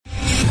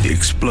The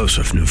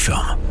explosive new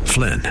film,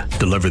 Flynn,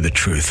 deliver the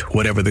truth,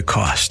 whatever the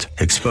cost,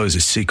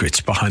 exposes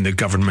secrets behind the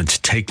government's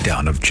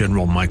takedown of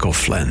General Michael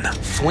Flynn.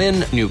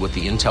 Flynn knew what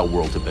the intel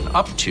world had been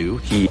up to.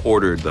 He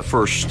ordered the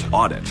first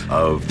audit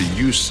of the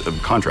use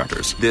of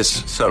contractors.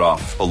 This set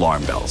off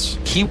alarm bells.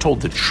 He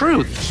told the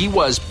truth. He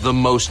was the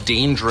most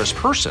dangerous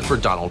person for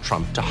Donald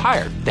Trump to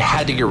hire. They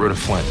had to get rid of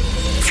Flynn.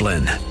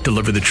 Flynn,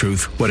 deliver the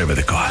truth, whatever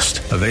the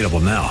cost. Available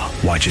now.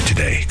 Watch it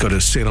today. Go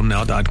to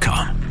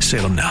salemnow.com.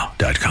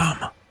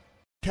 salemnow.com.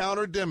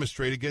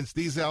 Counter-demonstrate against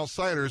these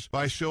outsiders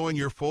by showing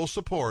your full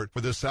support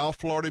for the South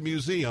Florida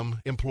Museum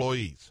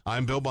employees.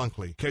 I'm Bill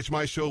Bunkley. Catch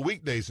my show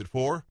weekdays at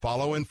 4.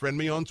 Follow and friend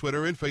me on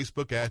Twitter and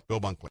Facebook at Bill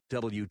Bunkley.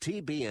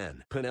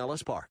 WTBN,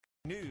 Pinellas Park.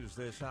 News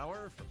this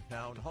hour from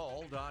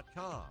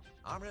townhall.com.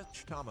 I'm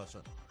Rich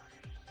Thomason.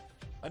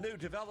 A new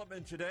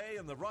development today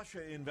in the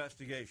Russia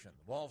investigation.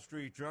 The Wall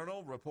Street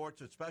Journal reports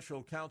that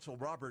special counsel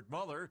Robert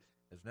Mueller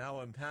has now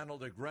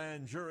impaneled a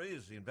grand jury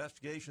as the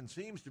investigation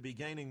seems to be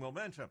gaining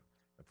momentum.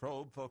 The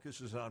probe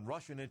focuses on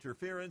Russian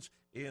interference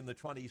in the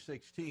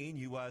 2016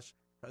 U.S.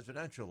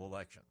 presidential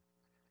election.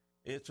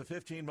 It's a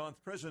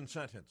 15-month prison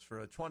sentence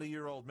for a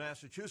 20-year-old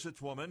Massachusetts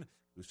woman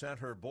who sent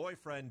her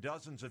boyfriend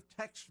dozens of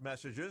text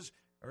messages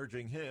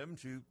urging him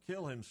to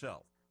kill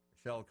himself.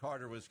 Michelle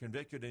Carter was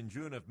convicted in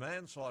June of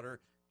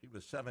manslaughter. She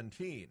was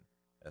 17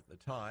 at the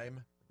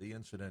time the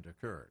incident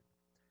occurred.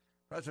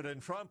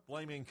 President Trump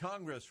blaming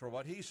Congress for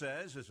what he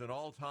says is an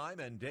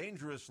all-time and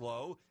dangerous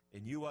low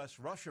in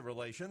U.S.-Russia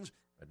relations.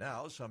 But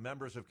now some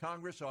members of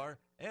Congress are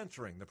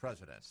answering the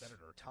president.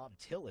 Senator Tom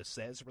Tillis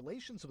says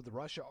relations with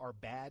Russia are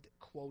bad,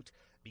 quote,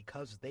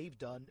 because they've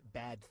done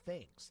bad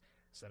things.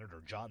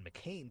 Senator John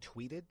McCain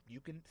tweeted, "You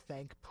can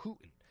thank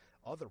Putin."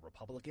 Other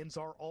Republicans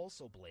are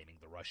also blaming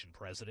the Russian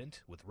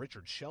president, with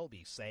Richard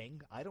Shelby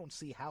saying, "I don't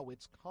see how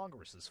it's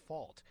Congress's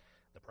fault."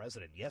 The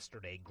president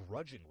yesterday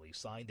grudgingly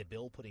signed a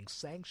bill putting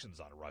sanctions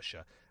on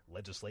Russia,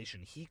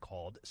 legislation he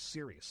called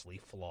seriously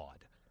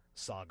flawed.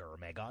 Sagar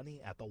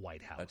Meghani at the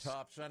White House. A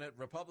top Senate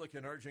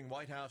Republican urging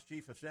White House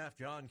Chief of Staff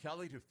John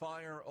Kelly to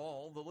fire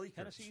all the leakers.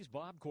 Tennessee's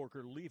Bob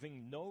Corker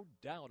leaving no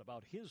doubt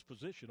about his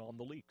position on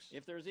the leaks.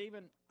 If there's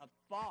even a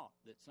thought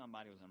that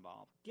somebody was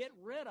involved, get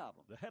rid of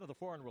them. The head of the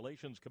Foreign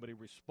Relations Committee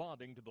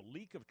responding to the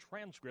leak of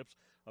transcripts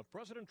of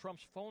President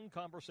Trump's phone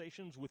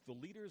conversations with the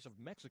leaders of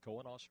Mexico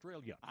and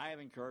Australia. I have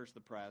encouraged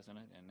the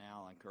president, and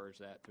now I encourage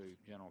that to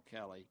General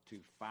Kelly,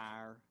 to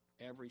fire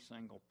every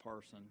single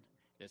person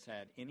that's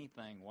had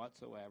anything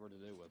whatsoever to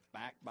do with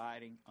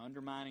backbiting,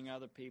 undermining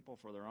other people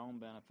for their own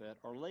benefit,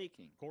 or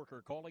leaking.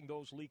 Corker calling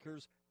those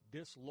leakers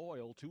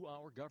disloyal to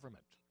our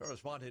government.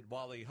 Correspondent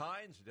Wally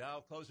Hines, Dow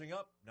closing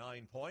up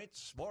 9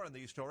 points. More on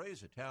these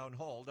stories at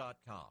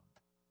townhall.com.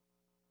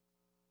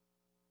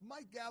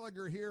 Mike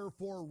Gallagher here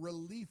for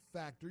Relief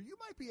Factor. You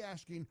might be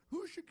asking,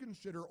 who should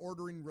consider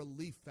ordering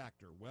Relief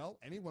Factor? Well,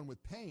 anyone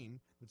with pain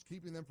that's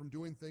keeping them from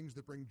doing things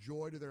that bring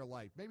joy to their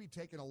life. Maybe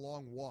taking a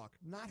long walk,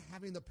 not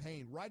having the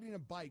pain, riding a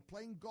bike,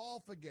 playing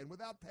golf again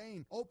without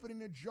pain,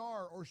 opening a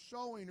jar or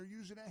sewing or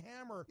using a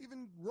hammer,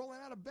 even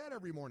rolling out of bed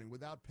every morning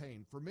without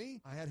pain. For me,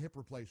 I had hip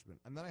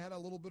replacement, and then I had a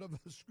little bit of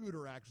a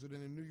scooter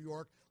accident in New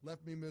York,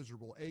 left me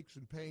miserable, aches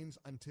and pains,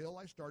 until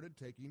I started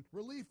taking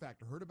Relief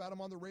Factor. Heard about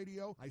them on the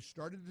radio. I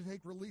started to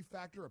take Relief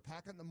Factor, a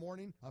packet in the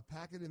morning, a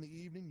packet in the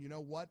evening. You know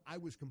what? I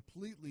was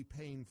completely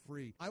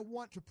pain-free. I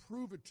want to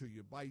prove it to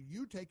you by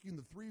you taking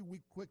the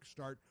 3-week quick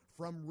start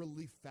from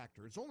Relief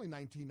Factor. It's only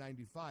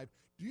 $19.95.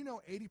 Do you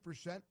know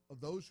 80%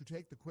 of those who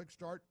take the quick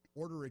start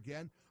order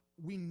again?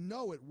 We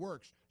know it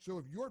works. So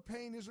if your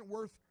pain isn't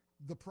worth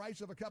the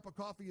price of a cup of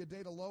coffee a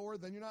day to lower,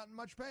 then you're not in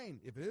much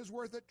pain. If it is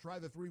worth it, try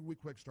the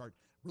 3-week quick start.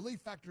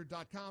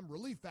 ReliefFactor.com,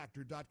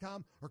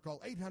 ReliefFactor.com, or call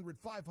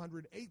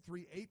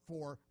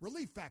 800-500-8384,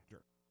 Relief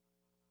Factor.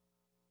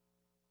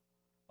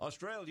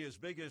 Australia's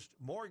biggest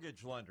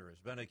mortgage lender has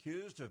been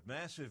accused of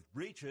massive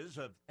breaches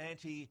of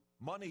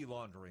anti-money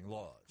laundering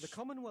laws. The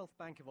Commonwealth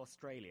Bank of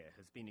Australia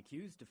has been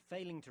accused of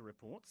failing to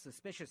report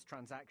suspicious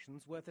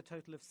transactions worth a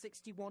total of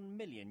 $61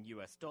 million.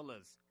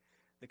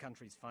 The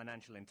country's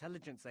financial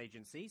intelligence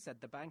agency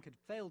said the bank had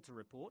failed to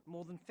report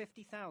more than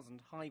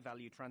 50,000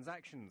 high-value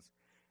transactions,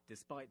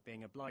 despite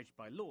being obliged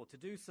by law to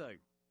do so.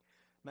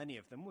 Many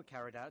of them were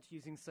carried out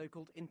using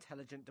so-called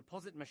intelligent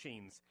deposit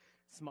machines,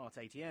 smart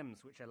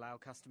ATMs which allow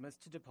customers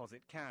to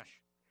deposit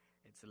cash.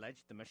 It's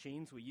alleged the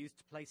machines were used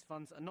to place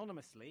funds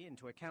anonymously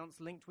into accounts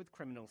linked with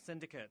criminal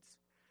syndicates.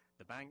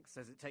 The bank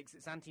says it takes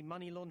its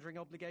anti-money laundering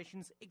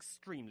obligations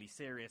extremely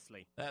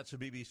seriously. That's the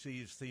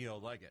BBC's Theo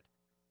Leggett.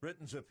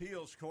 Britain's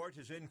appeals court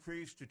has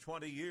increased to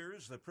 20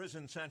 years the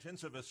prison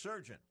sentence of a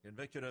surgeon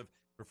convicted of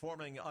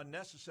performing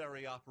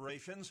unnecessary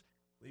operations,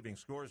 leaving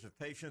scores of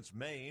patients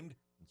maimed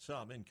and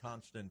some in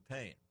constant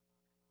pain.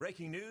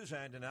 Breaking news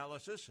and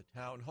analysis at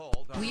Town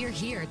Hall. We're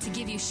here to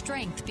give you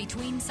strength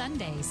between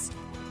Sundays.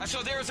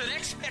 So there's an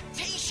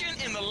expectation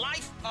in the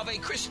life of a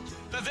Christian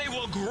that they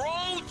will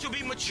grow to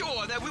be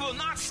mature, that we will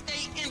not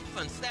stay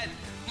infants, that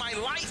my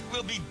life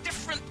will be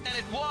different than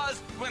it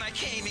was when I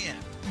came in.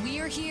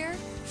 We're here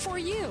for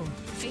you.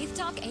 Faith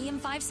Talk AM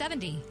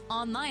 570.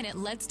 Online at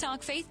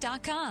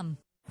letstalkfaith.com.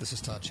 This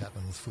is Todd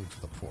Chapman with Food for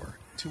the Poor.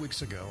 2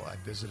 weeks ago, I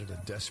visited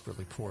a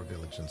desperately poor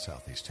village in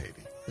southeast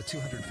Haiti. The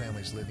 200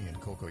 families living in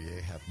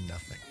Cocoyer have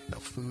nothing. No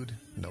food,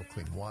 no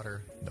clean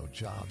water, no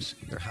jobs.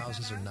 Their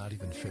houses are not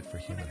even fit for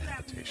human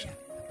habitation.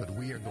 But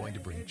we are going to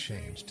bring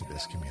change to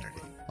this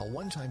community. A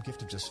one-time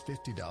gift of just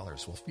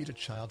 $50 will feed a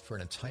child for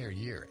an entire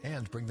year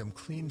and bring them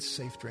clean,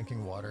 safe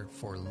drinking water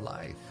for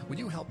life. Will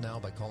you help now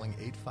by calling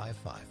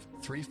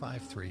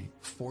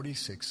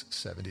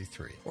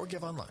 855-353-4673 or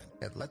give online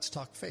at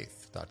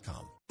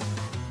letstalkfaith.com.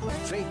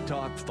 Faith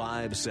Talk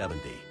 570,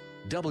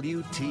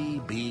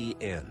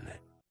 WTBN.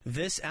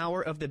 This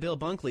hour of the Bill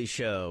Bunkley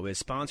Show is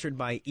sponsored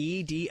by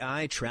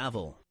EDI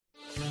Travel.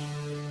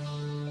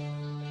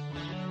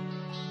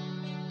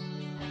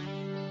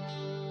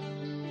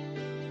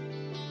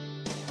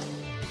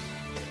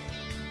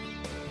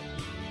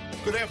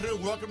 Good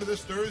afternoon. Welcome to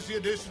this Thursday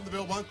edition of the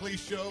Bill Bunkley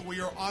Show. We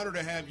are honored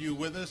to have you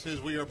with us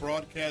as we are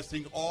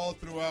broadcasting all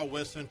throughout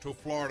West Central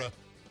Florida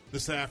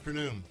this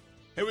afternoon.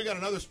 Hey, we got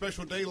another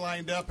special day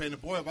lined up, and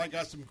boy, have I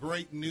got some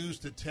great news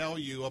to tell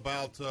you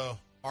about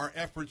our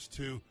efforts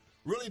to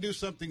really do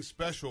something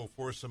special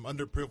for some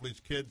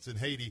underprivileged kids in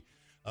Haiti.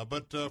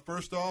 But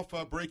first off,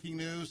 breaking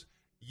news.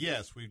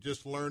 Yes, we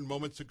just learned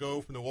moments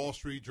ago from the Wall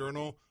Street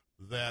Journal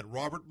that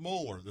Robert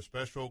Mueller, the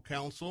special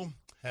counsel,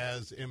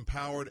 has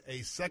empowered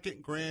a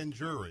second grand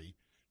jury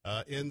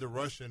in the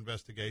Russia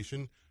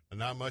investigation. And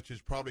not much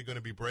is probably going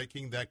to be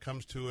breaking. That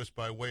comes to us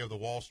by way of the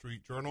Wall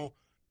Street Journal,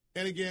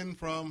 and again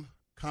from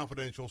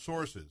confidential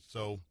sources.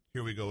 So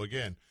here we go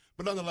again.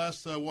 But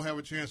nonetheless, we'll have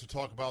a chance to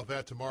talk about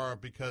that tomorrow,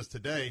 because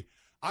today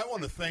I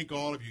want to thank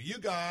all of you. You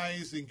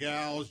guys and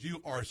gals,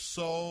 you are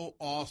so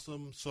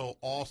awesome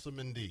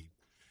indeed.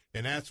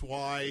 And that's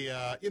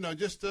why,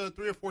 just 3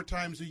 or 4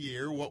 times a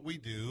year, what we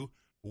do,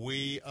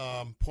 we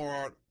pour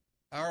out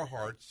our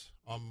hearts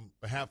on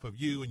behalf of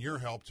you and your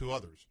help to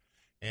others.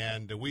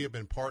 And we have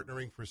been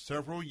partnering for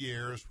several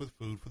years with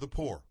Food for the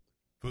Poor.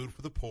 Food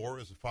for the Poor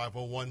is a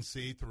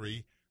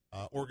 501c3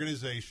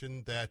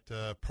 organization that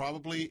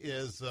probably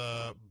is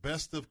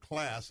best of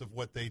class of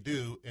what they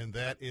do, and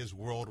that is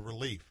world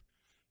relief.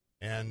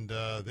 And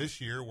this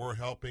year we're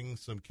helping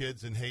some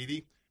kids in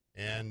Haiti.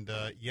 And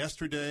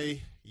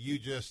yesterday you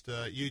just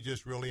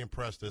really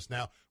impressed us.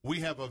 Now,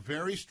 we have a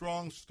very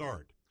strong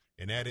start.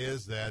 And that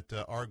is that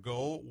our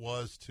goal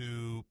was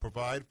to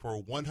provide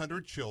for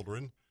 100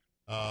 children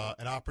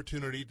an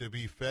opportunity to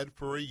be fed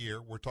for a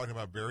year. We're talking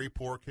about very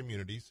poor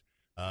communities,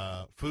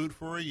 food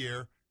for a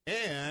year.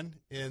 And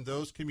in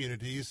those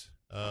communities,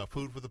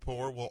 Food for the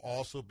Poor will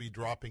also be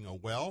dropping a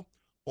well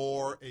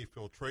or a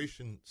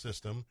filtration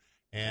system.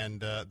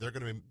 And they're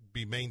going to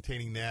be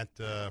maintaining that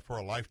for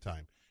a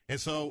lifetime. And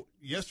so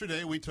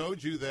yesterday we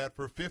told you that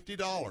for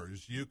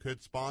 $50 you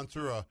could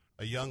sponsor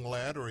a young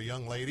lad or a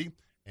young lady,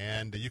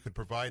 and you could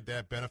provide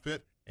that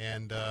benefit.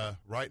 And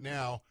right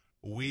now,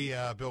 we,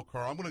 Bill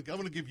Carr, I'm going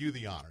to give you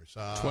the honors.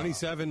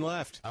 27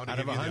 left out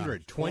of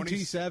 100.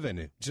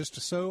 27. Just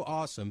so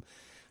awesome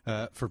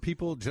for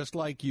people just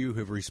like you who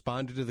have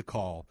responded to the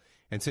call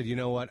and said, you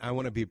know what, I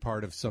want to be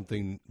part of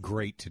something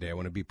great today. I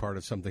want to be part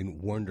of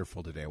something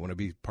wonderful today. I want to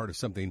be part of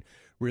something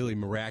really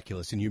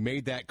miraculous. And you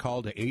made that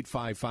call to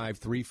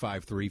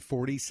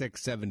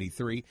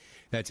 855-353-4673.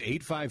 That's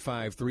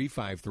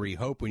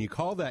 855-353-HOPE. When you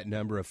call that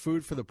number, a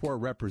Food for the Poor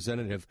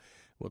representative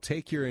will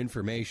take your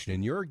information,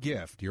 and your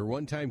gift, your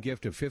one-time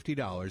gift of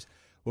 $50,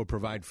 will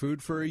provide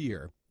food for a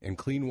year and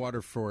clean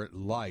water for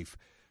life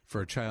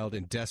for a child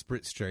in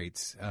desperate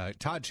straits.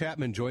 Todd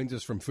Chapman joins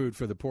us from Food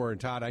for the Poor.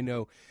 And Todd, I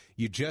know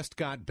you just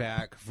got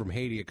back from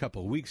Haiti a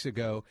couple of weeks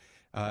ago.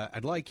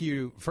 I'd like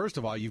you, first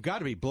of all, you've got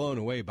to be blown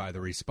away by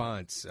the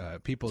response,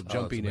 people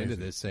jumping into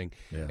this thing.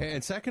 Yeah.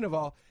 And second of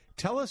all,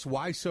 tell us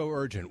why so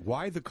urgent,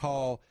 why the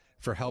call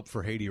for help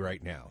for Haiti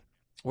right now?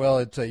 Well,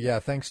 it's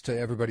thanks to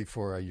everybody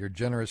for your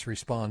generous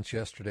response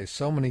yesterday.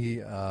 So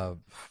many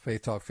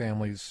Faith Talk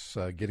families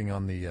getting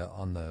on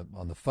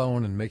the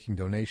phone and making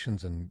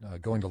donations and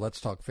going to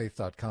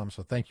letstalkfaith.com.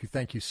 So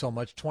thank you so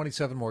much.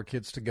 27 more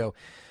kids to go,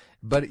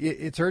 but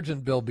it's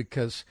urgent, Bill,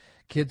 because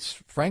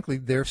kids, frankly,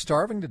 they're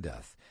starving to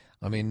death.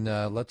 I mean,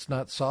 let's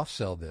not soft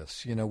sell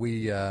this. You know,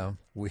 we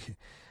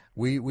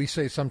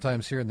say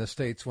sometimes here in the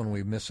States when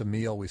we miss a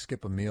meal, we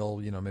skip a meal,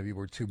 maybe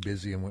we're too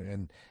busy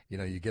and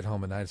you get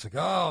home at night, it's like,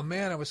 oh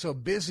man, I was so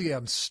busy,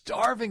 I'm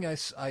starving, I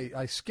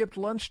skipped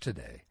lunch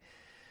today.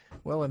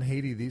 Well, in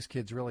Haiti, these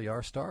kids really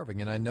are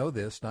starving, and I know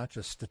this not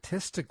just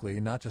statistically,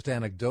 not just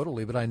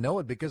anecdotally, but I know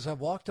it because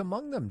I've walked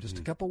among them just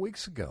a couple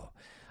weeks ago.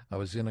 I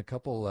was in a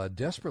couple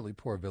desperately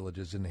poor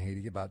villages in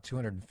Haiti, about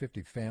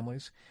 250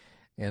 families,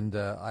 and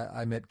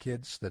I met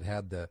kids that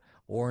had the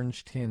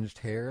orange-tinged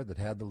hair, that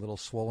had the little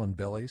swollen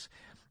bellies,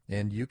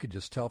 and you could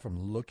just tell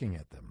from looking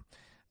at them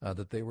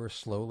that they were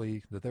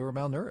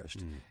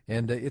malnourished.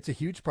 And it's a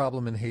huge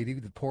problem in Haiti,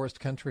 the poorest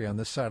country on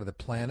this side of the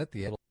planet.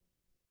 The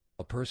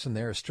a person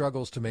there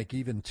struggles to make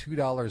even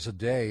 $2 a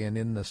day, and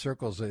in the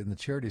circles, in the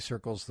charity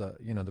circles, the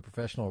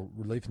professional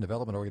relief and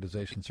development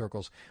organization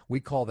circles,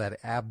 we call that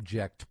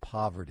abject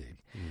poverty.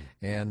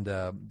 And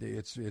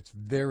it's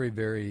very,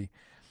 very.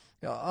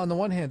 On the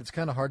one hand, it's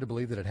kind of hard to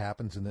believe that it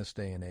happens in this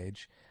day and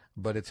age,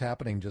 but it's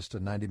happening just a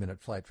 90-minute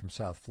flight from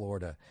South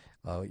Florida,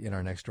 in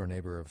our next-door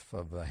neighbor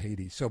of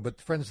Haiti. So, but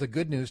friends, the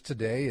good news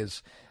today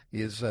is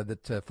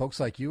that folks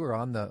like you are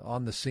on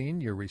the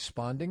scene. You're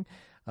responding.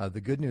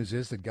 The good news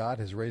is that God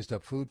has raised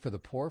up food for the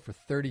poor for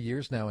 30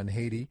 years now in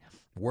Haiti,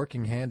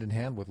 working hand in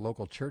hand with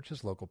local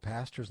churches, local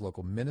pastors,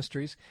 local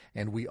ministries,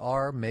 and we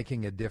are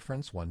making a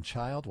difference, one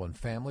child, one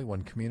family,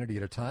 one community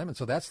at a time. And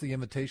so that's the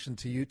invitation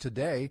to you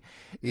today,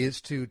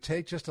 is to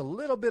take just a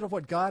little bit of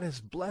what God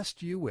has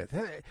blessed you with.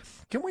 Hey,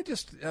 can we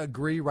just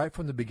agree right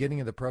from the beginning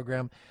of the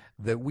program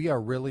that we are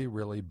really,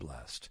 really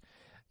blessed?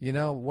 You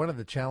know, one of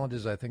the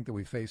challenges I think that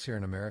we face here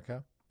in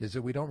America is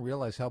that we don't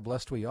realize how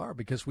blessed we are,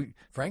 because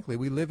frankly,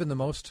 we live in the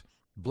most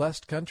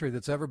blessed country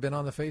that's ever been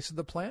on the face of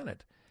the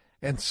planet.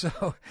 And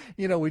so,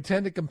 we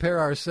tend to compare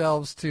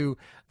ourselves to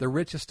the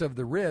richest of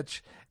the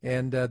rich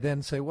and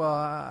then say, well,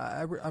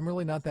 I'm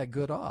really not that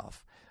good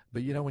off.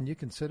 But, when you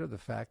consider the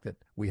fact that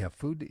we have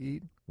food to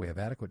eat, we have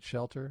adequate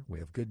shelter, we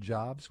have good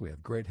jobs, we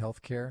have great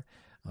health care,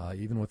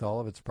 even with all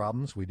of its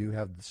problems, we do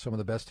have some of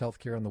the best health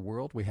care in the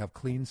world. We have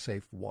clean,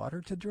 safe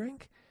water to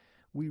drink.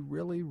 We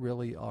really,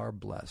 really are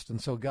blessed.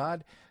 And so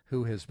God,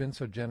 who has been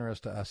so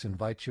generous to us,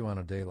 invites you on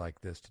a day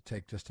like this to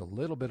take just a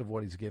little bit of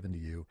what he's given to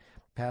you,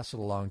 pass it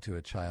along to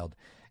a child.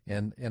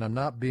 And I'm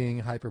not being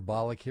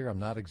hyperbolic here. I'm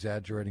not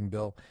exaggerating,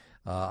 Bill.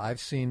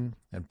 I've seen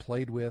and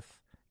played with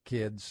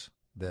kids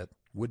that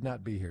would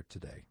not be here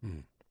today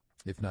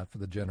if not for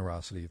the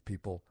generosity of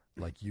people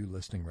like you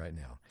listening right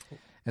now.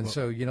 And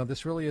so,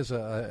 this really is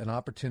an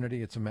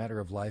opportunity. It's a matter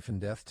of life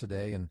and death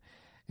today.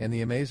 And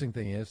the amazing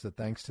thing is that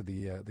thanks to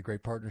the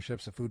great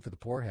partnerships that Food for the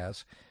Poor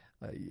has,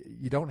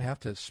 you don't have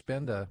to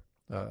spend a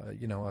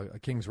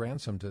king's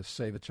ransom to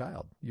save a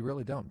child. You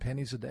really don't.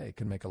 Pennies a day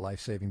can make a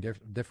life-saving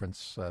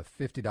difference.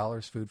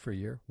 $50, food for a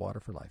year, water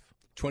for life.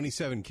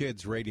 27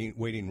 kids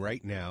waiting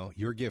right now.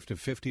 Your gift of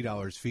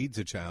 $50 feeds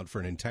a child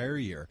for an entire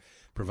year,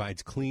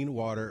 provides clean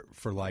water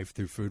for life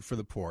through Food for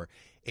the Poor.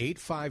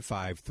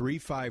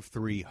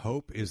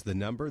 855-353-HOPE is the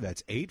number.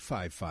 That's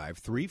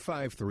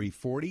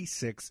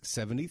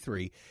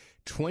 855-353-4673.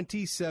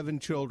 27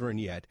 children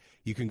yet.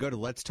 You can go to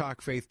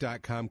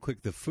letstalkfaith.com,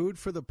 click the Food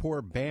for the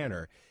Poor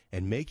banner,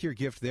 and make your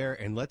gift there.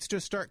 And let's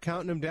just start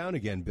counting them down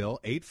again,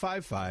 Bill.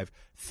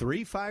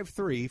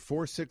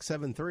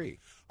 855-353-4673.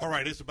 All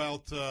right, it's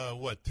about,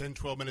 10,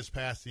 12 minutes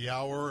past the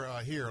hour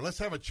here. Let's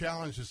have a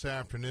challenge this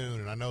afternoon.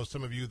 And I know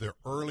some of you, they're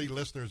early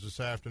listeners this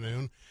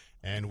afternoon,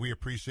 and we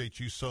appreciate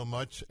you so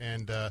much.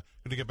 And going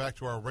to get back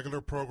to our regular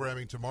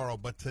programming tomorrow.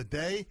 But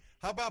today,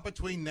 how about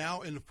between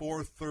now and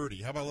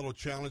 4:30? How about a little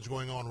challenge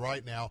going on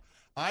right now?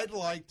 I'd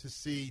like to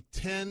see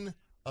 10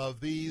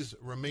 of these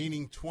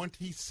remaining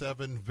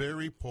 27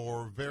 very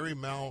poor, very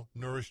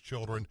malnourished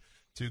children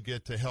to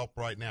get to help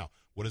right now.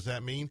 What does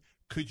that mean?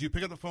 Could you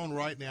pick up the phone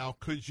right now?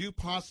 Could you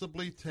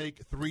possibly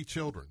take 3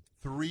 children,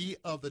 3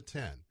 of the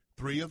 10,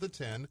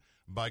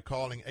 by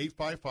calling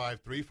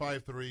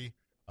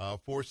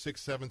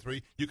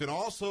 855-353-4673. You can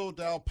also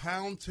dial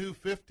pound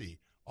 250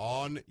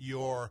 on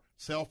your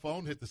cell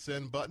phone, hit the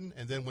send button,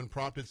 and then when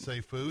prompted,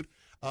 say food.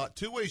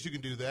 2 ways you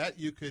can do that.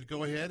 You could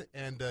go ahead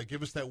and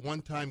give us that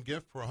one-time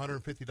gift for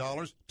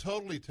 $150,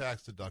 totally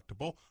tax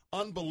deductible.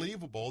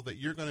 Unbelievable that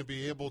you're going to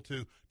be able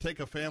to take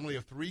a family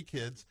of 3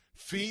 kids,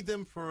 feed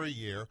them for a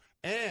year,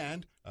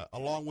 and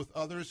along with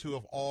others who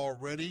have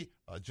already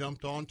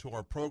jumped on to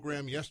our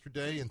program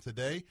yesterday and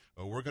today,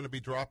 we're going to be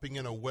dropping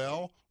in a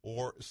well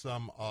or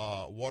some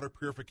water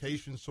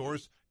purification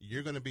source.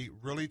 You're going to be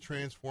really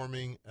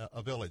transforming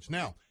a village.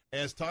 Now,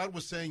 as Todd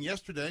was saying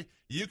yesterday,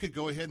 you could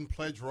go ahead and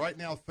pledge right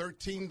now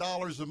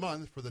 $13 a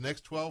month for the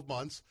next 12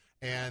 months,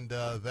 and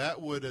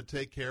that would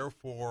take care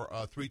for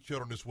 3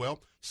 children as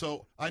well.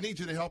 So I need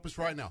you to help us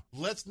right now.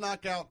 Let's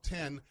knock out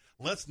 10.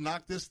 Let's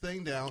knock this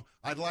thing down.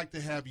 I'd like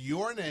to have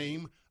your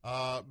name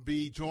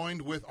be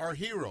joined with our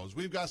heroes.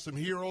 We've got some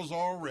heroes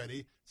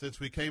already since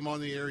we came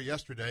on the air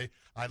yesterday.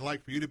 I'd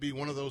like for you to be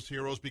one of those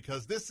heroes,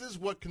 because this is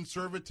what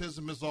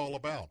conservatism is all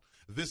about.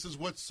 This is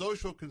what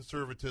social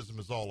conservatism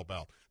is all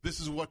about. This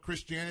is what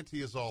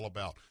Christianity is all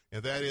about.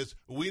 And that is,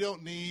 we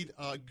don't need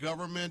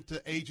government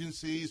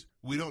agencies.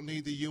 We don't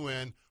need the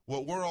UN.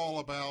 What we're all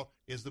about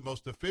is the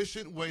most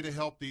efficient way to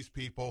help these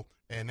people,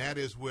 and that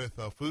is with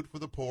Food for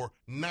the Poor.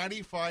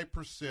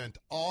 95%.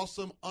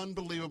 Awesome,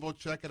 unbelievable.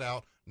 Check it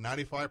out.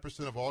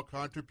 95% of all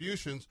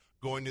contributions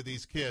going to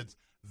these kids.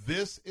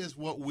 This is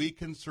what we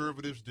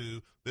conservatives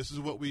do. This is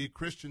what we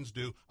Christians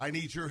do. I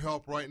need your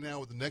help right now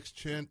with the next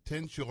 10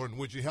 children.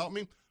 Would you help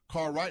me?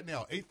 Call right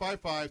now,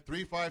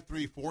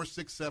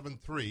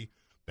 855-353-4673.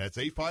 That's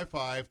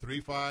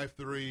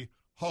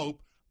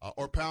 855-353-HOPE.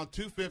 Or pound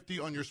 250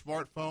 on your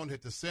smartphone.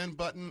 Hit the send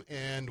button,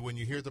 and when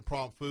you hear the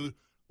prompt food,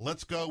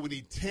 let's go. We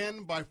need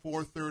 10 by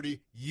 4:30.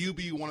 You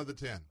be one of the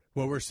 10.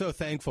 Well, we're so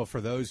thankful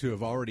for those who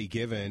have already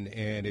given,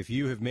 and if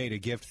you have made a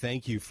gift,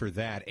 thank you for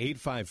that.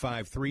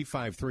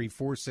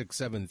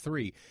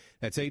 855-353-4673.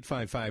 That's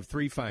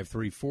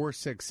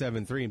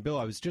 855-353-4673. And, Bill,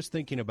 I was just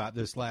thinking about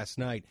this last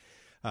night.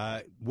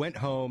 Went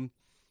home,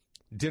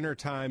 dinner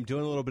time,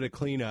 doing a little bit of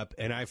cleanup,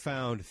 and I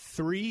found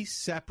 3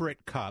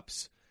 separate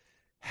cups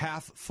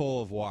half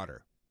full of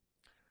water,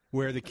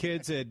 where the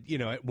kids had,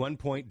 at one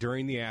point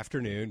during the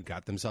afternoon,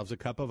 got themselves a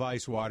cup of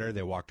ice water.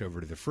 They walked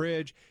over to the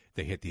fridge.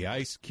 They hit the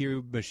ice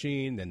cube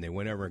machine. Then they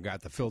went over and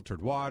got the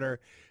filtered water.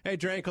 They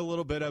drank a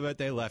little bit of it.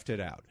 They left it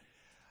out.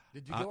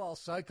 Did you go all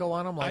psycho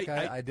on them like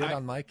I did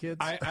on my kids?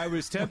 I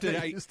was tempted.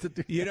 I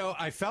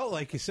felt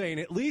like saying,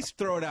 at least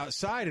throw it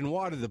outside and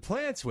water the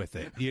plants with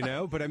it,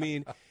 But, I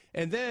mean,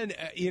 and then,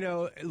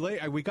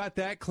 we got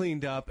that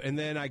cleaned up. And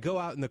then I go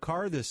out in the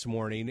car this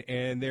morning,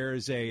 and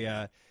there's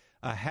a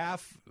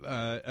half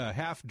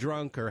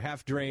drunk or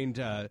half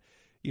drained,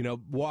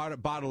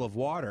 bottle of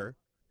water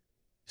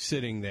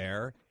sitting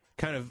there,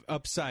 kind of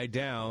upside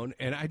down,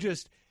 and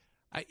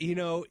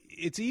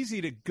it's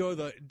easy to do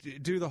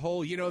the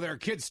whole, there are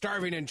kids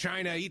starving in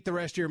China, eat the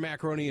rest of your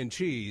macaroni and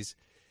cheese,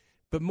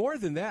 but more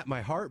than that,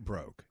 my heart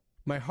broke.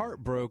 My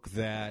heart broke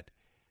that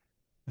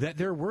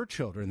there were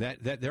children,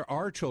 that there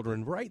are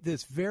children right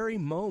this very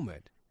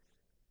moment,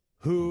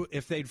 who,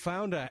 if they'd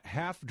found a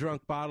half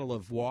drunk bottle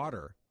of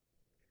water,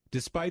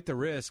 despite the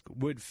risk,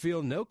 would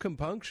feel no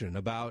compunction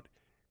about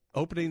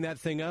opening that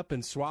thing up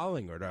and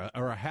swallowing it,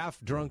 or a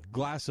half-drunk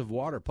glass of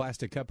water,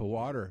 plastic cup of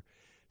water,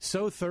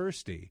 so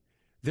thirsty,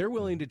 they're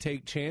willing to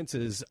take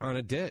chances on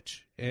a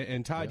ditch.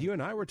 And Todd, you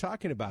and I were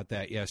talking about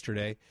that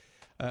yesterday,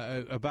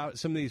 about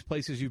some of these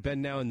places you've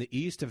been now in the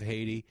east of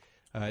Haiti,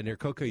 near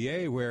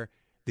Cocoyer, where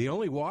the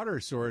only water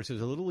source is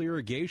a little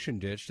irrigation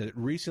ditch that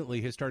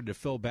recently has started to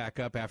fill back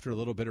up after a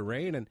little bit of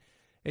rain, and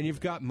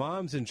you've got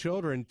moms and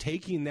children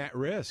taking that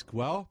risk.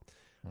 Well,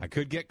 I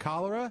could get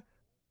cholera,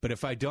 but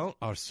if I don't,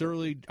 I'll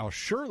surely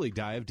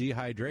die of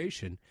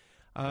dehydration.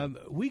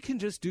 We can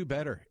just do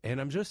better, and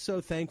I'm just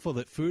so thankful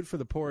that Food for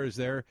the Poor is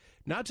there,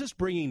 not just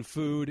bringing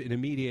food and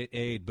immediate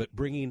aid, but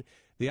bringing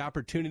the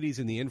opportunities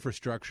and the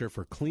infrastructure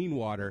for clean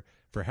water,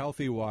 for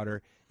healthy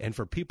water, and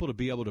for people to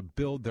be able to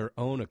build their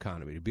own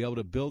economy, to be able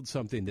to build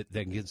something that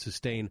they can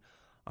sustain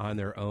on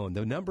their own.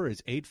 The number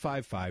is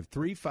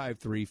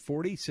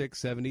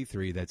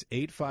 855-353-4673. That's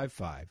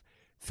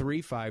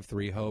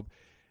 855-353-HOPE.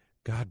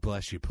 God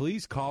bless you.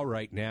 Please call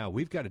right now.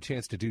 We've got a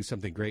chance to do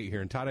something great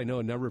here. And, Todd, I know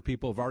a number of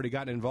people have already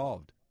gotten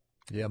involved.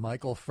 Yeah,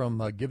 Michael from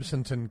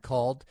Gibsonton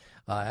called.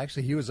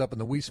 Actually, he was up in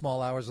the wee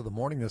small hours of the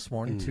morning this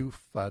morning,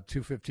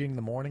 2:15 in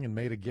the morning, and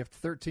made a gift,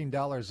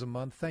 $13 a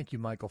month. Thank you,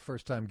 Michael,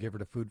 first-time giver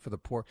to Food for the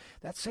Poor.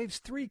 That saves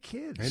 3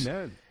 kids.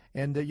 Amen.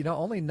 And,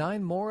 only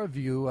 9 more of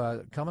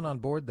you coming on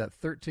board that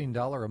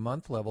 $13 a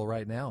month level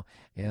right now.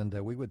 And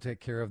we would take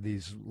care of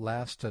these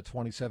last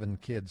 27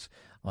 kids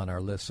on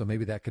our list. So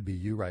maybe that could be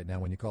you right now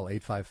when you call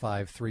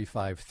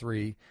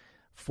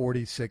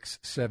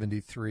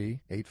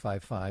 855-353-4673,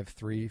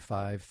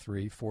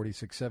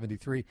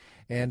 855-353-4673.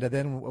 And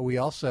then we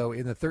also,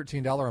 in the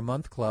 $13 a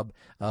month club,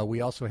 we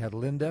also had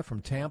Linda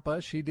from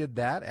Tampa. She did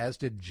that, as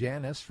did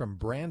Janice from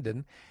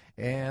Brandon.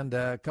 And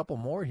a couple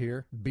more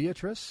here,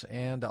 Beatrice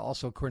and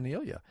also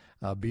Cornelia.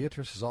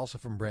 Beatrice is also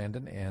from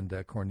Brandon, and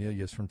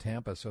Cornelia is from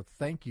Tampa. So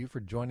thank you for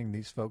joining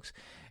these folks.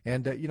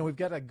 And, we've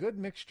got a good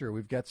mixture.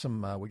 We've got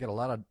we got a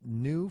lot of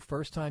new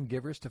first-time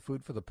givers to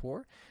Food for the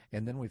Poor.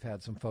 And then we've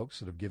had some folks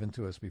that have given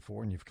to us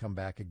before, and you've come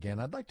back again.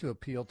 I'd like to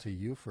appeal to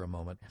you for a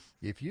moment.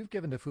 If you've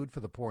given to Food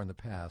for the Poor in the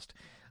past,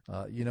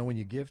 when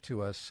you give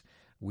to us,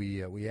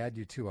 we add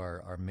you to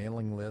our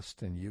mailing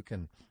list, and you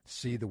can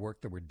see the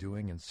work that we're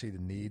doing and see the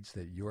needs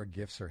that your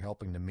gifts are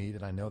helping to meet.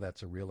 And I know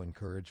that's a real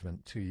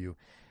encouragement to you.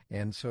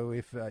 And so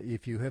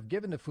if you have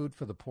given to Food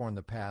for the Poor in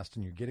the past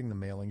and you're getting the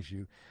mailings,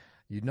 you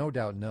no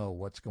doubt know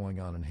what's going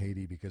on in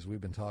Haiti, because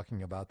we've been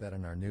talking about that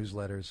in our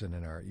newsletters and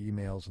in our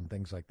emails and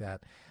things like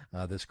that.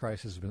 This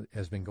crisis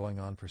has been going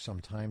on for some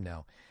time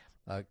now.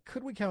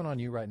 Could we count on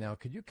you right now?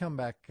 Could you come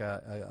back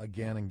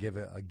again and give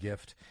a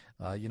gift?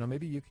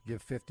 Maybe you could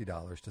give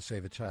 $50 to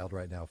save a child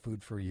right now,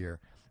 food for a year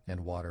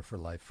and water for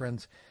life.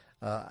 Friends,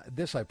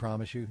 this I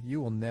promise you,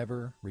 you will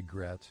never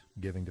regret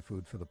giving to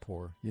Food for the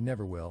Poor. You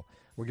never will.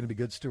 We're going to be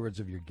good stewards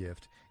of your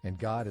gift, and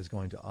God is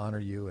going to honor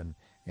you and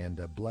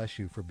bless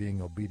you for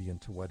being obedient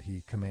to what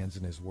he commands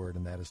in his word,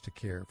 and that is to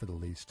care for the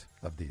least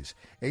of these.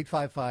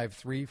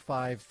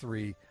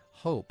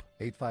 855-353-HOPE,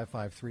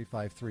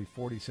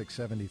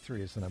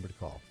 855-353-4673 is the number to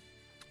call.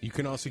 You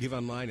can also give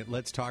online at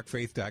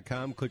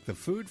letstalkfaith.com. Click the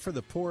Food for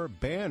the Poor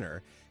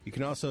banner. You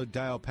can also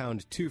dial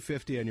pound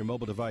 250 on your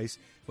mobile device.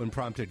 When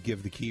prompted,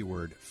 give the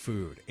keyword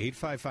food.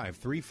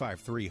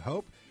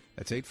 855-353-HOPE.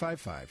 That's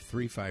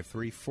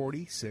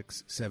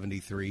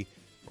 855-353-4673.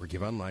 Or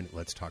give online at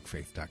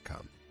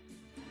letstalkfaith.com.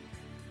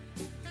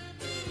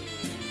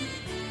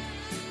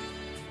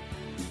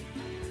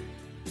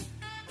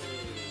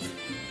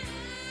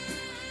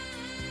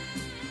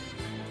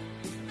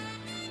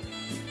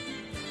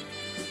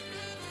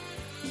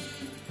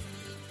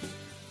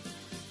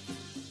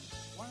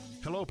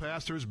 Hello, Hello,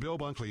 Pastors. Bill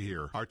Bunkley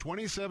here. Our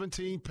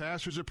 2017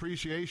 Pastors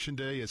Appreciation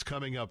Day is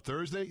coming up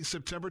Thursday,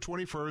 September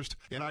 21st,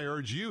 and I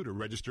urge you to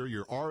register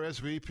your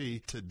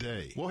RSVP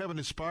today. We'll have an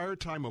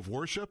inspired time of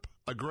worship,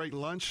 a great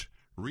lunch,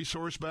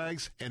 resource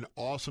bags, and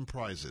awesome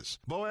prizes.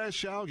 Boaz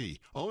Shalgi,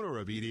 owner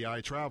of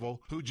EDI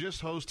Travel, who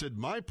just hosted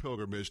my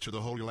pilgrimage to the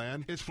Holy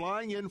Land, is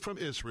flying in from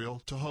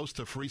Israel to host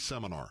a free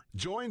seminar.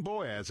 Join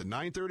Boaz at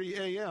 9:30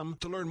 a.m.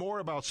 to learn more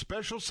about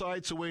special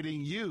sights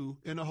awaiting you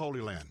in the Holy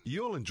Land.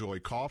 You'll enjoy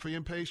coffee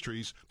and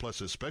pastries,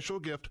 plus a special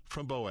gift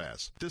from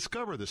Boaz.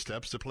 Discover the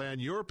steps to plan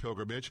your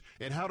pilgrimage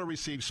and how to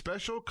receive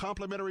special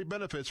complimentary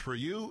benefits for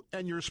you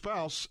and your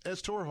spouse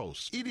as tour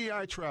hosts.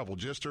 EDI Travel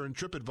just earned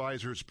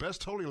TripAdvisor's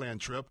Best Holy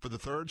Land Trip for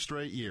the third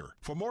straight year.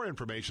 For more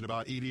information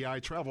about EDI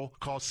Travel,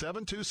 call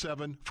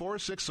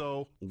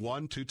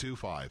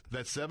 727-460-1225.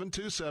 That's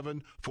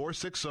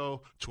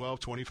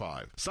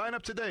 727-460-1225. Sign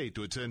up today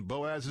to attend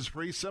Boaz's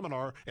free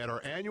seminar at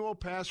our annual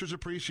Pastors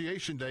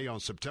Appreciation Day on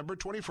September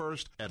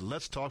 21st at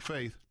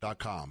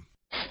letstalkfaith.com.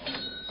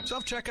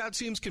 Self-checkout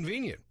seems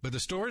convenient, but the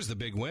store is the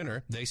big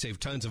winner. They save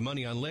tons of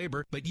money on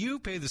labor, but you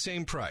pay the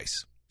same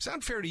price.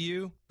 Sound fair to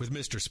you? With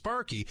Mr.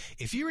 Sparky,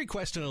 if you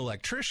request an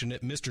electrician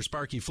at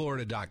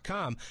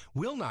MrSparkyFlorida.com,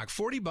 we'll knock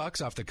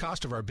 $40 off the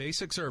cost of our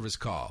basic service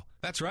call.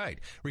 That's right.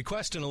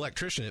 Request an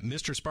electrician at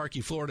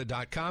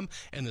MrSparkyFlorida.com,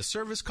 and the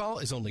service call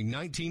is only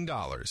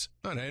 $19.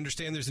 And I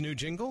understand there's a new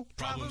jingle?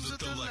 Problems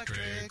with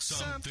electric,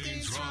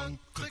 something's wrong.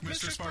 Click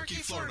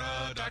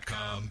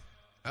MrSparkyFlorida.com.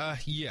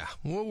 Yeah,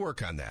 we'll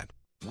work on that.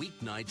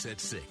 Weeknights at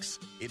 6.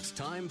 It's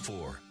time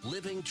for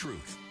Living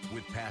Truth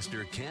with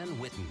Pastor Ken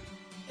Whitten.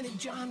 And then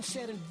John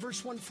said in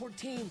verse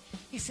 114,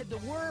 he said, the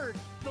Word,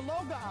 the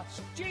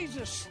Logos,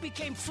 Jesus,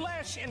 became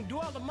flesh and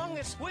dwelt among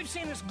us. We've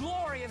seen his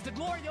glory as the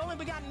glory of the only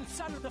begotten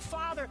Son of the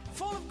Father,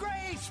 full of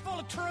grace, full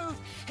of truth.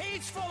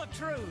 He's full of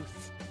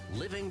truth.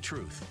 Living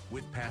Truth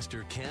with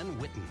Pastor Ken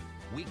Whitten.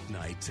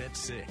 Weeknights at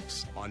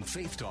 6 on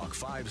Faith Talk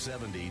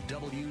 570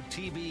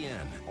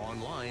 WTBN.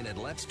 Online at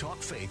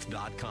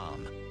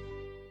letstalkfaith.com.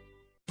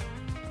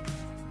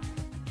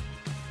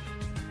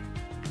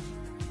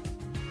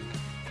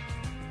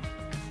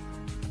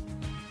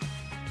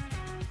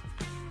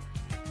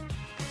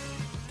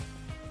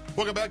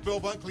 Welcome back. Bill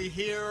Bunkley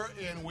here,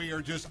 and we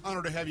are just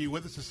honored to have you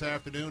with us this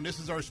afternoon. This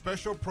is our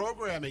special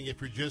programming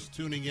if you're just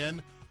tuning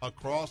in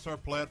across our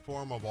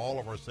platform of all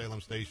of our Salem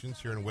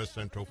stations here in West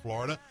Central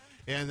Florida.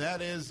 And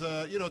that is,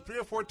 3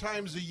 or 4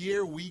 times a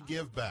year we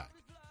give back.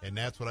 And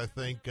that's what I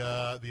think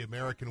the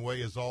American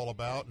way is all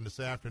about. And this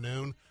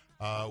afternoon,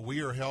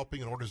 we are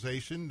helping an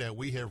organization that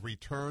we have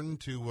returned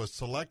to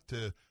select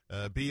to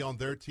be on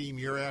their team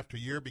year after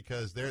year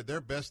because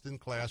they're best in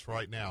class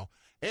right now.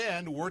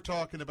 And we're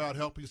talking about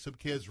helping some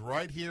kids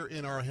right here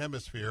in our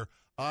hemisphere.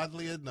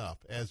 Oddly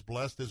enough, as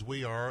blessed as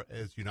we are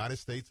as United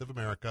States of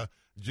America,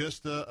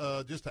 just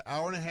an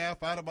hour and a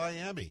half out of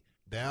Miami,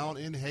 down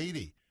in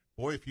Haiti.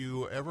 Boy, if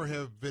you ever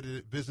have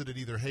visited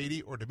either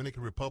Haiti or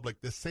Dominican Republic,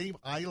 the same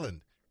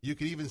island, you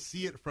can even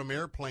see it from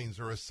airplanes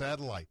or a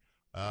satellite.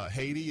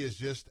 Haiti has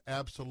just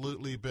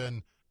absolutely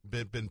been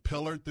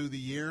pillared through the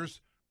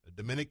years. The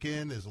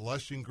Dominican is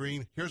lush and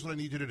green. Here's what I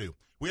need you to do.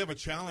 We have a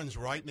challenge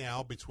right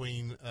now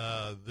between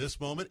this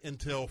moment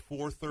until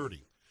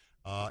 4:30.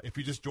 If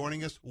you're just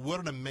joining us,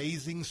 what an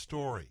amazing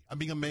story. I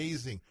mean,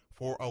 amazing.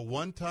 For a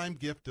one-time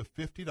gift of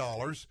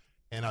 $50,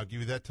 and I'll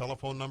give you that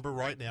telephone number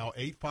right now,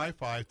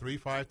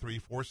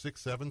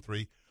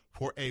 855-353-4673,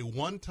 for a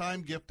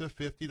one-time gift of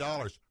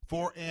 $50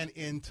 for an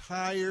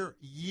entire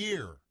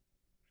year.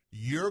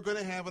 You're going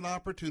to have an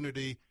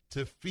opportunity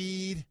to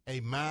feed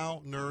a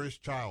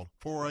malnourished child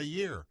for a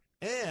year.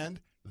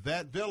 And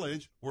that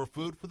village where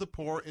Food for the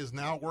Poor is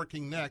now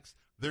working next,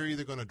 they're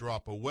either going to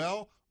drop a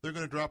well, they're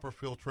going to drop a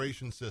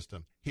filtration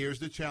system. Here's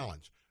the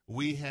challenge.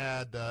 We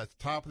had, at the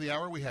top of the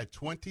hour, we had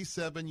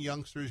 27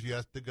 youngsters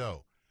yet to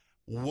go.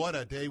 What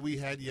a day we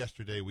had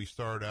yesterday. We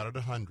started out at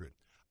 100.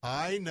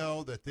 I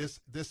know that this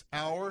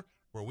hour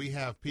where we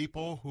have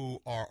people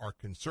who are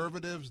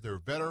conservatives, they're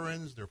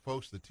veterans, they're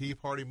folks of the Tea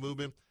Party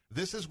movement,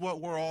 this is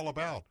what we're all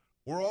about.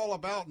 We're all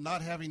about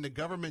not having the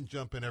government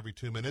jump in every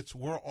 2 minutes.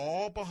 We're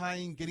all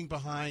getting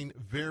behind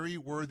very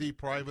worthy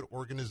private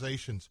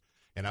organizations.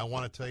 And I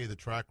want to tell you the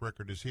track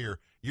record is here.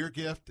 Your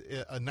gift,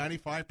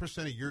 95%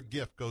 of your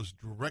gift goes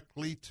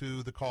directly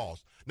to the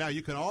cause. Now,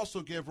 you can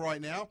also give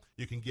right now.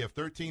 You can give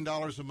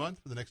 $13 a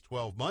month for the next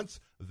 12 months.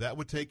 That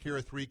would take care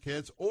of 3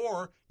 kids.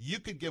 Or you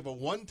could give a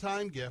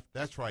one-time gift.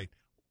 That's right,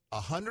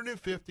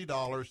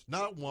 $150,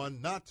 not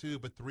 1, not 2,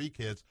 but 3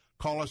 kids.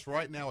 Call us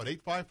right now at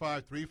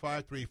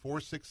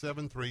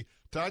 855-353-4673.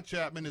 Todd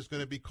Chapman is going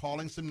to be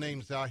calling some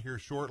names out here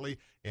shortly,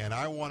 and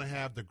I want to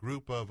have the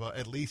group of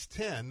at least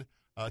 10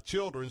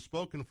 children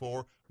spoken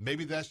for.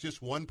 Maybe that's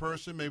just one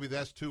person, maybe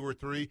that's 2 or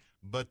 3,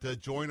 but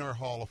join our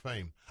Hall of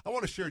Fame. I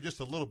want to share just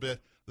a little bit.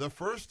 The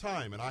first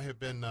time, and I have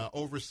been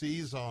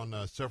overseas on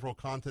several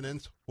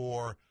continents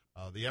for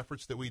the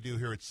efforts that we do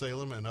here at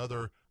Salem and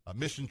other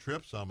mission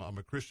trips. I'm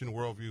a Christian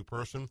worldview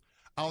person.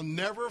 I'll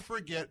never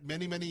forget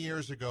many, many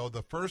years ago,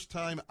 the first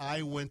time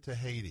I went to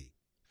Haiti.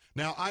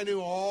 Now, I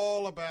knew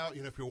all about,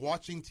 if you're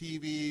watching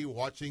TV,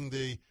 watching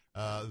the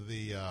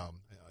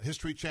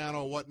History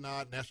Channel,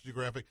 whatnot, National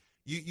Geographic,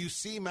 you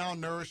see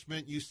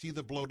malnourishment, you see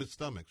the bloated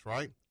stomachs,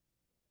 right?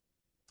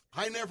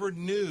 I never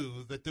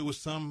knew that there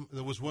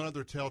was one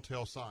other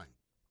telltale sign.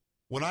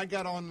 When I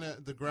got on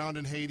the ground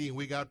in Haiti and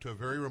we got to a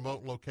very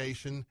remote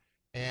location,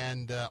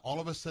 and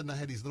all of a sudden I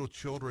had these little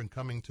children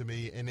coming to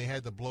me, and they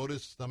had the bloated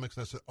stomachs,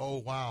 and I said, oh,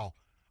 wow,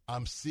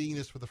 I'm seeing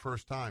this for the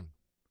first time.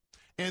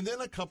 And then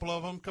three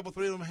of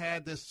them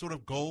had this sort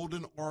of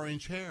golden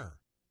orange hair.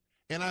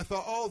 And I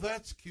thought, oh,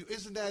 that's cute.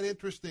 Isn't that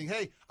interesting?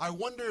 Hey, I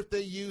wonder if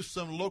they use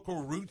some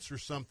local roots or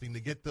something to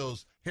get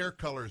those hair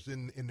colors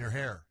in their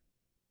hair.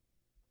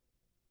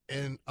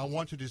 And I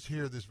want you to just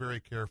hear this very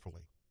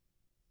carefully.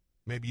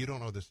 Maybe you don't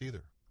know this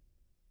either.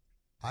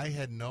 I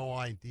had no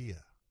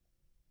idea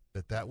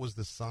that was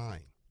the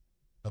sign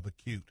of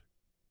acute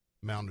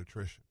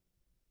malnutrition.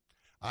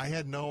 I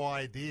had no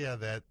idea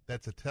that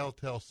that's a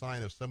telltale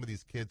sign of some of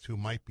these kids who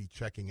might be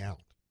checking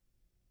out.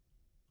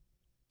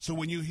 So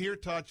when you hear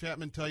Todd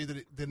Chapman tell you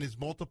that in his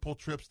multiple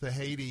trips to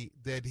Haiti,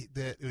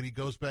 that when he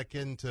goes back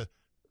into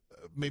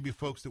maybe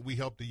folks that we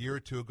helped a year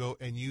or two ago,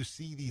 and you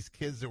see these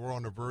kids that were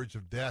on the verge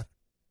of death,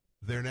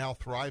 they're now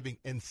thriving,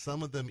 and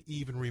some of them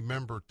even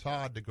remember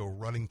Todd to go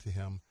running to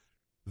him.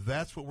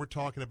 That's what we're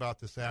talking about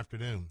this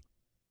afternoon.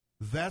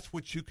 That's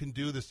what you can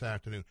do this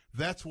afternoon.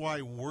 That's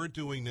why we're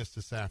doing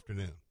this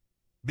afternoon.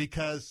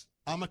 Because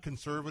I'm a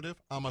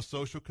conservative, I'm a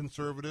social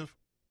conservative,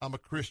 I'm a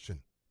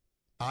Christian.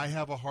 I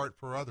have a heart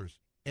for others.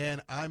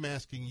 And I'm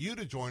asking you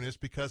to join us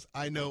because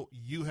I know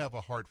you have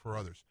a heart for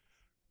others.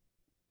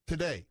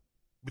 Today,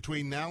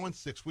 between now and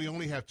 6, we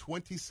only have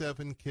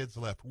 27 kids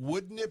left.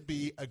 Wouldn't it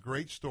be a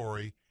great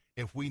story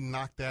if we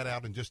knock that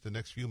out in just the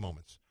next few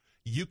moments?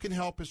 You can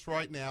help us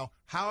right now.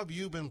 How have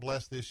you been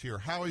blessed this year?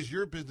 How has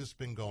your business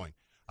been going?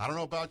 I don't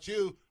know about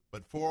you,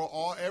 but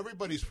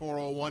everybody's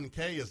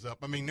 401k is up.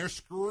 I mean, they're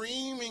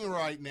screaming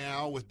right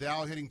now with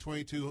Dow hitting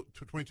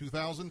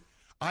 22,000.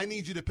 I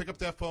need you to pick up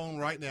that phone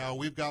right now.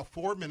 We've got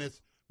 4 minutes.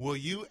 Will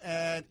you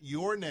add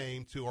your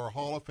name to our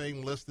Hall of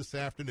Fame list this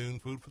afternoon,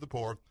 Food for the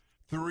Poor?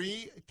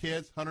 3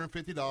 kids,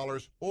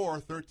 $150, or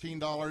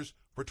 $13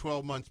 for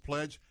 12 months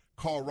pledge.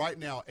 Call right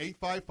now,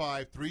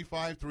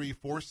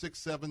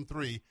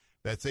 855-353-4673.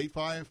 That's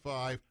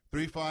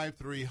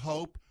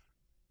 855-353-HOPE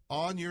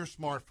on your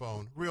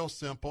smartphone. Real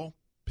simple.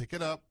 Pick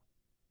it up.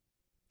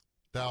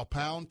 Dial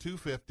pound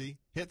 250.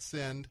 Hit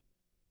send.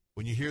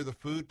 When you hear the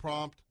food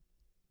prompt,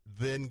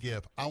 then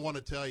give. I want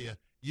to tell you,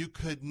 you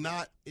could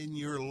not in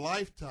your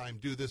lifetime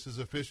do this as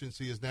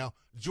efficiency as now.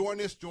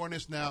 Join us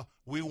now.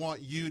 We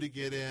want you to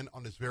get in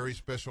on this very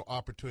special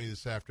opportunity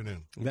this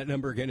afternoon. That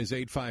number again is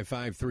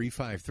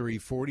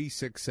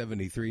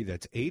 855-353-4673.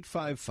 That's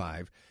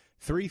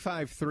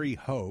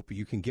 855-353-HOPE.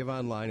 You can give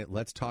online at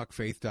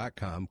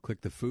letstalkfaith.com.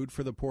 Click the Food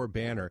for the Poor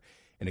banner.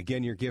 And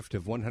again, your gift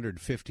of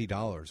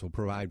 $150 will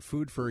provide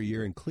food for a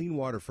year and clean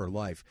water for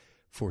life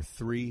for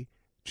 3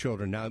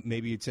 children. Now,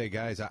 maybe you'd say,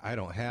 guys, I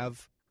don't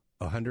have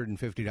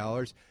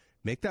 $150.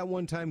 Make that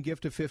one-time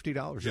gift of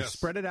 $50. Yes. Just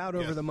spread it out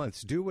over the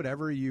months. Do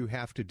whatever you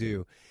have to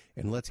do,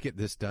 and let's get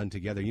this done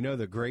together. You know,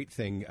 the great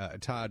thing,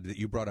 Todd, that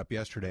you brought up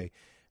yesterday,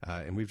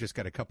 and we've just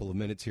got a couple of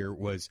minutes here,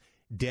 was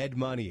dead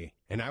money.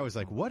 And I was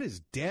like, what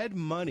is dead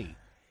money?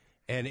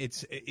 And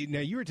now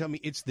you were telling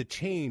me it's the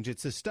change.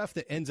 It's the stuff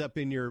that ends up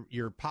in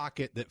your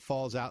pocket that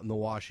falls out in the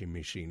washing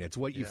machine. It's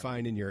what you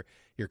find in your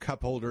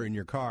cup holder in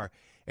your car.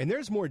 And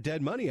there's more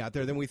dead money out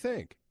there than we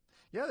think.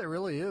 Yeah, there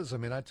really is. I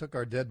mean, I took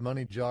our dead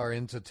money jar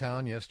into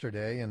town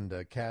yesterday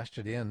and cashed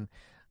it in.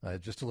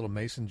 Just a little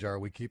mason jar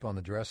we keep on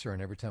the dresser, and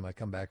every time I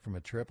come back from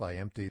a trip, I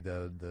empty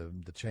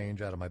the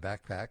change out of my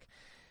backpack.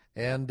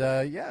 And,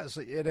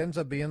 so it ends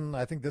up being,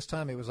 I think this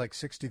time it was like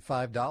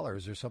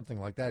 $65 or something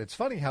like that. It's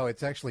funny how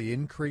it's actually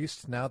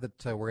increased now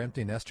that we're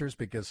empty nesters,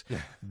 because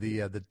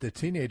the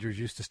teenagers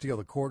used to steal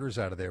the quarters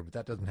out of there, but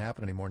that doesn't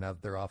happen anymore now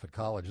that they're off at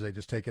college. They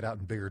just take it out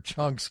in bigger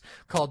chunks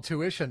called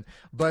tuition.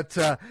 But,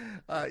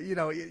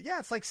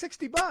 it's like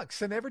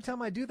 $60. And every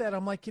time I do that,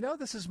 I'm like,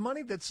 this is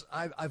money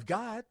I've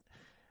got,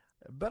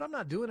 but I'm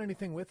not doing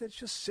anything with it. It's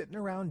just sitting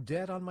around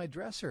dead on my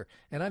dresser.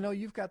 And I know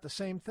you've got the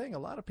same thing. A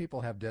lot of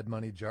people have dead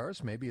money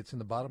jars. Maybe it's in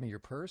the bottom of your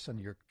purse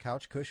and your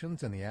couch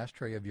cushions and the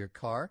ashtray of your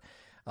car.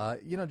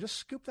 Just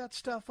scoop that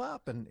stuff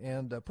up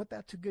and put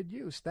that to good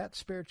use. That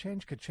spare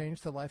change could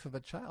change the life of a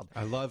child.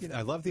 I love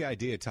the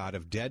idea, Todd,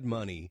 of dead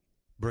money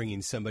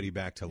bringing somebody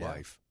back to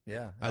life.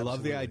 Yeah, I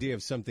love the idea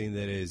of something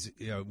that is,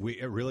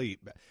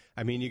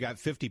 you got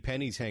 50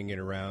 pennies hanging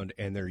around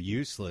and they're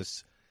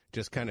useless,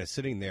 just kind of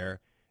sitting there.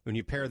 When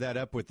you pair that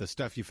up with the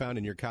stuff you found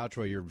in your couch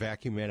while you're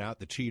vacuuming out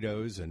the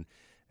Cheetos and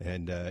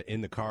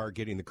in the car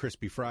getting the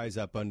crispy fries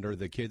up under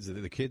the kids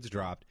that the kids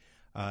dropped,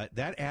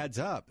 that adds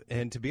up.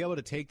 And to be able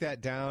to take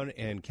that down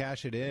and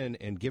cash it in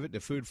and give it to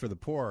Food for the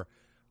Poor,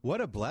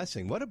 what a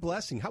blessing. What a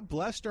blessing. How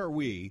blessed are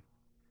we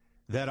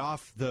that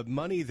off the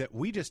money that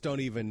we just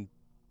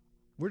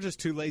we're just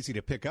too lazy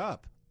to pick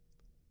up,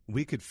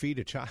 we could feed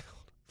a child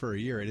for a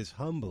year. It is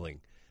humbling.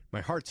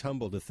 My heart's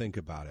humbled to think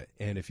about it.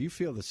 And if you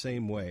feel the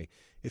same way,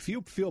 if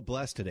you feel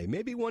blessed today,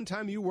 maybe one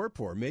time you were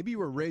poor, maybe you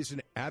were raised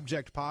in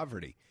abject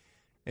poverty,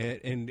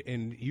 and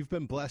you've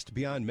been blessed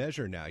beyond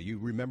measure now. You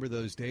remember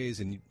those days,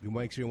 and it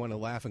makes you want to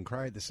laugh and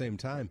cry at the same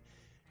time.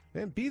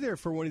 Man, be there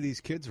for one of these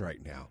kids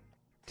right now.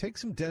 Take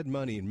some dead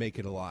money and make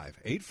it alive.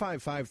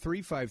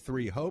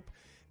 855-353-HOPE.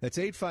 That's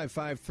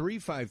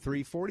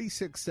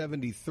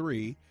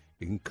 855-353-4673.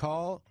 You can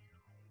call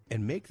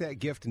and make that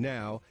gift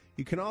now.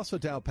 You can also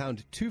dial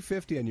pound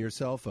 250 on your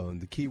cell phone.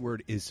 The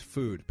keyword is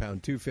food,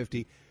 pound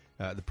 250.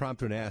 The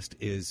prompt when asked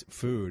is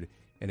food.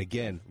 And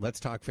again,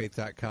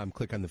 letstalkfaith.com.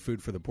 Click on the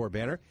Food for the Poor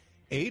banner.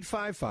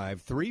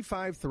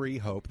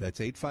 855-353-HOPE. That's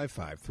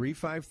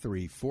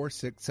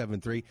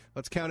 855-353-4673.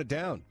 Let's count it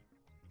down.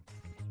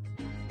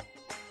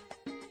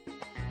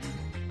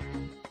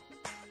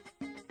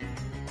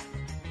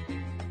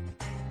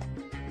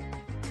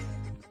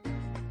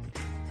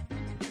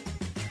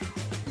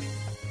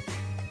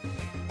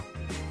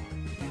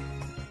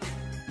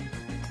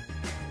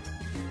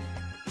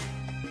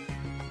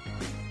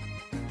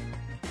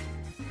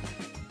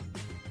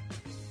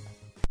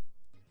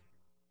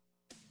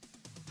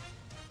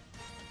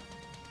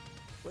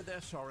 With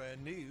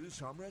SRN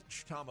News, I'm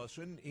Rich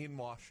Thomason in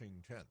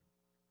Washington.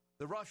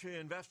 The Russia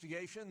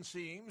investigation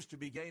seems to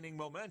be gaining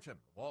momentum.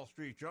 Wall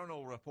Street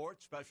Journal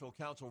reports Special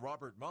Counsel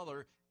Robert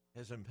Mueller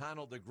has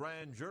impaneled a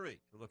grand jury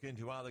to look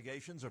into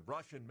allegations of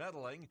Russian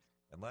meddling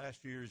in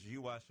last year's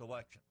U.S.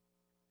 election.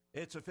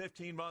 It's a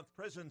 15-month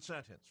prison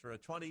sentence for a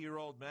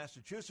 20-year-old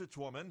Massachusetts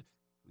woman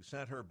who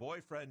sent her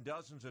boyfriend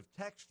dozens of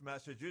text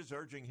messages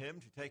urging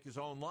him to take his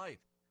own life.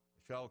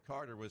 Michelle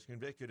Carter was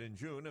convicted in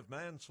June of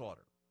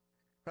manslaughter.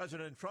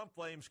 President Trump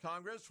blames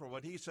Congress for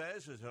what he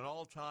says is an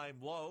all-time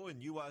low in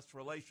U.S.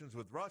 relations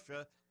with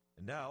Russia,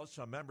 and now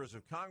some members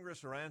of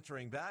Congress are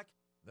answering back.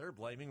 They're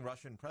blaming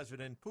Russian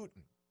President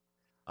Putin.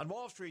 On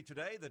Wall Street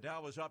today, the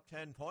Dow was up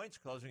 10 points,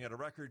 closing at a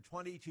record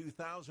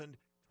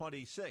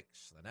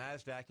 22,026. The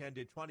Nasdaq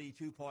ended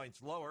 22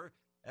 points lower,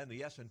 and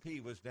the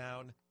S&P was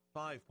down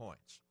 5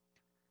 points.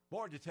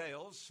 More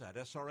details at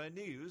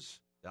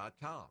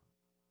srnnews.com.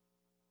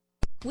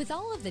 With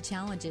all of the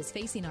challenges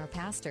facing our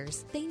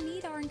pastors, they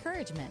need our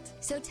encouragement.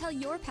 So tell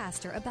your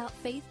pastor about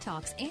Faith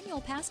Talk's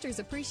annual Pastors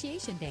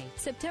Appreciation Day,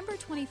 September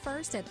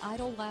 21st at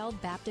Idlewild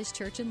Baptist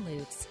Church in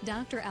Lutz.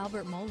 Dr.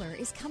 Albert Mohler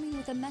is coming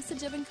with a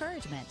message of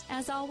encouragement.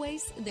 As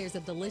always, there's a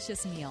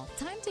delicious meal,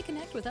 time to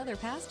connect with other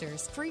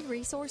pastors, free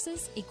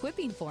resources,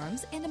 equipping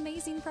forums, and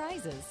amazing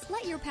prizes.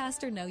 Let your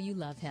pastor know you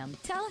love him.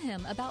 Tell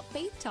him about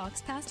Faith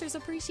Talk's Pastors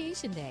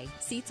Appreciation Day.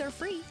 Seats are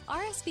free.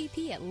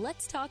 RSVP at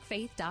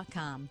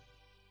letstalkfaith.com.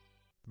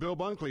 Bill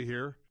Bunkley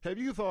here. Have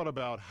you thought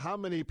about how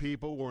many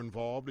people were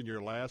involved in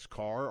your last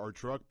car or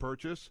truck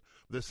purchase?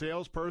 The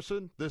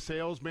salesperson, the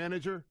sales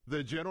manager,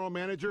 the general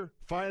manager,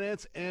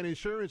 finance and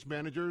insurance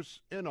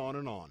managers, and on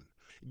and on.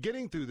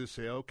 Getting through the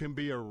sale can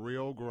be a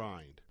real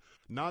grind.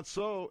 Not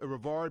so at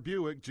Rivard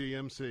Buick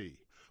GMC.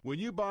 When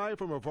you buy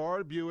from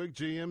Rivard Buick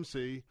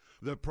GMC,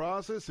 the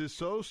process is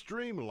so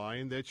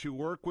streamlined that you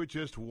work with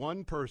just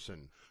one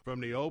person. From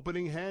the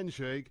opening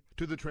handshake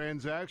to the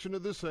transaction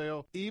of the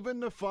sale, even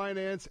the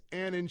finance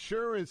and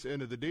insurance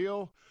end of the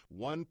deal,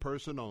 one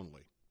person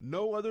only.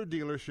 No other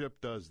dealership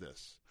does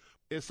this.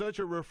 It's such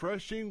a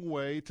refreshing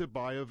way to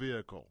buy a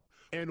vehicle.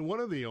 And one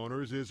of the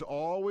owners is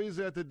always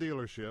at the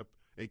dealership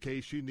in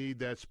case you need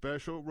that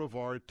special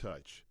Rivard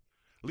touch.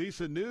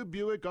 Lease a new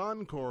Buick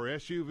Encore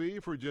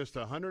SUV for just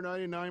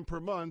 $199 per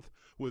month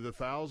with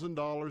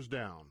 $1,000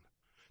 down.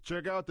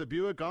 Check out the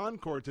Buick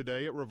Encore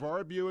today at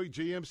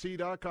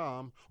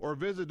RivardBuickGMC.com or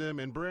visit them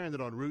in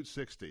Brandon on Route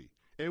 60.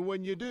 And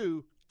when you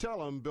do,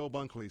 tell them Bill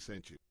Bunkley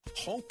sent you.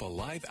 Hope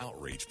Alive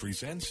Outreach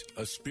presents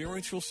a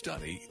spiritual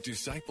study,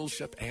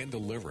 discipleship, and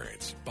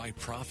deliverance by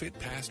prophet,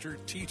 pastor,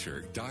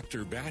 teacher,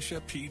 Dr. Basha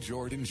P.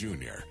 Jordan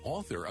Jr.,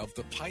 author of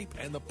The Pipe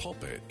and the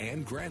Pulpit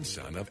and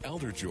grandson of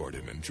Elder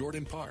Jordan and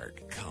Jordan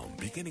Park. Come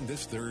beginning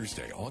this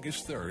Thursday,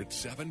 August 3rd,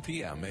 7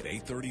 p.m. at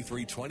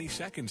 833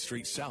 22nd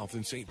Street South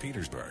in St.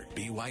 Petersburg.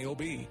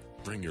 BYOB.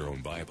 Bring your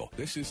own Bible.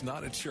 This is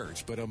not a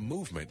church, but a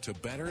movement to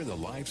better the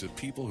lives of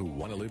people who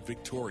want to live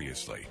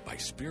victoriously by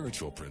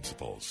spiritual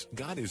principles.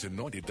 God has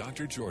anointed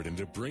Dr. Jordan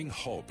to bring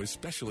hope,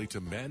 especially to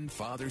men,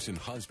 fathers, and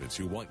husbands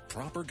who want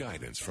proper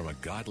guidance from a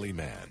godly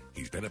man.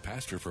 He's been a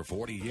pastor for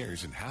 40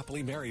 years and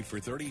happily married for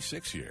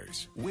 36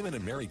 years. Women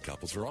and married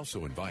couples are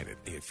also invited.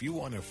 If you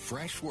want a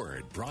fresh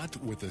word brought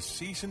with a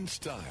seasoned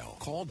style,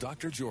 call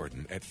Dr.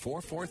 Jordan at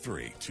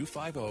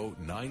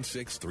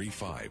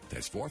 443-250-9635.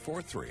 That's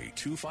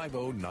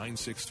 443-250-9635.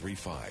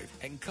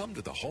 And come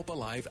to the Hope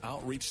Alive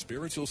Outreach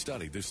Spiritual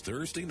Study this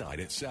Thursday night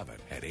at 7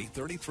 at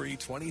 833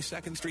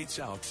 22nd Street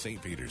South,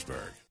 St.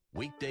 Petersburg.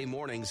 Weekday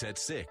mornings at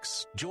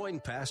 6, join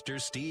Pastor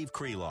Steve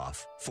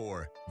Kreloff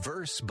for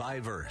Verse by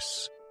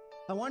Verse.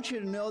 I want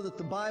you to know that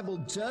the Bible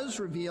does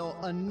reveal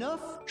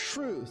enough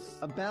truth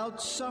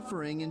about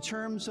suffering in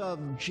terms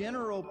of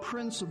general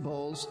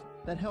principles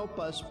that help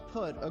us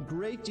put a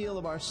great deal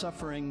of our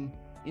suffering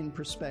in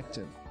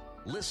perspective.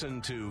 Listen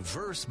to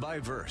Verse by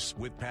Verse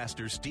with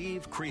Pastor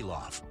Steve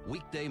Kreloff,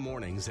 weekday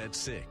mornings at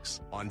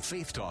 6 on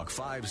Faith Talk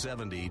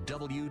 570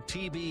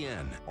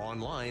 WTBN,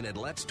 online at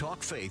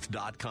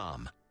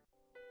letstalkfaith.com.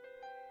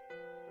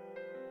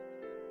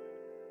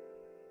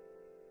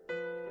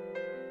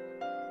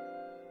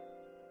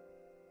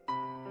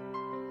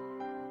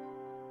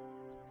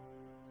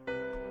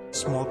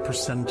 Small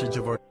percentage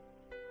of our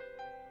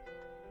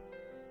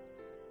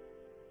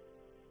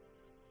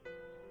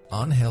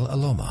Angel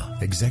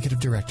Aloma, Executive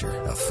Director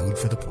of Food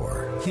for the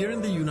Poor. Here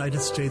in the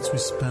United States, we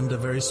spend a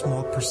very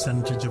small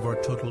percentage of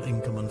our total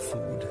income on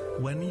food.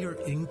 When your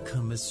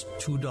income is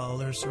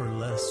 $2 or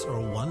less or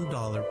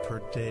 $1 per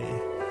day,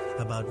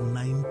 about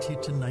 90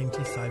 to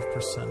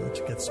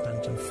 95% gets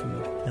spent on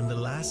food. In the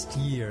last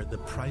year, the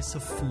price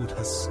of food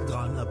has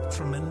gone up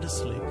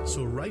tremendously.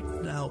 So right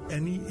now,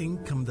 any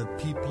income that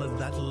people at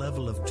that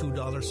level of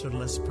 $2 or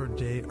less per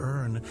day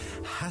earn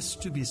has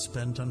to be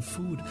spent on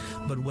food.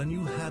 But when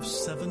you have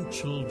 7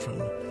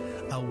 children,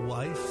 a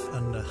wife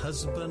and a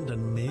husband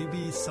and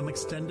maybe some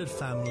extended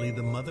family,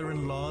 the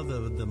mother-in-law,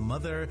 the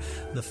mother,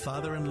 the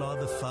father-in-law,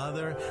 the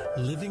father,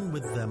 living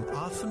with them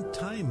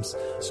oftentimes.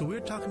 So we're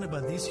talking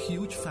about these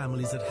huge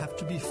families that have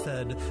to be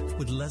fed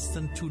with less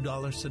than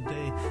 $2 a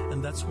day.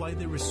 And that's why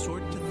they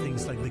resort to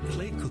things like the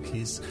clay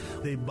cookies.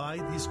 They buy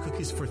these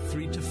cookies for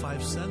 3 to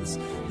 5 cents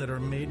that are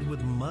made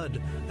with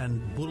mud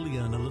and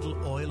bouillon, a little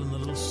oil and a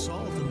little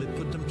salt, and they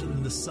put them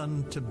in the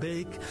sun to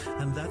bake.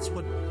 And that's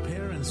what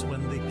parents,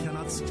 when they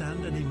cannot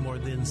stand anymore,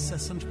 the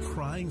incessant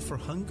crying for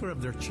hunger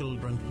of their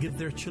children, give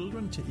their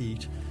children to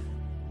eat.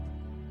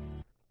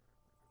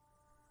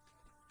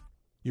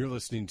 You're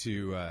listening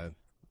to a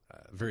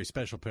very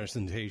special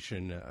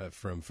presentation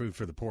from Food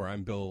for the Poor.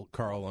 I'm Bill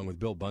Carl, along with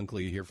Bill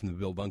Bunkley here from the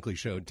Bill Bunkley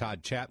Show.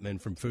 Todd Chapman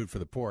from Food for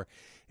the Poor.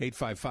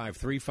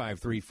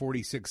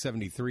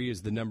 855-353-4673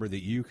 is the number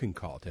that you can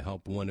call to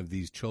help one of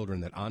these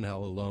children that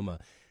Angel Aloma,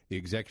 the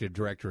Executive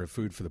Director of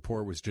Food for the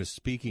Poor, was just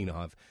speaking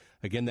of.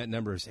 Again, that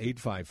number is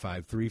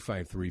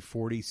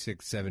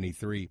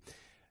 855-353-4673.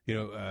 You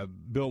know,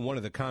 Bill, one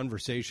of the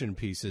conversation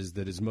pieces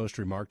that is most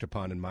remarked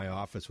upon in my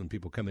office when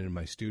people come in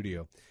my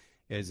studio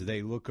is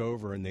they look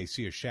over and they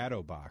see a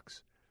shadow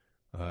box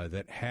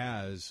that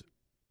has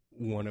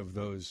one of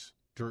those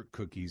dirt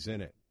cookies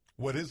in it.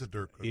 What is a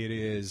dirt cookie? It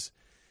is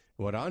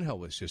what Angel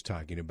was just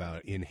talking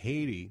about. In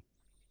Haiti,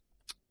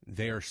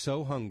 they are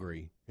so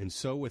hungry and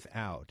so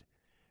without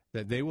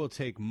that they will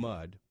take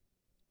mud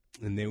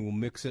and they will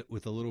mix it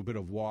with a little bit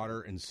of water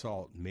and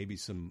salt, and maybe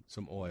some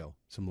oil,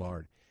 some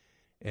lard,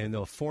 and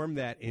they'll form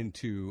that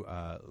into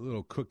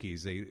little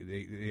cookies.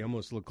 They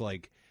almost look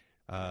like,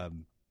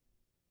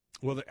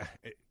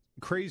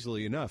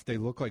 crazily enough, they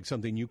look like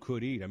something you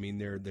could eat. I mean,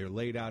 they're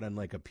laid out on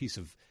like a piece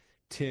of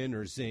tin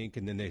or zinc,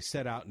 and then they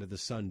set out into the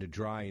sun to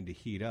dry and to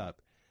heat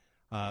up.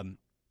 And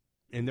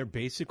they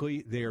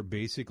are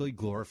basically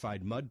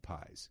glorified mud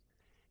pies.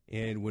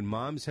 And when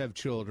moms have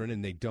children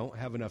and they don't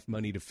have enough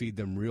money to feed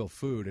them real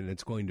food, and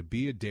it's going to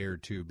be a day or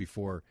two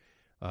before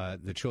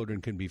the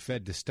children can be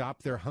fed, to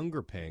stop their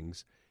hunger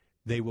pangs,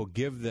 they will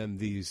give them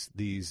these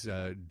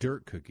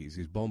dirt cookies,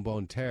 these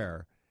bonbon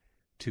terre,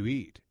 to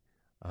eat.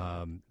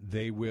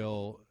 They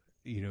will,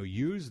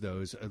 use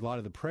those. A lot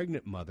of the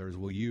pregnant mothers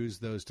will use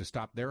those to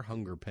stop their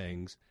hunger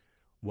pangs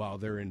while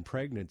they're in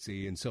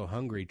pregnancy and so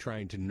hungry,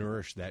 trying to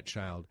nourish that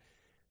child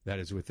that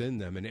is within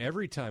them. And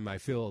every time I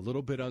feel a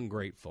little bit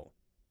ungrateful,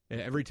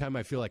 every time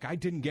I feel like I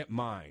didn't get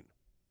mine,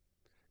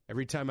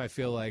 every time I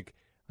feel like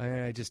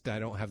I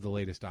don't have the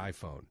latest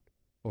iPhone,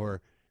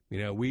 or,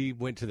 we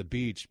went to the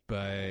beach,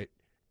 but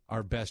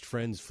our best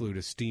friends flew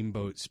to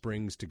Steamboat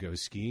Springs to go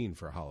skiing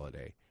for a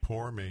holiday.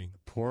 Poor me.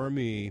 Poor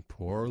me.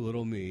 Poor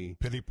little me.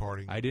 Pity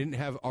party. I didn't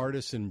have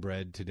artisan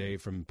bread today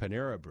from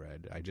Panera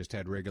Bread. I just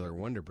had regular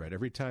Wonder Bread.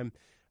 Every time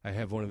I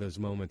have one of those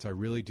moments, I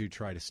really do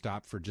try to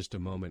stop for just a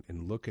moment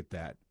and look at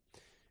that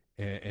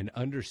and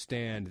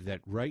understand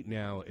that right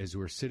now, as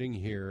we're sitting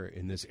here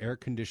in this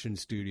air-conditioned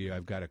studio,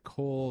 I've got a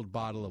cold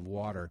bottle of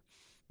water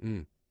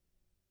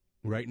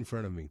right in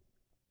front of me.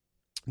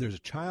 There's a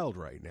child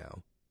right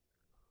now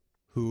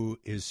who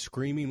is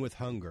screaming with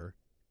hunger,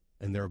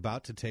 and they're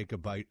about to take a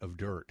bite of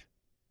dirt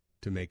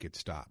to make it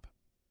stop.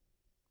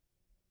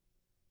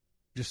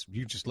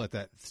 You just let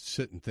that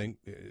sit and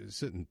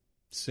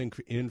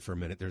sink in for a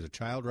minute. There's a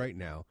child right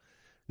now,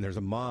 and there's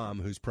a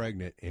mom who's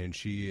pregnant, and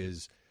she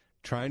is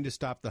trying to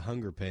stop the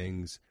hunger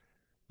pangs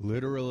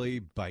literally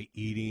by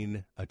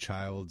eating a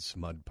child's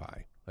mud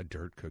pie, a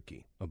dirt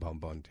cookie, a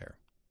bonbon terre.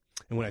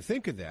 And when I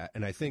think of that,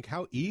 and I think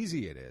how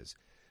easy it is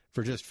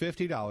for just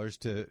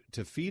 $50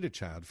 to feed a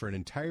child for an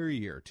entire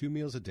year, 2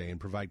 meals a day, and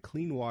provide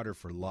clean water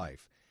for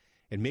life,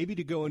 and maybe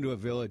to go into a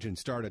village and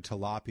start a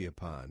tilapia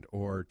pond,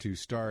 or to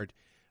start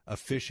a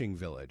fishing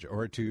village,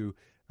 or to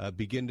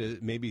begin to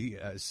maybe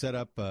set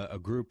up a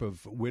group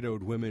of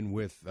widowed women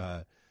with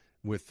the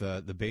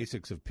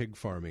basics of pig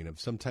farming, of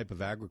some type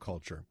of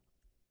agriculture.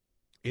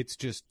 It's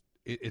just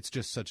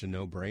such a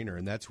no-brainer,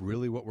 and that's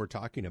really what we're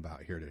talking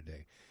about here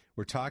today.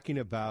 We're talking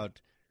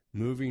about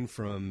moving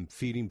from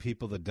feeding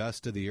people the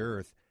dust of the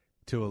earth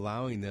to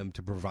allowing them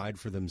to provide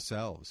for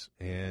themselves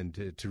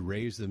and to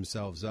raise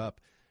themselves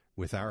up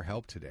with our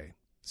help today.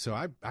 So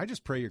I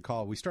just pray your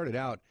call. We started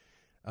out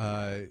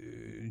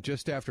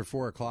just after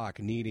 4 o'clock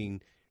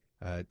needing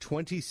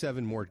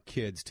 27 more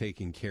kids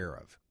taken care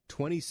of,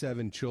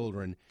 27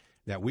 children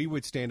that we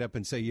would stand up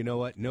and say, you know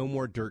what, no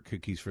more dirt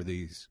cookies for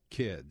these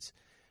kids.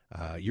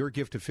 Your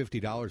gift of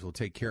 $50 will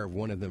take care of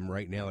one of them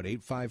right now at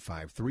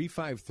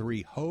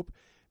 855-353-HOPE.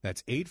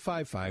 That's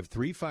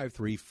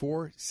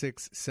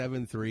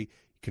 855-353-4673. You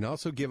can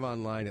also give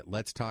online at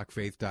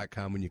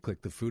letstalkfaith.com when you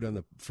click the Food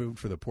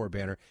for the Poor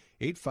banner,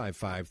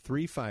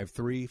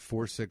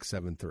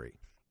 855-353-4673.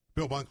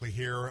 Bill Bunkley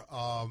here.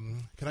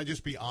 Can I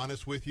just be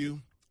honest with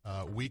you?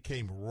 We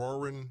came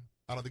roaring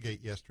out of the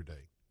gate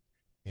yesterday,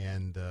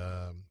 and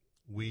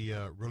we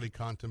really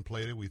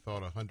contemplated. We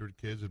thought 100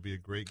 kids would be a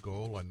great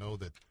goal. I know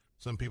that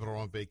some people are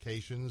on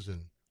vacations,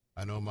 and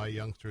I know my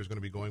youngster is going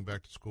to be going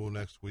back to school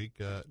next week.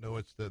 No,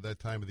 it's that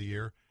time of the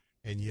year.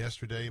 And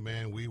yesterday,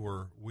 man, we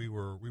were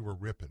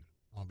ripping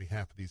on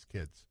behalf of these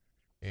kids,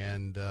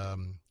 and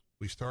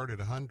we started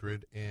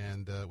 100.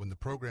 And when the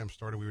program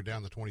started, we were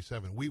down to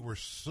 27. We were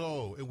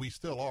and we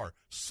still are,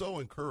 so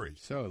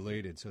encouraged, so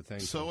elated. So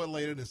thank you. So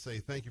elated, and say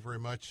thank you very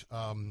much.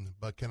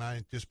 But can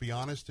I just be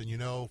honest?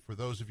 And for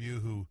those of you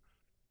who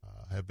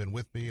have been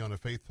with me on the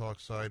Faith Talk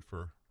side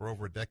for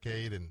over a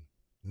decade, and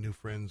new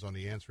friends on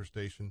the Answer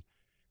Station,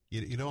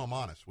 I'm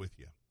honest with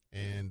you.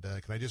 And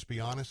can I just be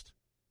honest?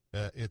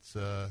 It's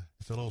a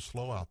little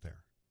slow out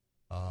there.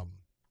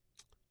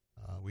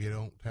 We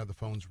don't have the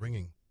phones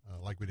ringing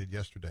like we did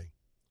yesterday,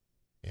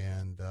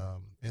 and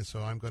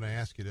so I'm going to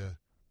ask you to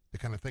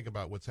kind of think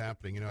about what's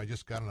happening. I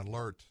just got an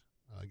alert.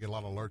 I get a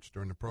lot of alerts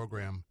during the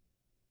program.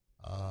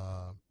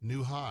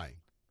 New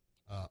high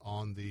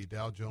on the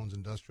Dow Jones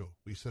Industrial.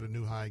 We set a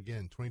new high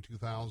again,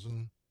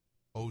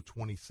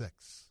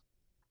 22,026.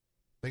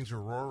 Things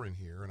are roaring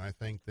here, and I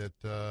think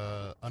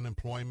that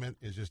unemployment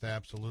is just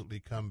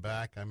absolutely come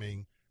back. I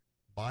mean,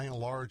 by and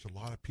large, a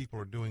lot of people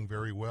are doing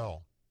very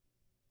well,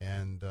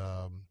 and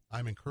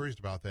I'm encouraged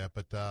about that.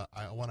 But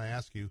I want to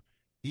ask you,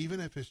 even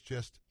if it's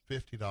just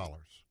 $50,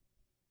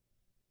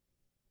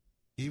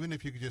 even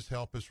if you could just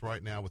help us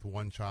right now with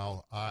one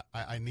child,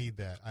 I need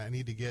that. I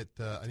need to get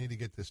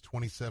this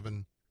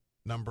 27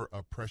 number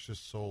of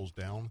precious souls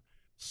down.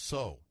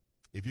 So,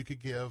 if you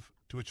could give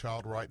to a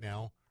child right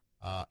now.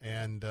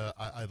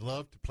 I'd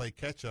love to play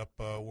catch up.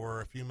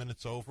 We're a few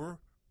minutes over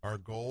our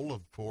goal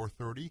of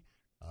 4:30.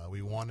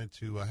 We wanted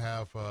to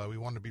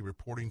be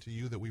reporting to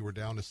you that we were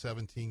down to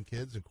 17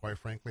 kids, and quite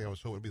frankly, I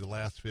was hoping it would be the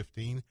last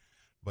 15,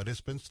 but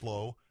it's been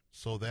slow.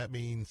 So that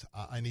means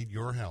I need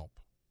your help.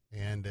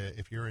 And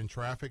if you're in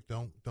traffic,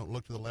 don't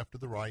look to the left or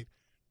the right.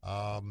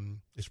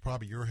 It's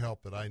probably your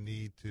help that I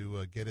need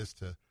to get us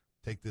to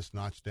take this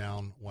notch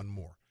down one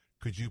more.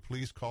 Could you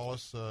please call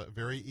us?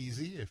 Very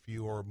easy. If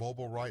you are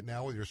mobile right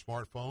now with your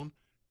smartphone,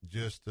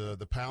 just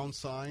the pound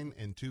sign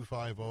and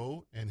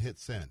 250 and hit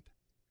send.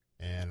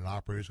 And an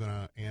operator is going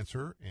to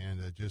answer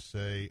and just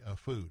say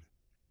food.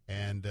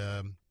 And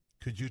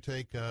could you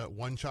take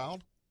one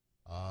child?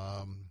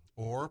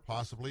 Or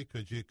possibly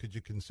could you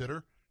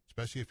consider,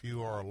 especially if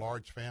you are a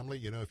large family,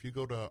 if you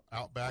go to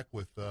Outback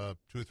with 2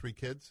 or 3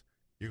 kids,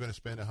 you're going to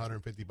spend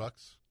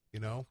 $150.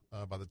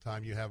 By the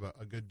time you have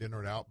a good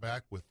dinner at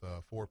Outback with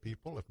 4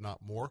 people, if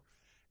not more.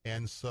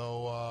 And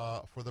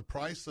so for the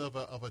price of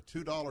a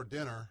 $2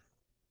 dinner,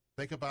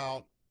 think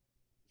about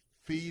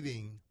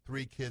feeding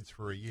 3 kids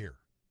for a year.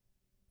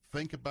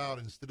 Think about,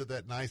 instead of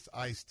that nice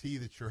iced tea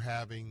that you're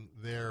having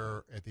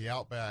there at the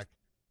Outback,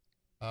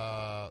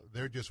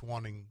 they're just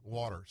wanting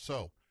water.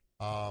 So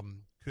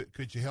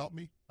could you help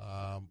me?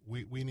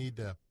 We need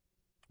to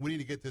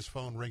get this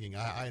phone ringing.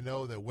 I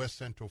know that West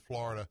Central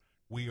Florida,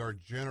 we are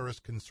generous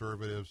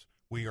conservatives.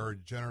 We are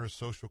generous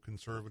social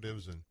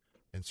conservatives, and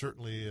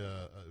certainly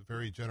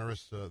very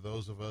generous,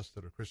 those of us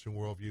that are Christian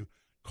worldview.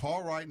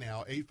 Call right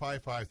now,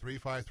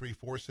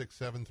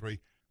 855-353-4673.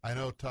 I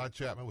know Todd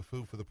Chapman with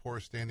Food for the Poor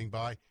is standing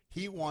by.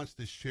 He wants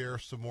to share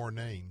some more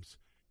names,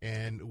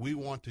 and we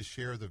want to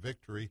share the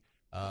victory.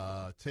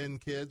 10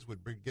 kids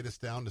would get us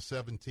down to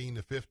 17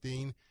 to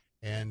 15,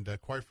 and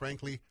quite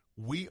frankly,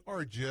 we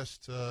are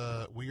just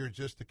a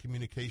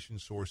communication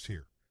source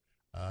here.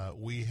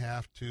 We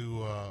have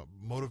to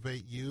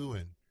motivate you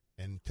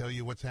and tell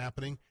you what's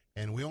happening.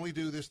 And we only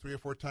do this 3 or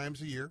 4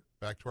 times a year,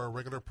 back to our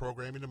regular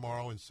programming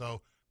tomorrow. And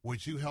so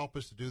would you help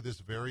us to do this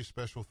very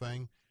special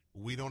thing?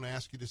 We don't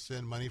ask you to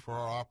send money for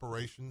our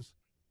operations.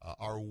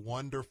 Our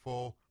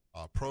wonderful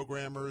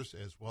programmers,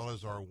 as well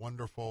as our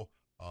wonderful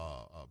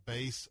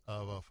base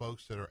of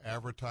folks that are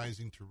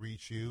advertising to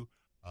reach you.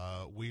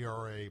 We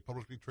are a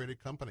publicly traded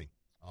company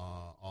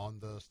on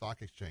the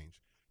stock exchange.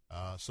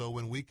 So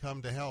when we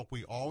come to help,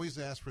 we always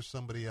ask for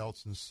somebody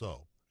else. And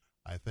so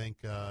I think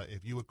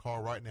if you would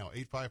call right now,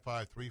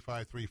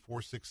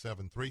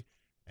 855-353-4673.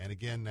 And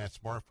again, that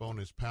smartphone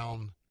is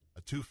pound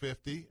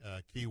 250,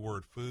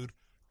 keyword food.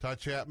 Todd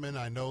Chapman,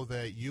 I know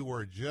that you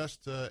were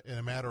just in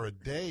a matter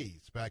of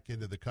days back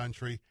into the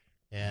country,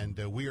 And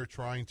we are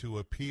trying to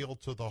appeal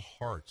to the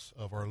hearts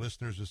of our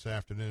listeners this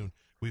afternoon.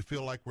 We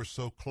feel like we're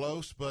so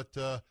close, but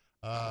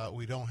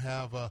we don't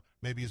have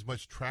maybe as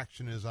much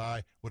traction as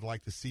I would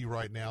like to see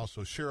right now.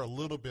 So share a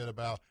little bit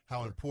about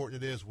how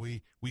important it is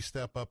we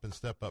step up and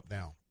step up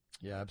now.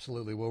 Yeah,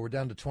 absolutely. Well, we're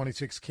down to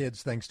 26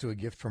 kids thanks to a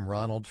gift from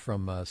Ronald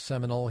from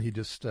Seminole. He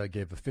just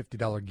gave a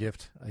 $50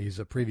 gift. He's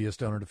a previous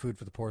donor to Food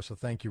for the Poor, so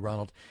thank you,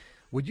 Ronald.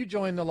 Would you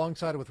join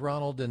alongside with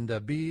Ronald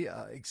and be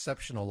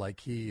exceptional like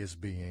he is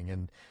being,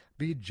 and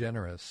be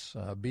generous,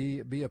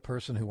 be a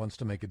person who wants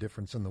to make a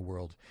difference in the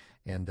world,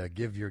 and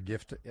give your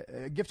gift.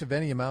 A gift of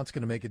any amount is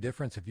going to make a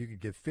difference. If you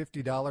could give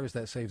 $50,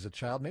 that saves a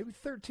child. Maybe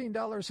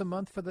 $13 a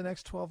month for the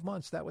next 12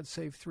 months. That would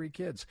save 3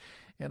 kids.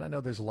 And I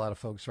know there's a lot of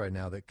folks right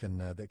now that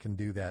can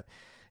do that.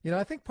 You know,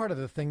 I think part of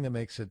the thing that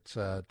makes it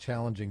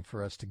challenging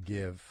for us to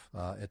give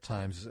at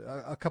times,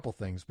 a couple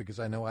things, because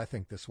I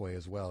think this way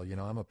as well. You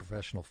know, I'm a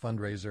professional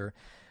fundraiser,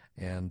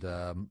 and,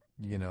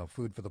 you know,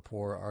 Food for the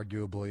Poor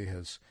arguably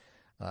has,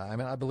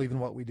 I believe in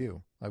what we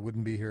do. I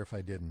wouldn't be here if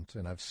I didn't.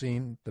 And I've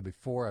seen the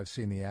before, I've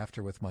seen the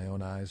after with my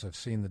own eyes. I've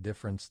seen the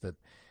difference that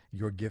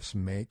your gifts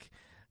make,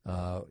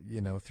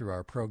 you know, through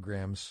our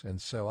programs.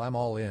 And so I'm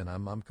all in.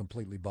 I'm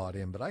completely bought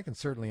in. But I can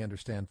certainly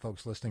understand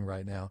folks listening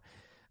right now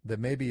that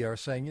maybe are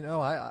saying, you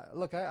know,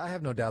 I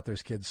have no doubt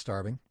there's kids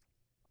starving.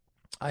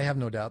 I have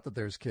no doubt that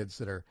there's kids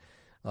that are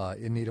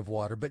in need of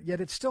water, but yet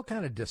it's still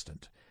kind of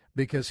distant,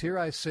 because here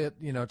I sit,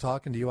 you know,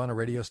 talking to you on a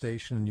radio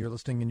station, and you're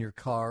listening in your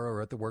car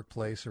or at the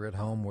workplace or at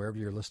home, wherever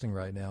you're listening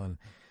right now, and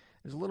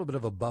there's a little bit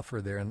of a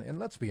buffer there. And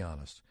let's be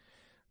honest,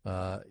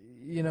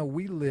 you know,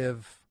 we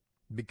live,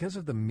 because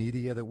of the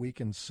media that we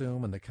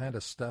consume and the kind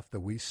of stuff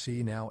that we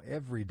see now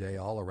every day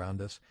all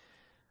around us,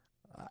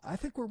 I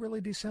think we're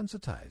really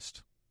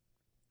desensitized.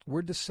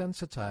 We're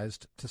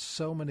desensitized to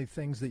so many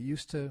things that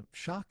used to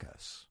shock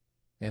us,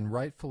 and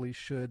rightfully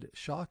should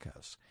shock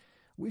us.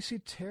 We see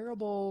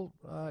terrible,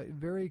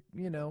 very,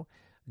 you know,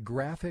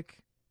 graphic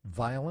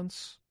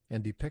violence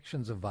and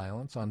depictions of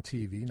violence on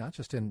TV, not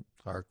just in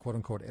our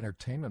quote-unquote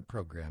entertainment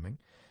programming,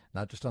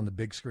 not just on the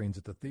big screens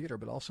at the theater,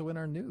 but also in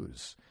our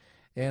news.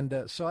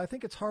 And so I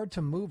think it's hard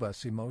to move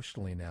us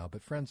emotionally now.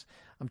 But, friends,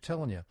 I'm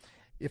telling you,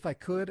 if I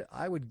could,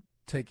 I would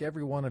take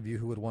every one of you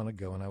who would want to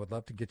go, and I would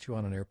love to get you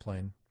on an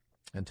airplane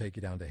and take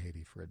you down to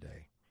Haiti for a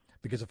day.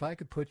 Because if I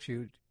could put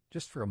you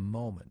just for a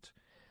moment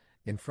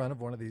in front of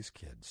one of these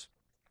kids,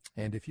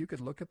 and if you could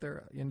look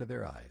into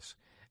their eyes,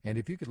 and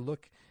if you could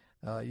look,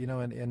 you know,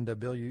 and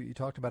Bill, you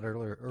talked about it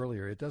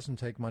earlier, it doesn't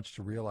take much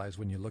to realize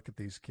when you look at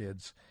these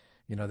kids,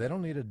 you know, they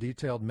don't need a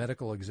detailed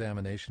medical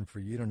examination for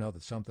you to know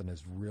that something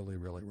is really,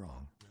 really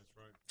wrong. That's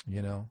right.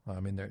 You know,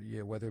 I mean,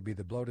 whether it be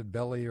the bloated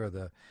belly or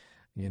the,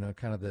 you know,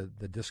 kind of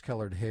the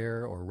discolored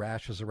hair or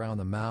rashes around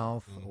the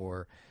mouth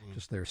or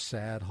just their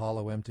sad,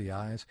 hollow, empty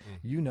eyes,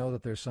 you know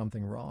that there's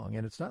something wrong.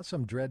 And it's not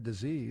some dread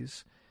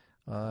disease,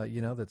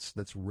 you know,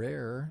 that's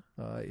rare.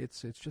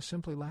 It's just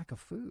simply lack of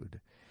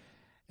food.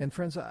 And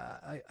friends,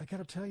 I got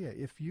to tell you,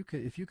 if you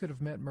could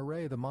have met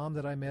Mireille, the mom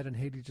that I met in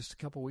Haiti just a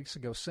couple weeks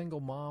ago, single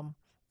mom,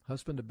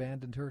 husband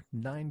abandoned her,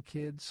 9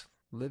 kids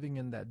living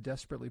in that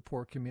desperately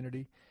poor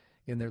community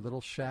in their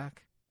little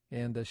shack.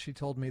 And she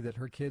told me that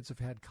her kids have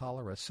had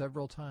cholera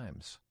several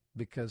times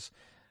because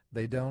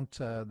they don't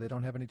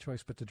have any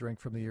choice but to drink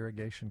from the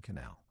irrigation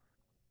canal.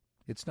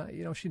 It's not,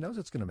 you know, she knows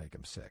it's going to make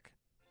them sick.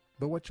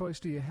 But what choice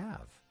do you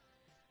have?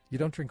 You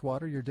don't drink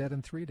water, you're dead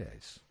in 3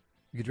 days.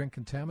 You drink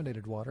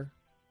contaminated water,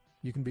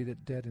 you can be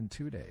dead in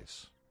 2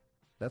 days.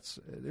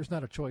 There's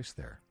not a choice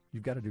there.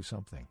 You've got to do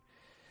something.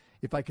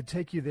 If I could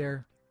take you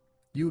there,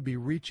 you would be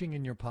reaching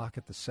in your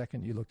pocket the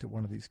second you looked at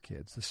one of these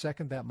kids, the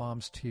second that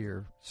mom's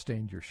tear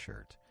stained your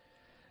shirt.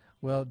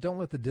 Well, don't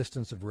let the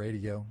distance of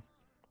radio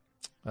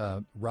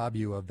rob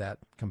you of that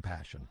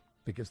compassion,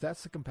 because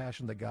that's the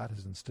compassion that God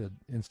has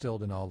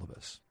instilled in all of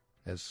us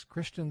as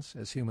Christians,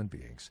 as human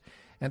beings.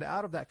 And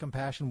out of that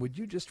compassion, would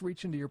you just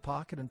reach into your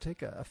pocket and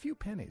take a few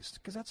pennies,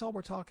 because that's all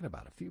we're talking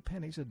about. A few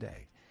pennies a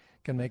day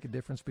can make a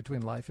difference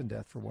between life and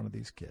death for one of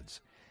these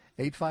kids.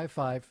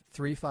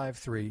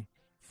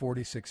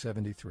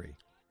 855-353-4673.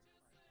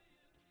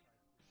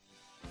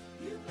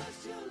 You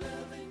lost your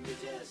love and you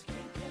just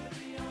can't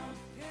carry on.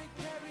 Can't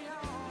carry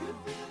on. You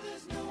feel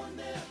there's no one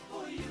there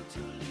for you to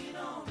lean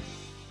on.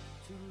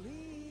 To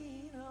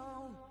lean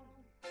on.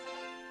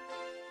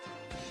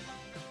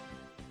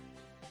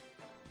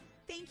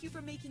 Thank you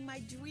for making my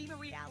dream a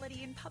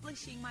reality and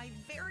publishing my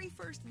very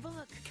first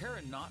book.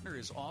 Karen Notner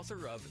is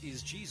author of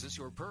Is Jesus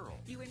Your Pearl?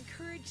 You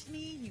encouraged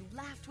me, you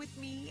laughed with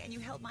me, and you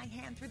held my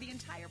hand through the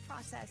entire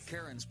process.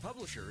 Karen's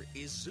publisher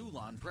is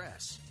Zulon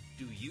Press.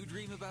 Do you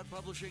dream about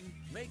publishing?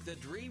 Make the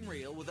dream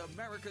real with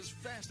America's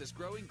fastest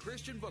growing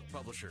Christian book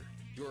publisher.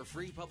 Your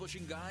free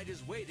publishing guide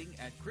is waiting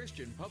at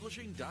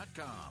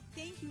ChristianPublishing.com.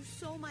 Thank you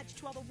so much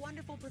to all the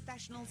wonderful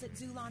professionals at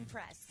Zulon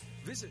Press.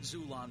 Visit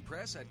Zulon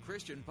Press at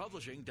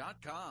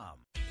ChristianPublishing.com.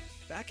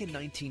 Back in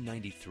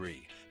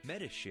 1993,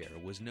 Medi-Share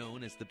was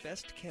known as the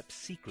best-kept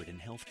secret in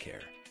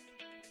healthcare.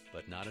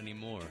 But not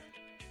anymore.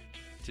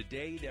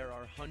 Today, there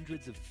are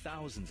hundreds of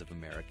thousands of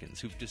Americans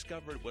who've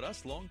discovered what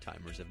us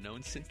long-timers have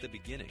known since the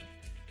beginning.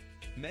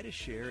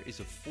 Medi-Share is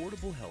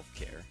affordable health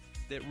care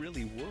that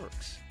really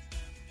works.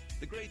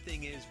 The great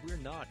thing is we're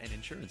not an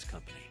insurance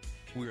company.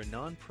 We're a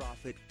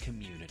nonprofit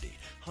community.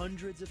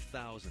 Hundreds of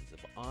thousands of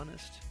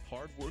honest,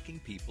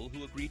 hardworking people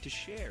who agree to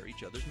share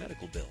each other's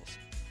medical bills.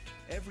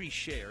 Every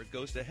share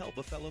goes to help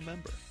a fellow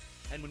member.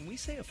 And when we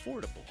say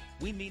affordable,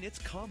 we mean it's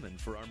common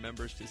for our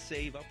members to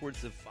save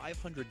upwards of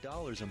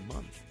 $500 a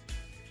month.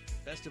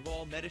 Best of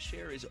all,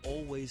 Medi-Share is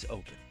always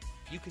open.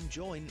 You can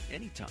join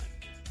anytime.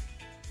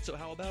 So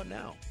how about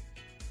now?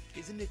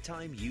 Isn't it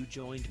time you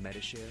joined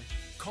Medi-Share?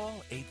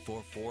 Call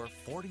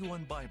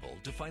 844-41-BIBLE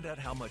to find out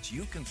how much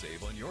you can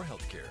save on your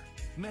health care.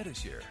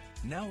 Medi-Share,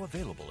 now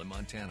available in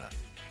Montana.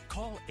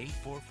 Call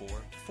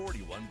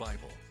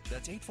 844-41-BIBLE.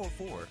 That's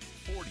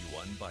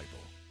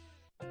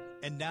 844-41-BIBLE.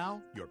 And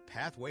now, your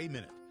Pathway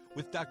Minute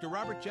with Dr.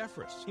 Robert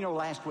Jeffress. You know,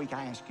 last week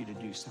I asked you to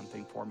do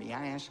something for me.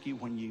 I asked you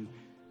when you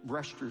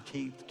brushed your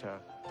teeth to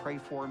pray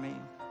for me.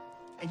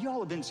 And you all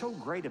have been so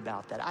great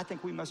about that. I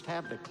think we must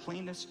have the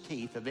cleanest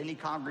teeth of any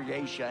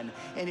congregation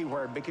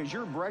anywhere because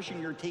you're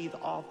brushing your teeth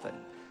often.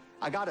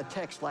 I got a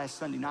text last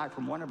Sunday night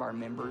from one of our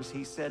members.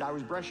 He said, I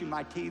was brushing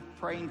my teeth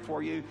praying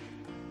for you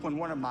when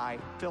one of my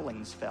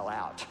fillings fell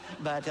out.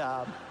 But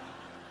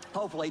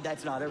hopefully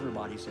that's not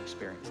everybody's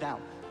experience. Now,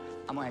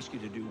 I'm going to ask you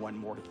to do one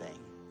more thing.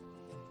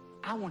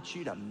 I want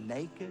you to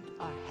make it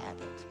a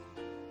habit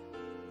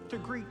to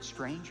greet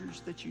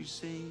strangers that you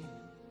see,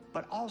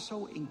 but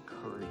also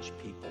encourage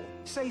people.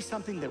 Say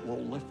something that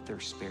will lift their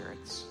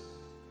spirits.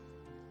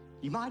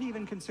 You might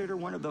even consider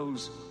one of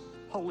those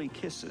holy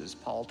kisses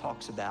Paul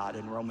talks about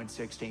in Romans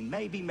 16.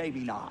 Maybe,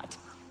 maybe not.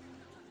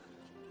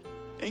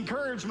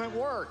 Encouragement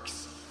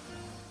works.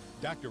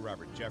 Dr.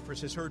 Robert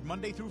Jeffress is heard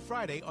Monday through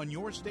Friday on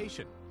your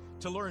station.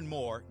 To learn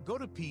more, go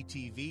to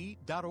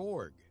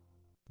ptv.org.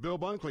 Bill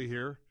Bunkley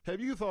here. Have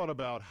you thought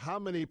about how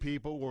many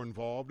people were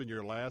involved in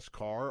your last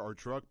car or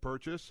truck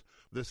purchase?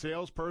 The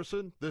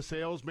salesperson, the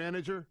sales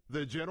manager,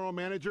 the general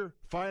manager,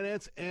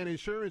 finance and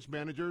insurance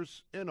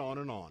managers, and on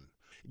and on.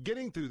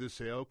 Getting through the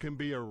sale can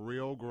be a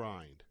real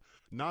grind.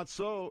 Not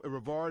so at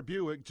Rivard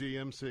Buick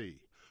GMC.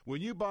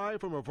 When you buy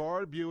from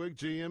Rivard Buick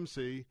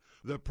GMC,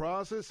 the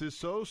process is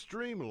so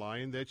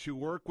streamlined that you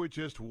work with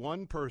just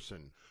one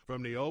person.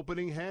 From the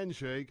opening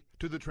handshake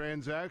to the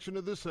transaction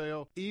of the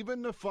sale,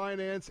 even the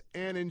finance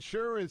and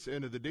insurance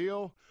end of the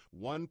deal,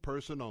 one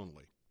person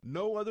only.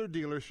 No other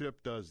dealership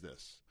does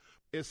this.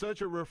 It's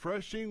such a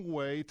refreshing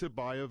way to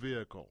buy a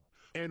vehicle.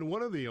 And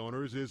one of the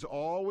owners is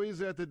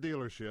always at the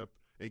dealership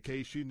in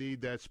case you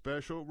need that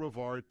special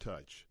Rivard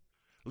touch.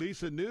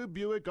 Lease a new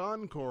Buick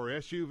Encore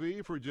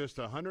SUV for just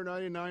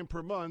 $199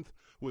 per month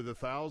with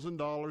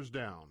 $1,000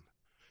 down.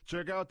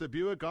 Check out the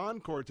Buick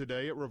Encore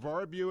today at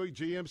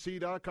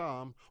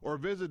RivardBuickGMC.com or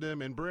visit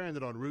them in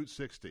Brandon on Route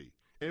 60.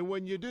 And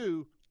when you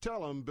do,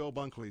 tell them Bill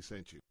Bunkley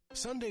sent you.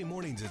 Sunday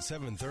mornings at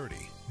 7:30.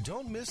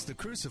 Don't miss the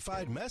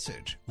Crucified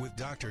Message with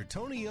Dr.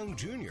 Tony Young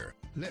Jr.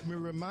 Let me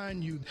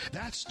remind you,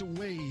 that's the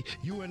way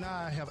you and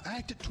I have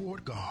acted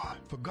toward God.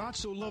 For God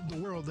so loved the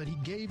world that he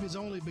gave his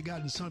only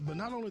begotten son. But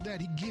not only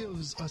that, he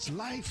gives us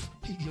life,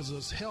 he gives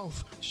us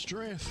health,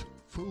 strength,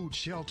 food,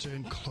 shelter,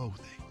 and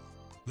clothing.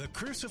 The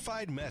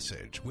Crucified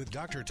Message with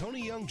Dr.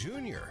 Tony Young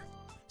Jr.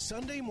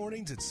 Sunday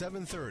mornings at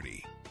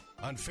 7:30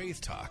 on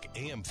Faith Talk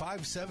AM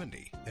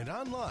 570 and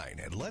online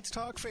at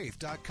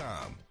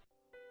letstalkfaith.com.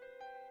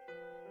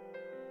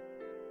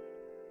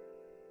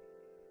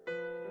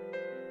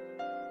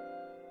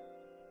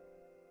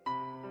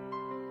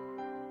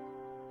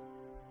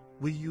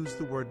 We use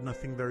the word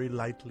nothing very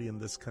lightly in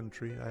this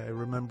country. I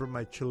remember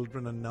my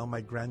children and now my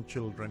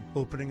grandchildren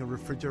opening a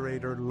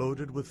refrigerator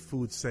loaded with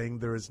food saying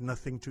there is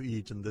nothing to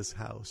eat in this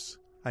house.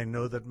 I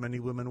know that many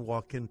women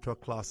walk into a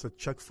closet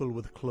chock full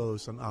with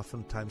clothes and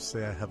oftentimes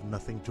say, I have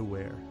nothing to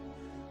wear.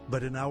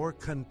 But in our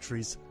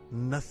countries,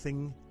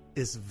 nothing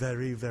is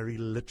very, very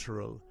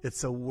literal.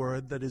 It's a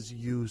word that is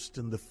used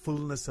in the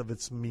fullness of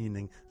its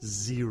meaning,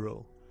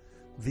 zero.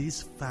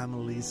 These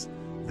families,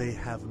 they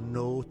have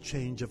no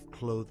change of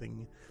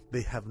clothing.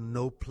 They have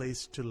no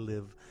place to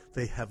live.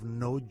 They have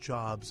no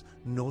jobs,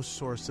 no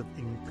source of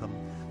income.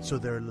 So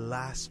their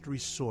last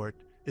resort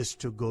is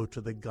to go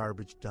to the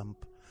garbage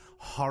dump.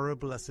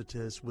 Horrible as it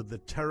is, with the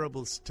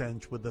terrible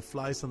stench, with the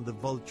flies and the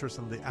vultures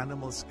and the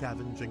animals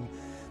scavenging,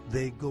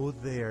 they go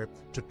there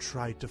to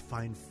try to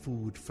find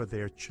food for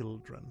their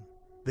children.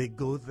 They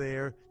go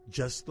there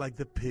just like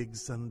the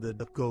pigs and the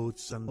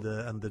goats and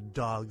the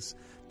dogs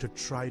to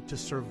try to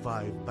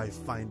survive by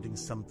finding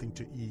something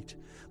to eat,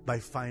 by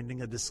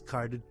finding a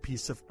discarded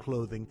piece of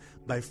clothing,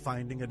 by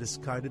finding a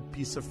discarded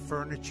piece of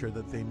furniture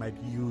that they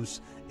might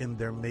use in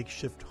their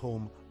makeshift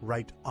home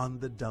right on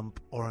the dump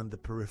or on the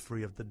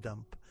periphery of the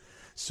dump.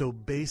 So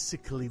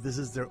basically, this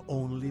is their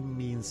only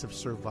means of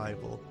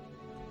survival.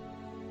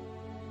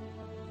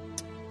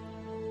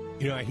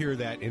 You know, I hear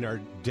that in our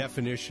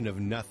definition of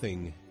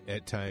nothing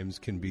at times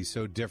can be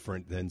so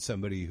different than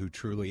somebody who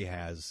truly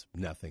has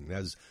nothing.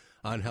 That's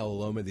Angel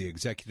Aloma, the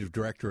Executive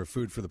Director of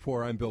Food for the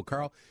Poor. I'm Bill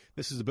Carl.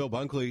 This is the Bill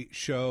Bunkley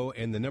Show,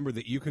 and the number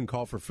that you can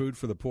call for Food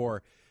for the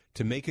Poor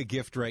to make a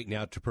gift right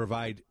now to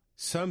provide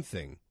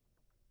something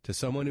to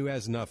someone who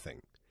has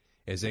nothing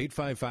is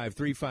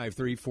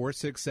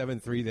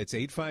 855-353-4673. That's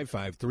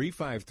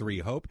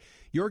 855-353-HOPE.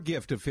 Your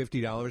gift of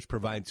 $50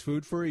 provides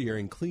food for a year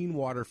and clean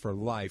water for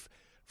life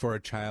for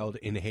a child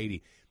in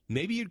Haiti.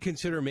 Maybe you'd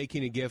consider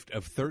making a gift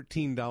of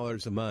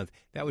 $13 a month.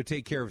 That would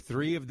take care of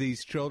 3 of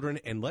these children.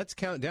 And let's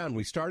count down.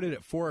 We started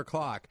at 4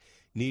 o'clock,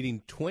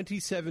 needing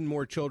 27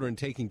 more children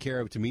taken care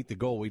of to meet the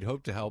goal. We'd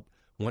hope to help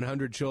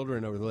 100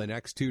 children over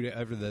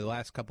the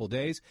last couple of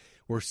days.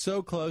 We're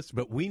so close,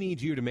 but we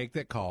need you to make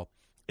that call.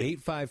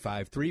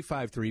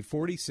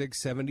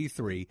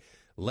 855-353-4673.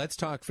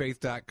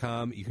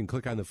 Let'sTalkFaith.com. You can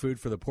click on the Food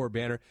for the Poor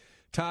banner.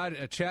 Todd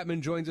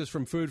Chapman joins us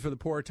from Food for the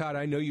Poor. Todd,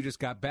 I know you just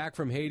got back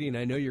from Haiti, and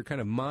I know you're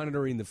kind of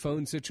monitoring the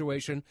phone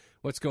situation.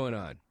 What's going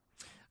on?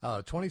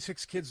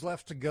 26 kids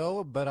left to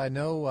go, but I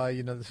know,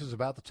 this is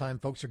about the time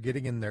folks are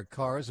getting in their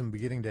cars and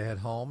beginning to head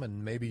home,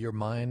 and maybe your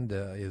mind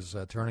is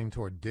turning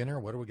toward dinner.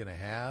 What are we going to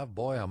have?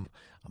 Boy, I'm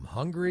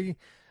hungry.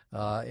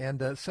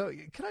 So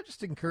can I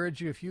just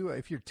encourage you,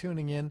 if you're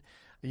tuning in,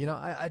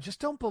 I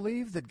just don't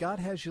believe that God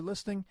has you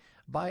listening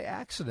by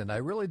accident. I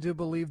really do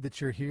believe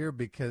that you're here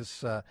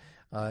because,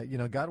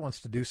 God wants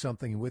to do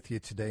something with you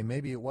today.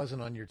 Maybe it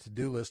wasn't on your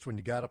to-do list when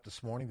you got up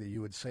this morning that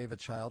you would save a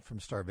child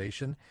from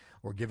starvation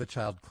or give a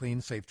child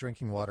clean, safe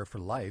drinking water for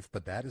life,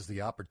 but that is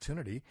the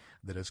opportunity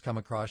that has come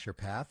across your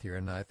path here,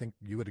 and I think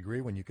you would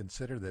agree when you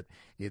consider that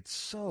it's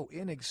so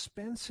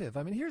inexpensive.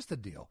 I mean, here's the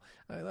deal.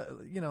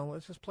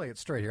 Let's just play it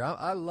straight here.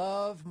 I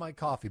love my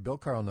coffee. Bill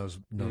Carl knows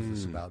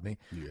this about me.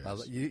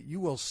 Yes. You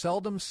will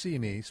seldom see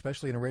me,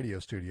 especially in a radio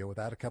studio,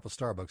 without a cup of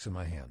Starbucks in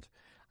my hand.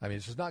 I mean,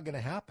 it's just not going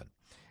to happen.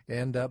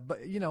 And, I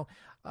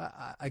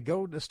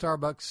go to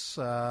Starbucks,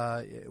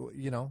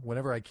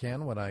 whenever I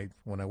can. When I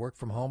work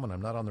from home and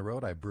I'm not on the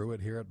road, I brew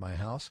it here at my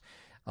house.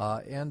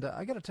 And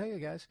I got to tell you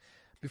guys,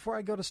 before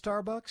I go to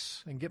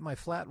Starbucks and get my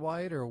flat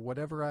white or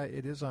whatever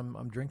it is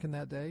I'm drinking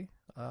that day,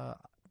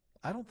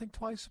 I don't think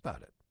twice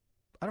about it.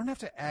 I don't have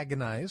to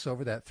agonize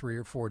over that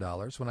 $3 or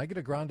 $4. When I get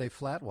a grande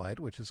flat white,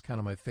 which is kind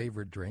of my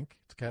favorite drink,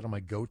 it's kind of my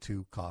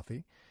go-to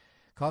coffee,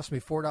 costs me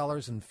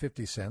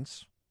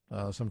 $4.50,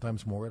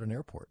 sometimes more at an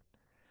airport.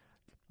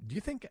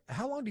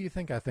 How long do you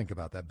think I think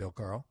about that, Bill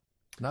Carl?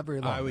 Not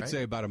very long, I would right?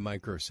 say about a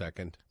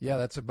microsecond. Yeah,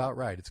 that's about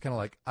right. It's kind of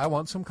like, I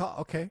want some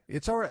coffee. Okay,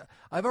 it's all right.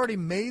 I've already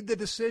made the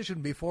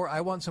decision before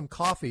I want some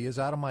coffee is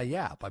out of my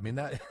yap. I mean,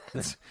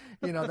 that's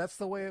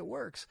the way it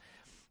works.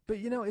 But,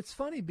 it's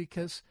funny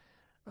because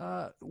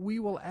we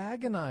will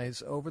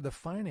agonize over the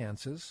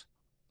finances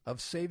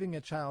of saving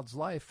a child's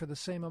life for the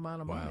same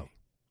amount of money. Wow.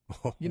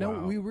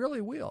 We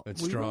really will.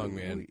 It's strong,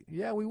 man.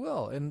 We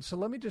will. And so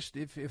let me just,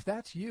 if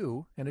that's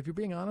you, and if you're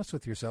being honest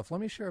with yourself, let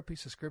me share a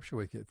piece of scripture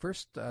with you. 1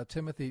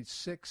 Timothy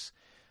 6,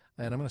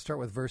 and I'm going to start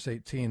with verse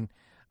 18.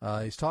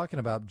 He's talking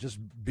about just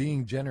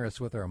being generous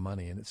with our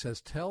money. And it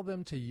says, tell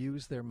them to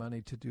use their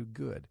money to do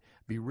good.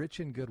 Be rich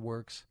in good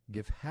works.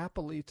 Give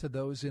happily to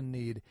those in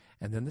need.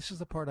 And then this is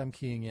the part I'm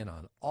keying in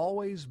on.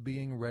 Always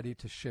being ready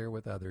to share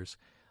with others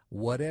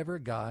whatever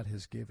God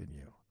has given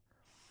you.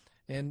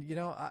 And,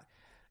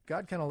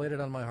 God kind of laid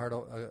it on my heart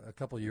a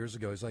couple of years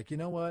ago. He's like, you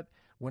know what?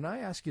 When I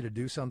ask you to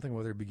do something,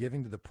 whether it be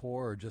giving to the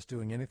poor or just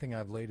doing anything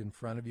I've laid in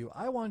front of you,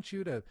 I want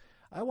you to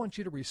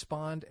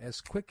respond as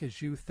quick as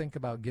you think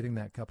about getting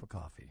that cup of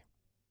coffee.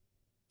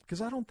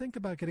 Because I don't think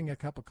about getting a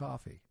cup of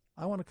coffee.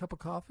 I want a cup of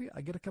coffee.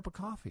 I get a cup of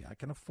coffee. I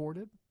can afford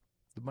it.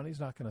 The money's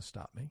not going to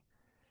stop me.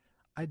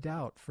 I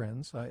doubt,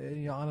 friends.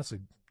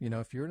 Honestly,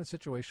 if you're in a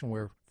situation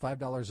where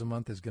 $5 a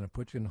month is going to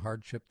put you in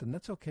hardship, then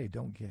that's okay.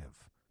 Don't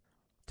give.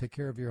 Take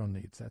care of your own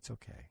needs. That's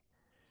okay.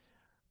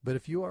 But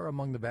if you are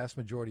among the vast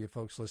majority of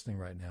folks listening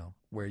right now,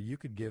 where you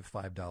could give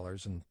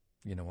 $5 and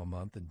a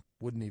month and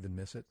wouldn't even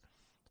miss it,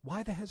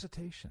 why the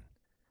hesitation?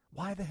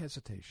 Why the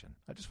hesitation?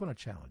 I just want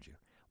to challenge you.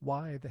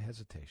 Why the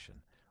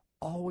hesitation?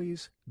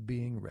 Always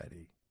being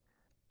ready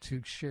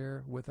to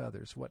share with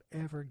others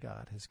whatever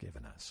God has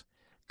given us.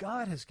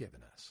 God has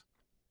given us.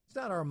 It's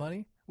not our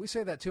money. We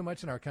say that too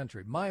much in our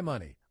country. My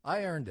money.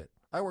 I earned it.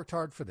 I worked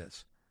hard for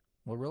this.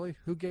 Well, really,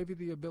 who gave you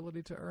the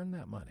ability to earn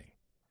that money?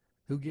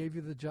 Who gave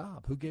you the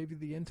job? Who gave you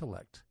the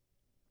intellect?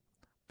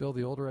 Bill,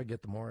 the older I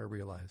get, the more I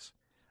realize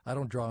I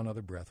don't draw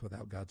another breath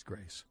without God's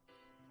grace.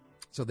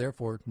 So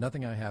therefore,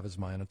 nothing I have is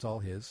mine. It's all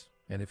His.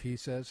 And if He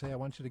says, hey, I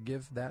want you to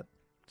give it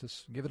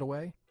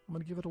away, I'm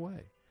going to give it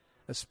away,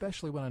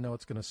 especially when I know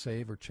it's going to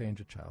save or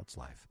change a child's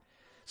life.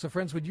 So,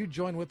 friends, would you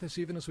join with us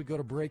even as we go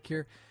to break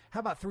here? How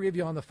about 3 of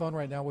you on the phone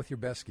right now with your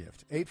best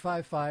gift?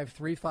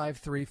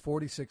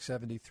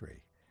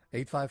 855-353-4673.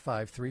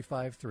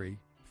 855-353-4673.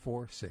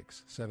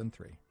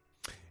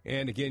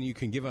 And again, you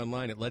can give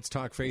online at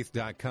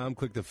letstalkfaith.com.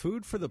 Click the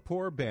Food for the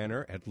Poor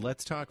banner at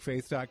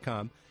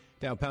letstalkfaith.com.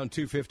 Dial pound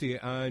 250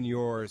 on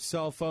your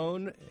cell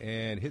phone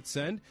and hit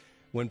send.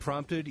 When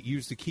prompted,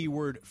 use the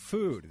keyword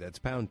food. That's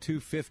pound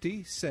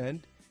 250,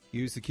 send.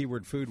 Use the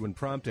keyword food when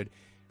prompted.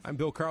 I'm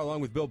Bill Carr,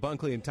 along with Bill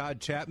Bunkley and Todd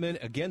Chapman.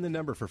 Again, the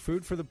number for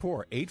Food for the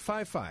Poor,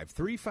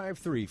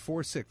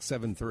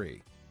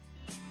 855-353-4673.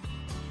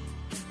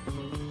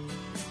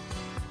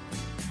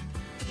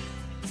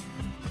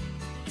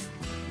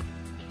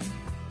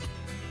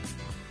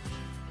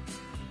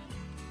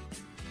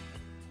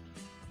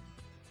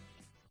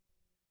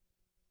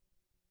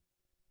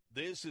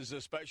 This is a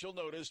special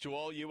notice to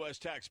all U.S.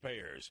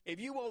 taxpayers. If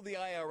you owe the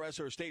IRS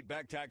or state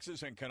back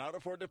taxes and cannot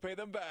afford to pay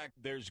them back,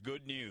 there's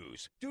good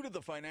news. Due to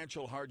the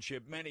financial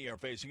hardship many are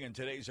facing in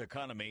today's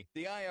economy,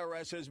 the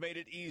IRS has made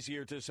it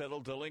easier to settle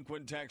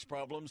delinquent tax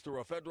problems through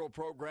a federal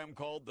program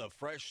called the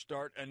Fresh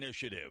Start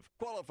Initiative.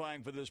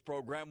 Qualifying for this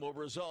program will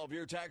resolve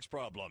your tax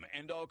problem,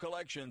 end all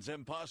collections,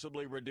 and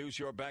possibly reduce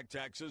your back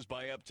taxes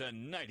by up to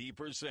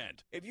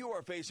 90%. If you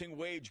are facing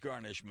wage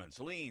garnishments,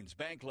 liens,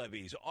 bank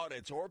levies,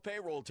 audits, or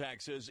payroll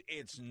taxes,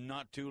 it's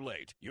not too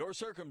late. Your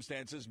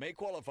circumstances may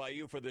qualify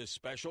you for this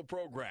special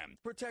program,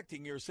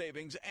 protecting your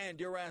savings and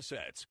your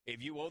assets.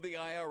 If you owe the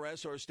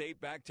IRS or state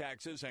back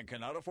taxes and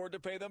cannot afford to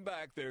pay them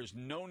back, there's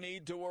no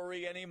need to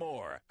worry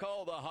anymore.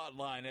 Call the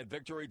hotline at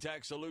Victory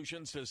Tax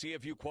Solutions to see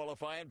if you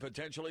qualify and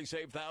potentially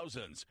save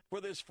thousands. For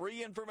this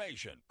free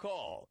information,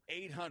 call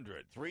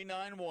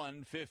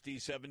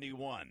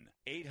 800-391-5071.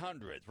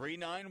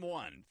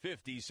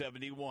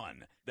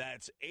 800-391-5071.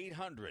 That's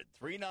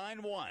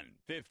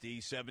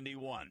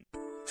 800-391-5071.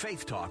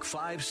 Faith Talk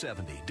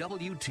 570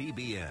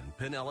 WTBN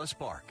Pinellas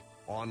Park.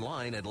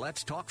 Online at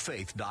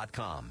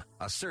letstalkfaith.com,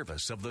 a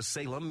service of the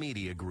Salem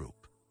Media Group.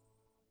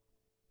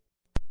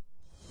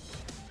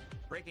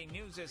 Breaking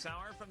news this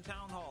hour from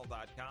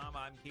townhall.com.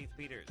 I'm Keith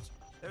Peters.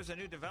 There's a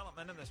new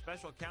development in the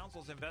special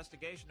counsel's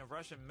investigation of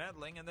Russian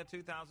meddling in the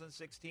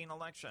 2016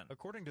 election.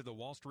 According to the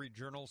Wall Street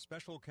Journal,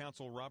 special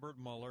counsel Robert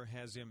Mueller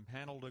has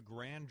impaneled a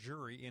grand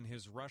jury in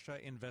his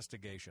Russia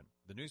investigation.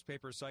 The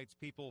newspaper cites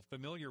people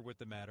familiar with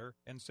the matter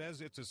and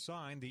says it's a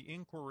sign the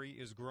inquiry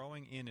is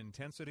growing in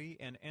intensity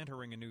and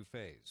entering a new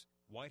phase.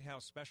 White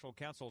House special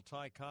counsel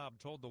Ty Cobb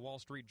told the Wall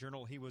Street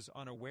Journal he was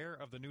unaware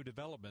of the new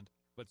development,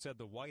 but said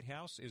the White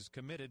House is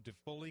committed to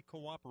fully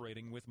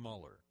cooperating with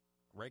Mueller.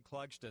 Greg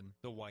Clugston,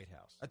 the White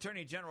House.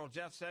 Attorney General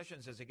Jeff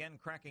Sessions is again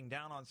cracking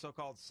down on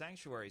so-called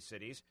sanctuary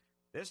cities.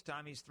 This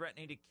time he's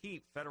threatening to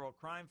keep federal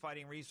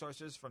crime-fighting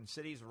resources from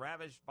cities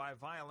ravaged by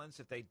violence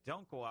if they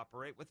don't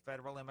cooperate with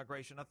federal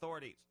immigration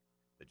authorities.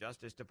 The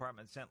Justice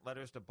Department sent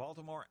letters to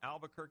Baltimore,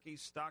 Albuquerque,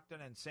 Stockton,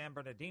 and San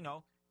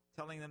Bernardino,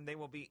 telling them they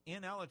will be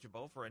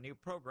ineligible for a new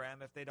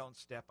program if they don't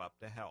step up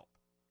to help.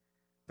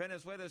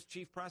 Venezuela's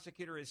chief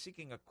prosecutor is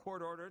seeking a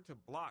court order to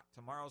block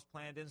tomorrow's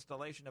planned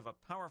installation of a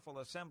powerful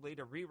assembly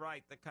to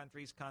rewrite the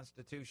country's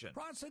constitution.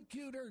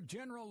 Prosecutor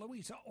General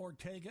Luisa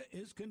Ortega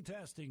is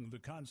contesting the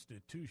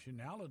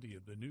constitutionality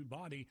of the new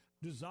body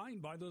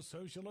designed by the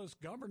socialist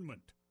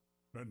government.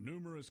 The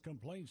numerous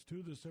complaints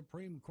to the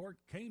Supreme Court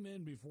came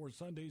in before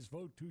Sunday's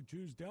vote to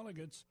choose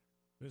delegates.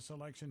 This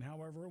election,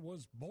 however,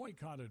 was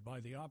boycotted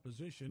by the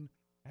opposition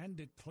and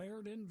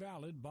declared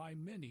invalid by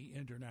many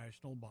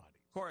international bodies.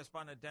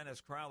 Correspondent Dennis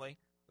Crowley.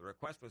 The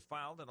request was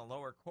filed in a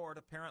lower court,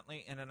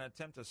 apparently in an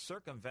attempt to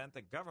circumvent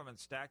the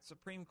government-stacked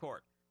Supreme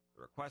Court.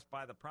 The request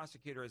by the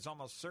prosecutor is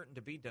almost certain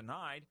to be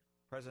denied.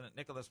 President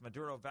Nicolas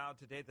Maduro vowed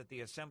today that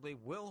the assembly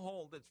will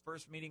hold its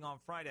first meeting on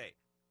Friday.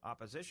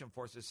 Opposition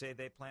forces say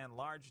they plan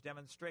large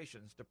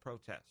demonstrations to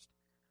protest.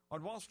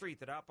 On Wall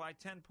Street, the Dow by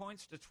 10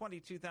 points to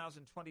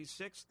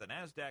 22,026. The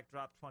Nasdaq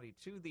dropped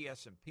 22. The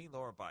S&P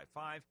lower by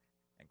 5.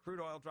 And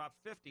crude oil dropped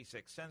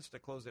 56 cents to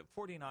close at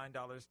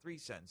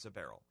 $49.03 a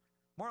barrel.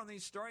 More on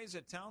these stories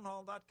at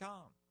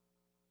townhall.com.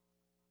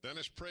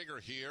 Dennis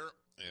Prager here,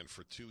 and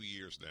for 2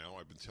 years now,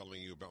 I've been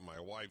telling you about my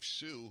wife,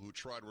 Sue, who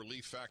tried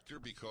Relief Factor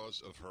because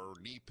of her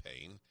knee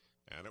pain,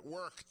 and it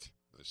worked.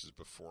 This is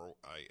before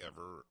I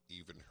ever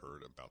even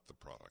heard about the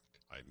product.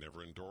 I'd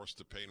never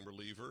endorsed a pain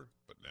reliever,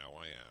 but now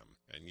I am.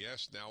 And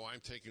yes, now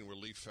I'm taking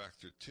Relief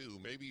Factor too.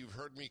 Maybe you've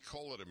heard me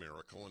call it a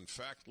miracle. In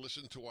fact,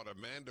 listen to what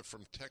Amanda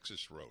from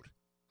Texas wrote.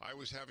 I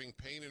was having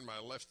pain in my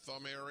left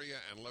thumb area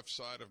and left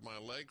side of my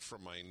leg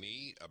from my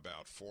knee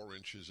about 4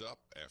 inches up.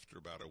 After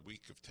about a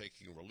week of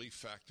taking Relief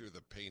Factor,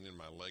 the pain in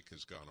my leg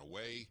has gone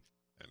away,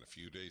 and a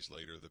few days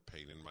later, the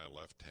pain in my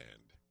left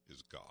hand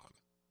is gone.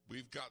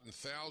 We've gotten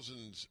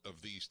thousands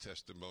of these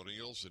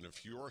testimonials, and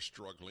if you're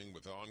struggling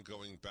with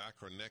ongoing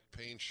back or neck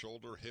pain,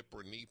 shoulder, hip,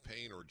 or knee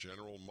pain, or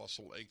general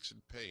muscle aches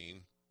and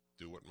pain,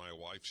 do what my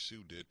wife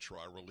Sue did.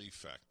 Try Relief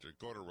Factor.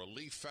 Go to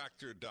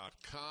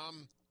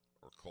ReliefFactor.com.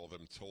 or call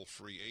them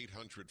toll-free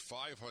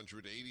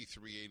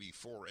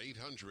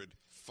 800-500-8384,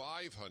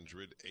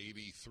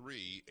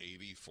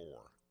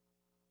 800-500-8384.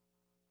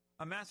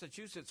 A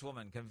Massachusetts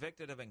woman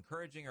convicted of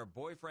encouraging her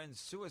boyfriend's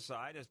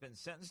suicide has been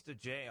sentenced to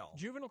jail.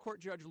 Juvenile Court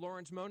Judge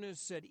Lawrence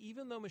Moniz said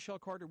even though Michelle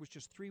Carter was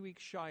just 3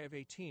 weeks shy of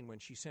 18 when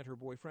she sent her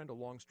boyfriend a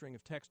long string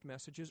of text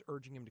messages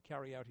urging him to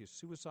carry out his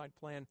suicide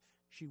plan,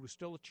 she was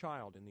still a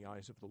child in the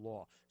eyes of the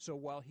law. So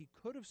while he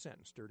could have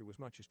sentenced her to as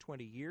much as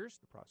 20 years,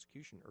 the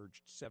prosecution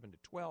urged 7 to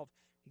 12,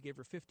 he gave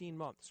her 15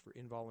 months for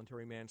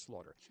involuntary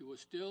manslaughter. She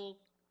was still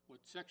what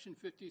Section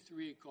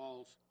 53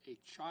 calls a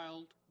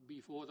child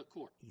before the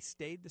court. He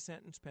stayed the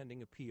sentence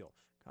pending appeal.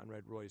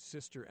 Conrad Roy's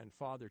sister and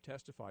father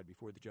testified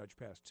before the judge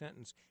passed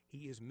sentence.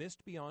 He is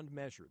missed beyond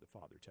measure, the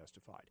father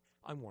testified.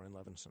 I'm Warren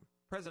Levinson.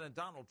 President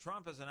Donald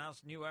Trump has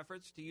announced new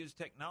efforts to use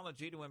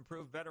technology to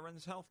improve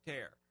veterans' health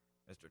care.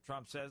 Mr.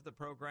 Trump says the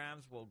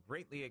programs will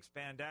greatly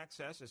expand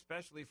access,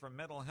 especially for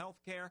mental health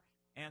care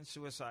and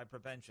suicide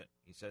prevention.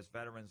 He says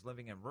veterans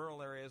living in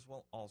rural areas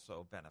will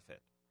also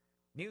benefit.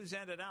 News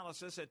and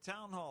analysis at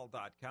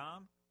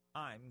townhall.com.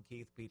 I'm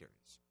Keith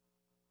Peters.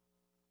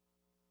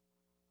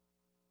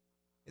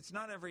 It's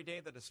not every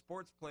day that a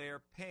sports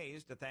player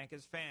pays to thank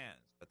his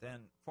fans, but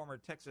then former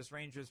Texas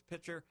Rangers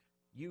pitcher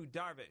Yu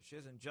Darvish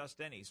isn't just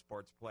any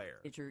sports player.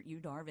 Pitcher Yu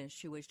Darvish,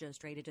 who was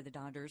just traded to the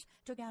Dodgers,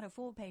 took out a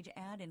full-page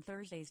ad in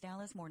Thursday's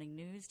Dallas Morning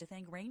News to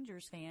thank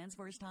Rangers fans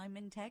for his time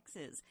in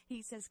Texas.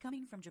 He says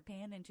coming from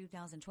Japan in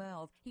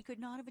 2012, he could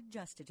not have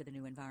adjusted to the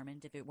new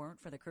environment if it weren't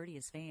for the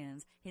courteous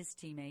fans, his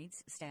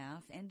teammates,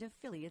 staff, and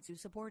affiliates who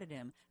supported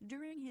him.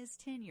 During his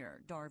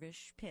tenure,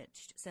 Darvish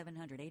pitched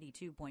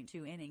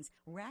 782.2 innings,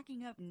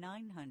 racking up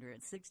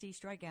 960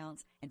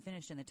 strikeouts, and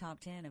finished in the top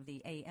 10 of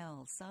the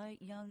AL Cy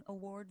Young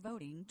Award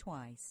voting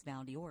twice.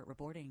 Val Dior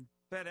reporting.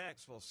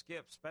 FedEx will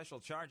skip special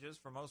charges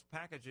for most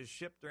packages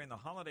shipped during the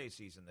holiday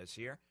season this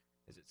year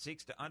as it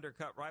seeks to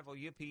undercut rival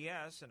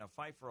UPS in a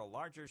fight for a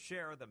larger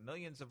share of the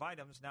millions of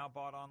items now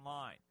bought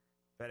online.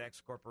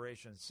 FedEx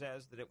Corporation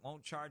says that it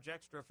won't charge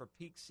extra for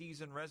peak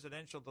season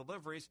residential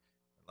deliveries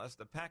unless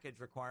the package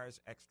requires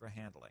extra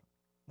handling.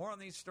 More on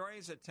these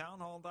stories at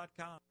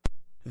townhall.com.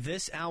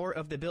 This hour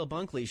of the Bill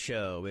Bunkley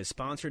Show is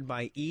sponsored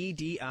by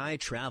EDI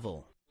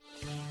Travel.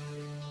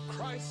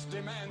 Christ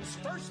demands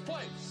first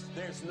place.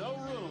 There's no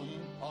room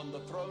on the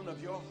throne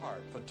of your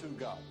heart for two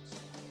gods.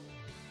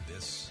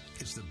 This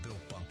is the Bill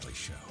Bunkley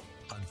Show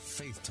on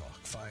Faith Talk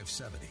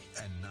 570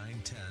 and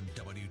 910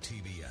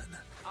 WTBN.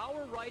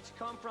 Our rights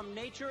come from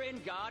nature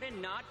and God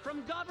and not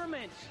from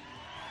government.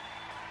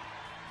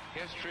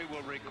 History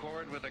will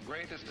record with the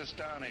greatest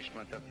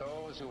astonishment that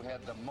those who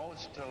had the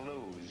most to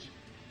lose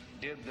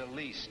did the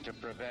least to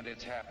prevent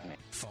its happening.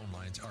 Phone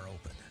lines are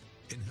open.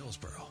 In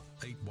Hillsborough,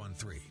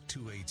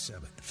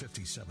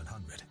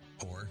 813-287-5700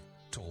 or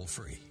toll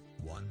free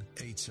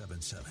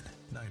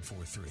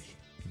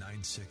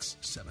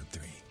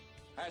 1-877-943-9673.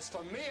 As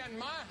for me and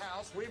my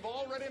house, we've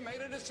already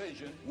made a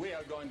decision. We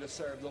are going to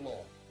serve the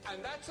Lord.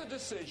 And that's a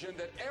decision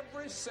that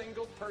every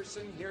single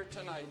person here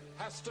tonight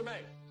has to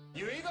make.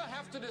 You either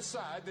have to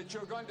decide that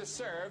you're going to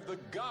serve the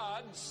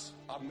gods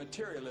of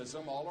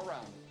materialism all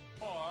around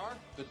you, or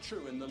the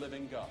true and the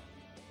living God.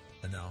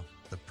 And now,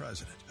 the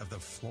president of the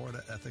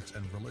Florida Ethics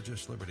and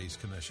Religious Liberties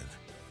Commission.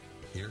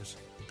 Here's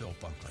Bill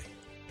Bunkley.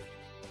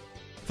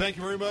 Thank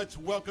you very much.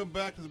 Welcome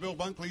back to the Bill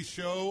Bunkley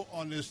Show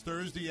on this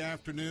Thursday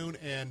afternoon.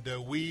 And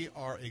we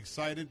are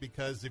excited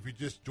because if you're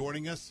just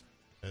joining us,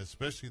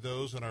 especially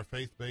those in our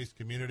faith-based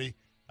community,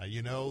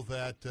 you know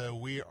that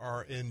we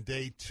are in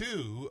day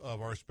 2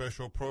 of our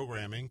special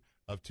programming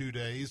of 2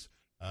 days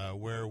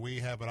where we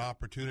have an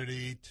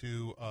opportunity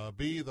to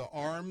be the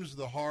arms,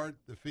 the heart,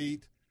 the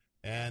feet,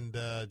 and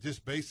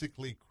just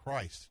basically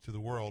Christ to the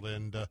world.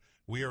 And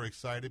we are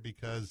excited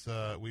because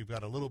we've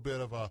got a little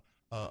bit of a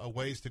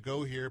ways to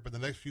go here. But the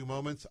next few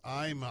moments,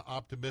 I'm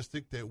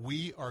optimistic that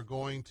we are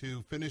going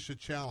to finish a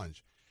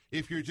challenge.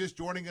 If you're just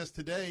joining us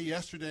today,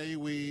 yesterday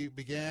we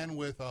began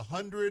with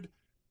 100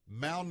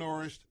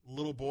 malnourished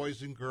little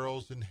boys and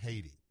girls in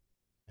Haiti.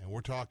 And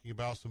we're talking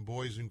about some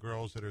boys and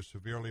girls that are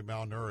severely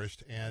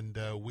malnourished. And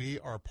we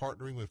are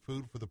partnering with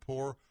Food for the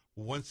Poor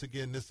once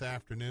again this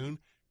afternoon.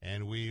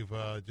 And we've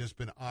just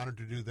been honored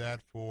to do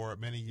that for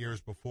many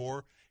years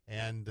before.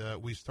 And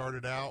we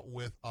started out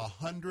with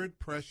 100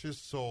 precious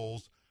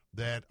souls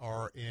that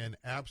are in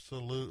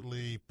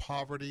absolutely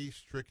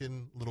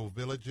poverty-stricken little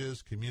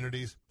villages,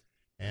 communities,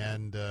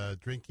 and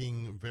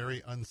drinking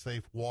very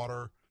unsafe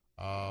water.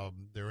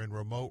 They're in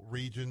remote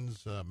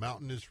regions,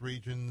 mountainous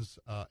regions,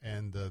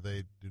 and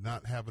they do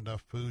not have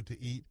enough food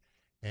to eat.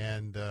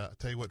 And I'll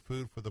tell you what,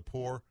 Food for the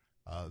Poor,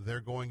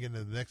 they're going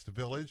into the next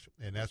village,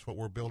 and that's what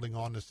we're building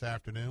on this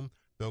afternoon.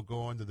 They'll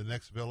go into the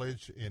next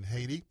village in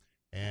Haiti,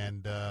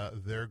 and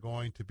they're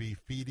going to be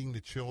feeding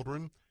the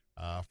children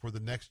for the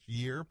next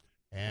year,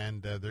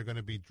 and they're going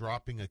to be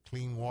dropping a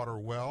clean water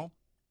well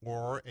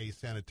or a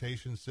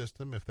sanitation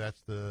system, if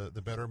that's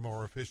the better,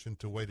 more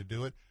efficient way to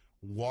do it.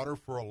 Water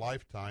for a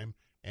lifetime,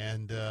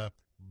 and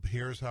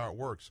here's how it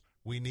works.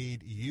 We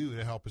need you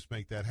to help us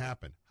make that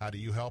happen. How do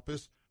you help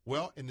us?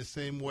 Well, in the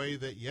same way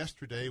that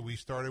yesterday we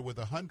started with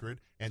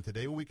 100, and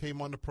today when we came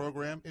on the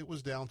program, it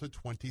was down to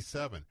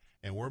 27.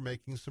 And we're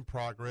making some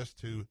progress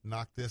to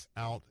knock this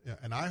out.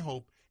 And I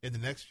hope in the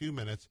next few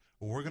minutes,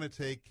 we're going to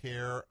take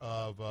care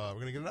of, we're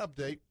going to get an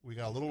update. We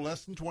got a little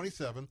less than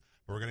 27,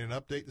 but we're going to get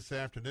an update this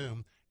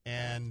afternoon.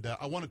 And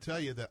I want to tell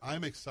you that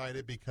I'm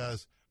excited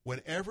because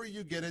whenever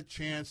you get a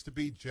chance to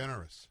be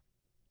generous,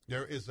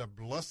 there is a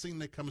blessing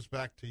that comes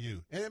back to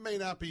you. And it may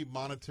not be a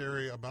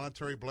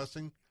monetary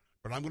blessing,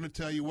 but I'm going to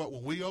tell you what,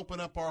 when we open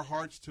up our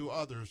hearts to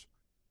others,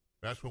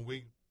 that's when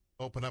we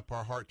open up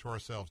our heart to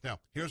ourselves. Now,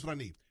 here's what I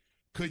need.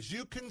 Could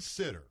you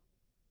consider,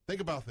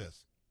 think about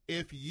this,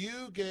 if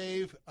you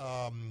gave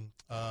a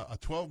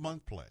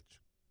 12-month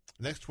pledge,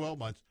 next 12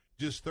 months,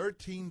 just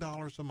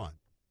 $13 a month.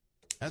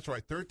 That's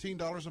right,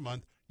 $13 a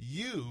month,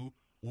 you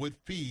would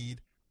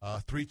feed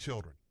 3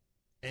 children.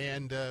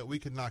 And we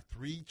could knock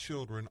 3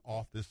 children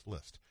off this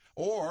list.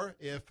 Or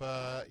if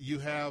you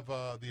have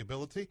the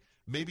ability,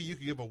 maybe you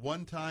could give a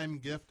one-time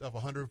gift of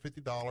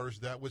 $150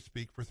 that would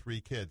speak for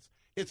 3 kids.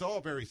 It's all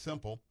very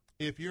simple.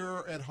 If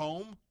you're at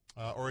home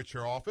or at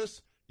your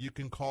office, you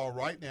can call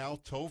right now,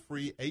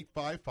 toll-free,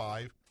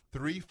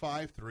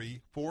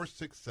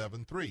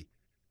 855-353-4673.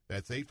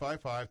 That's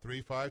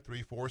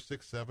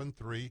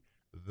 855-353-4673.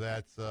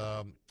 That's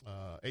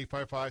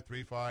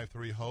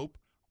 855-353-HOPE.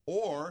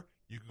 Or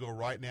you can go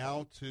right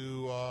now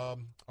to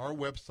our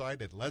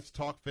website at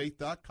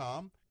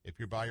letstalkfaith.com. If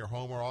you're by your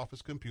home or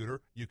office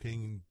computer, you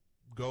can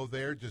go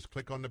there. Just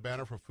click on the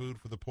banner for Food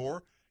for the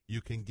Poor.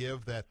 You can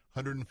give that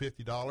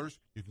 $150.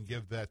 You can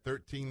give that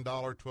 $13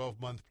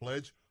 12-month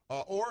pledge.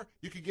 Or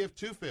you can give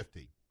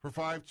 $250 for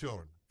 5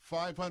 children,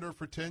 $500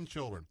 for 10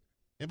 children.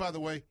 And by the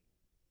way,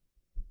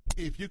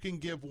 if you can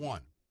give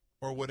one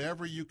or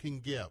whatever you can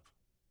give,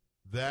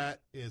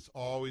 that is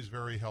always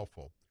very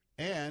helpful.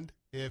 And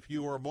if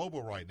you are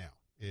mobile right now,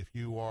 if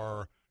you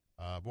are,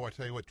 boy, I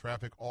tell you what,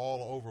 traffic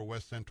all over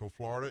West Central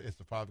Florida, it's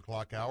the 5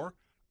 o'clock hour.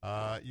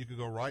 You can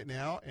go right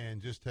now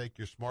and just take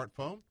your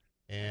smartphone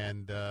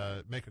and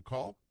make a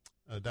call,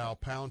 dial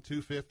pound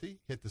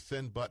 250, hit the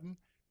send button,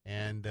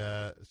 and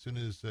as soon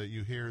as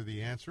you hear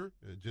the answer,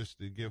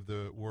 just give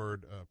the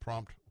word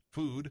prompt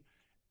food,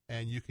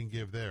 and you can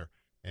give there.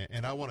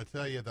 And I want to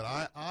tell you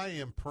that I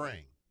am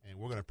praying, and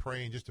we're going to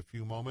pray in just a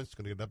few moments.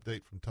 Going to get an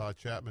update from Todd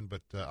Chapman,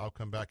 but I'll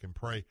come back and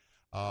pray.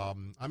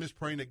 I'm just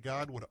praying that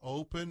God would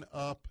open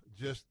up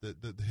just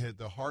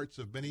the hearts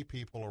of many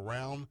people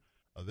around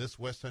this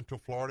West Central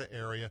Florida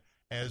area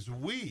as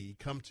we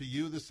come to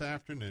you this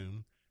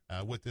afternoon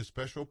with this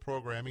special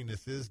programming.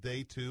 This is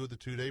day 2 of the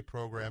 2-day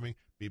programming.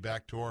 Be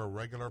back to our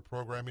regular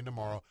programming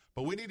tomorrow.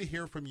 But we need to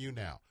hear from you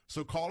now.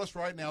 So call us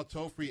right now,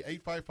 toll-free,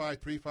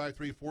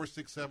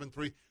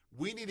 855-353-4673.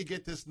 We need to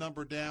get this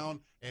number down,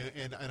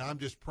 and I'm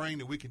just praying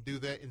that we can do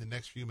that in the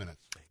next few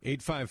minutes.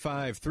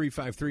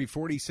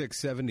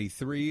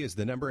 855-353-4673 is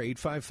the number,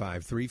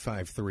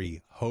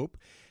 855-353-HOPE.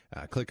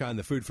 Click on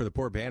the Food for the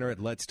Poor banner at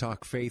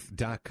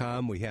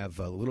letstalkfaith.com. We have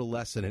a little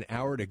less than an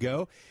hour to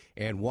go,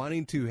 and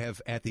wanting to have,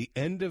 at the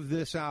end of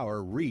this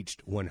hour,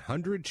 reached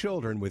 100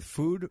 children with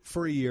food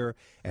for a year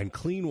and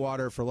clean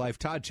water for life.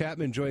 Todd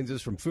Chapman joins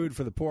us from Food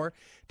for the Poor.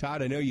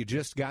 Todd, I know you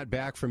just got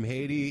back from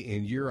Haiti,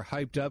 and you're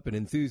hyped up and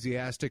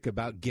enthusiastic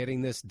about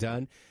getting this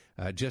done.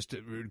 Just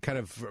kind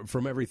of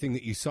from everything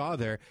that you saw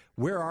there,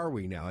 where are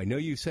we now? I know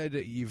you said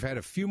that you've had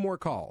a few more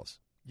calls.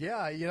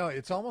 Yeah,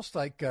 it's almost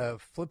like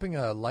flipping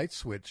a light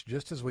switch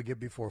just as we get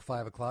before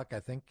 5 o'clock. I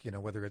think,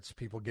 whether it's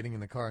people getting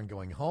in the car and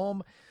going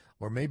home,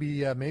 or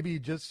maybe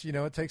just,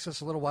 it takes us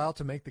a little while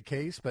to make the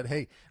case. But,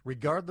 hey,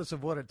 regardless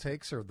of what it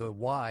takes or the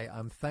why,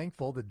 I'm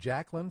thankful that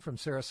Jacqueline from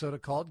Sarasota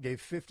called,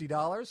 gave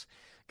 $50.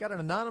 Got an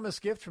anonymous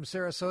gift from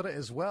Sarasota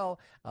as well,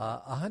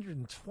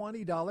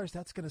 $120.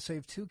 That's going to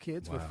save 2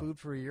 kids with food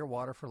for a year,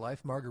 water for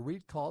life.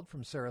 Marguerite called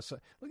from Sarasota.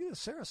 Look at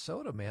this,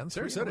 Sarasota, man.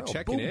 Sarasota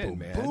checking boom, in, boom,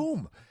 man.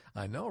 Boom.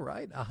 I know,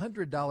 right?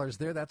 $100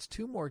 there. That's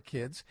 2 more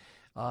kids.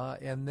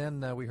 And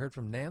then we heard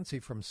from Nancy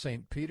from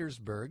St.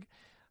 Petersburg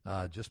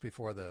just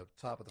before the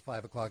top of the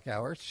 5 o'clock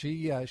hour.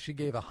 She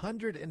gave a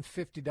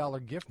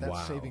 $150 gift.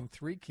 That's saving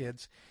 3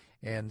 kids.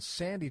 And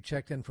Sandy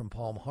checked in from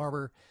Palm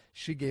Harbor.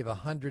 She gave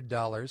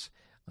 $100.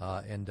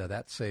 And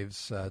that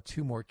saves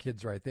 2 more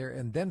kids right there.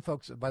 And then,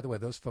 folks, by the way,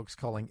 those folks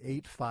calling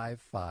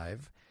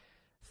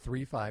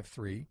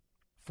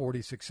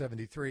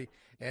 855-353-4673.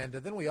 And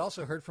then we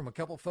also heard from a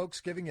couple folks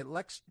giving at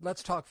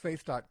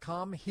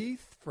letstalkfaith.com.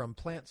 Heath from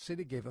Plant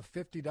City gave a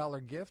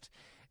 $50 gift.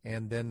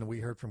 And then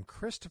we heard from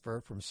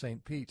Christopher from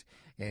St. Pete,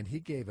 and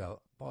he gave this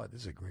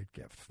is a great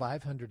gift,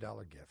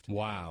 $500 gift.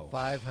 Wow.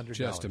 $500.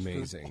 Just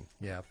amazing.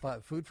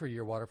 Food for a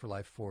year, water for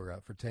life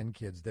for 10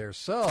 kids there.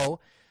 So...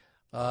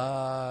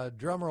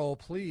 drum roll,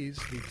 please.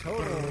 The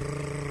total.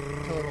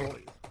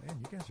 Man,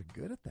 you guys are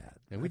good at that.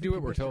 And we do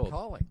what we're told.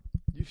 Calling.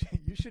 You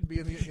should be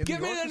in the. Give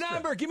me the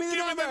number. Give me the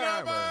number.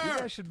 You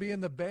guys should be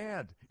in the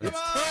band. It's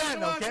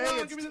 10, okay?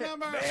 It's give me the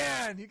number.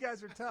 Man, you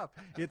guys are tough.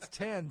 It's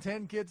 10.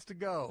 10 kids to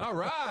go. All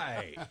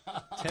right.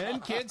 10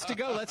 kids to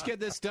go. Let's get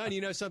this done.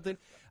 You know something?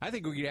 I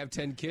think we could have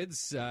 10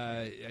 kids.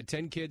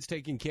 10 kids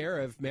taken care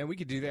of. Man, we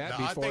could do that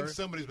before. I think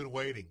somebody's been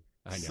waiting.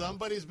 I know.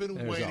 Somebody's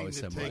been waiting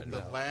to take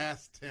the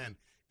last 10.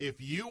 If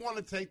you want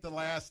to take the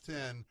last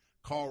 10,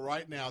 call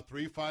right now,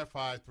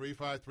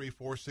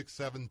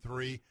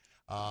 355-353-4673.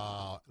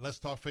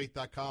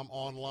 LetsTalkFaith.com,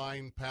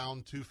 online,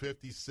 pound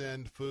 250,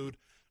 send food.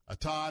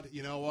 Todd,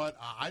 you know what?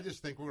 I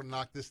just think we're going to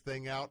knock this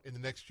thing out in the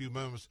next few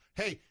moments.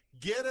 Hey,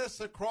 get us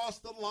across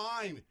the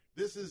line.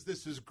 This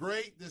is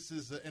great. This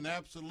is an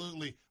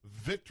absolutely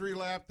victory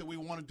lap that we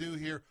want to do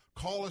here.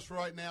 Call us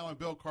right now, and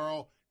Bill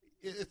Carl,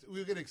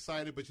 we get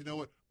excited, but you know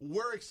what?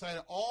 We're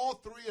excited. All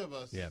three of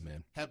us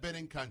have been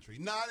in country.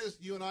 Not as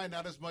you and I,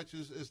 not as much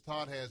as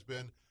Todd has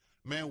been.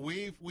 Man,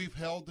 we've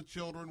held the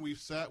children. We've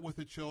sat with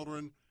the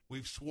children.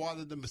 We've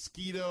swatted the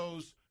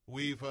mosquitoes.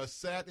 We've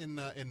sat in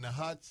the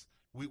huts.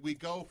 We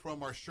go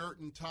from our shirt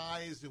and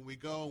ties, and we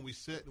go and we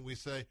sit and we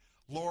say,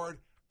 Lord,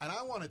 and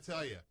I want to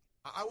tell you,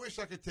 I wish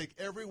I could take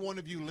every one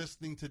of you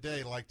listening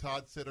today, like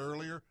Todd said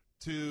earlier,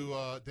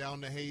 to down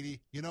to Haiti.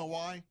 You know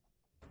why?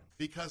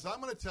 Because I'm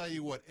going to tell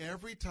you what,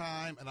 every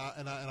time, and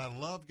I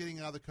love getting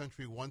out of the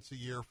country once a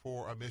year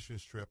for a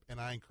missions trip, and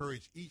I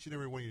encourage each and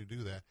every one of you to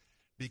do that,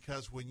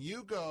 because when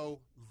you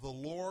go, the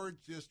Lord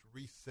just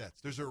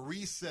resets. There's a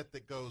reset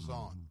that goes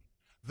on.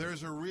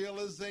 There's a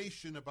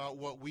realization about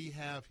what we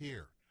have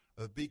here.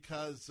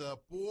 Because,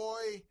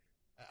 boy,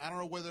 I don't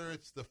know whether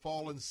it's the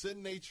fallen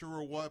sin nature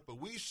or what, but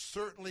we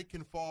certainly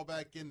can fall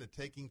back into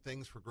taking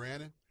things for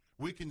granted.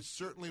 We can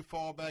certainly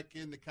fall back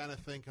into kind of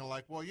thinking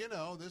like, well, you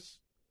know, this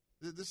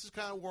is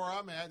kind of where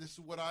I'm at. This is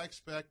what I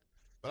expect.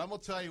 But I'm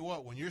going to tell you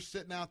what, when you're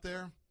sitting out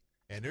there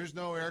and there's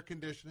no air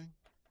conditioning,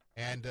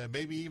 and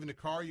maybe even the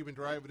car you've been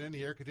driving in,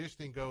 the air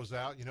conditioning goes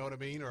out, you know what I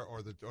mean,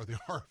 or the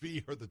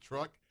RV or the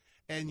truck,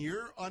 and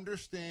you're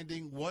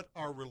understanding what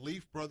our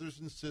relief brothers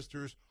and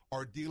sisters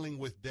are dealing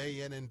with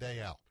day in and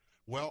day out.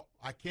 Well,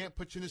 I can't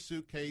put you in a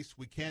suitcase.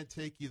 We can't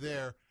take you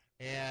there.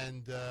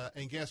 And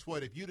guess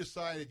what? If you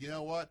decided, you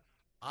know what,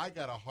 I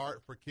got a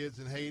heart for kids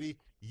in Haiti,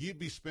 you'd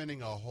be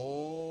spending a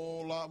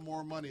whole lot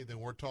more money than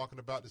we're talking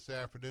about this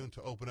afternoon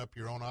to open up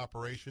your own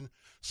operation.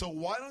 So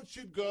why don't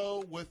you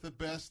go with the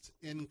best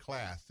in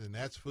class? And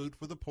that's Food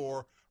for the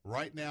Poor.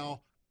 Right now,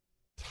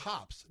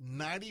 tops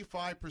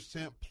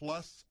 95%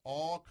 plus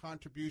all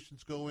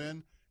contributions go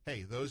in.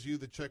 Hey, those of you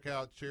that check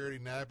out Charity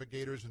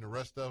Navigators and the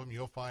rest of them,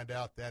 you'll find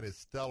out that is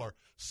stellar.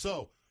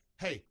 So,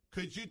 hey,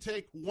 could you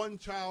take one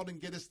child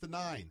and get us to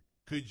 9?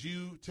 Could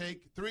you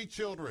take 3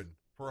 children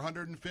for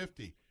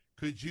 $150?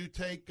 Could you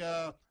take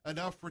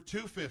enough for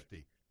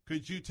 $250?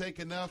 Could you take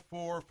enough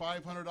for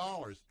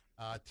 $500?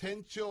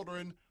 10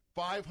 children,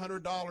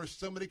 $500.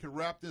 Somebody could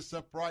wrap this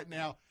up right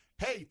now.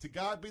 Hey, to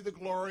God be the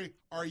glory.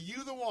 Are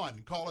you the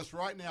one? Call us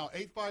right now,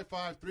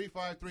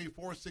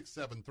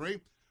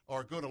 855-353-4673,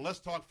 or go to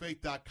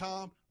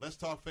letstalkfaith.com,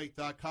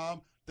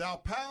 letstalkfaith.com. Dial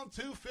pound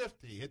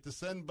 250, hit the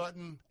send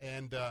button,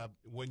 and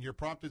when you're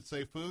prompted,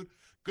 say food.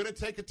 Going to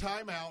take a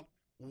time out.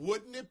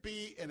 Wouldn't it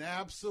be an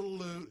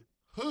absolute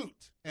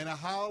hoot and a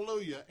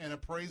hallelujah and a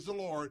praise the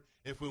Lord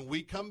if when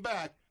we come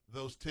back,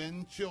 those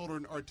 10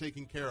 children are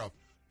taken care of?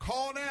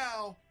 Call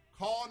now,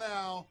 call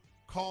now,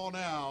 call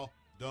now.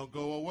 Don't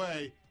go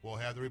away. We'll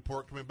have the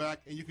report coming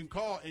back, and you can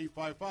call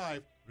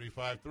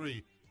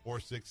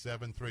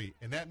 855-353-4673.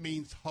 And that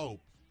means hope.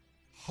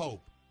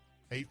 Hope.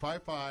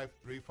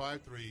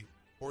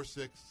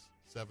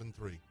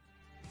 855-353-4673.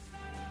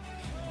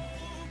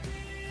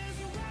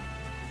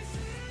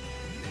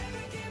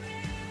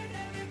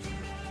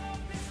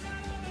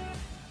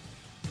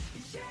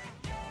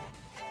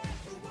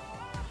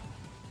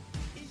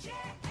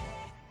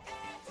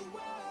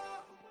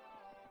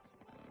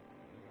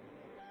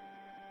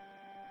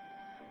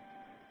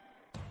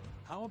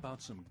 How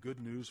about some good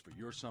news for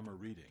your summer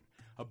reading?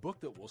 A book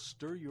that will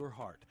stir your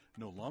heart,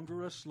 No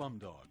Longer a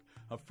Slumdog.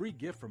 A free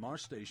gift from our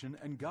station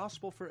and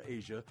Gospel for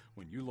Asia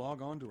when you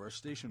log on to our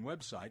station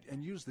website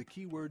and use the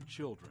keyword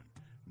children.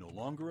 No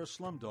Longer a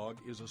Slumdog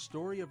is a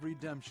story of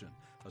redemption,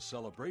 a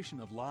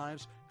celebration of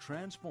lives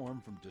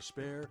transformed from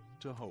despair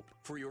to hope.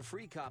 For your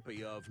free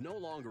copy of No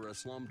Longer a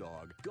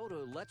Slumdog, go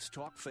to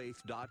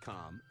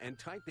letstalkfaith.com and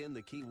type in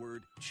the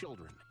keyword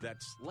children.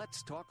 That's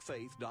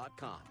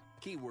letstalkfaith.com.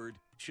 Keyword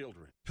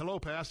children. Hello,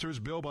 pastors.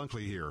 Bill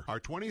Bunkley here. Our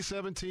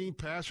 2017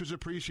 Pastors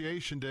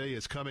Appreciation Day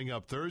is coming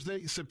up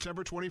Thursday,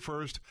 September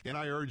 21st, and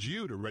I urge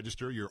you to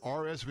register your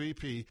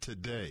RSVP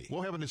today.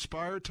 We'll have an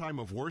inspired time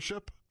of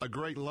worship, a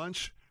great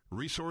lunch,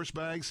 resource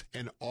bags,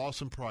 and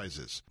awesome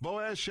prizes.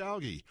 Boaz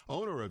Shalgi,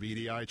 owner of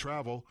EDI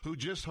Travel, who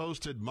just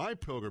hosted my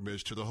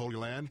pilgrimage to the Holy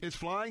Land, is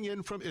flying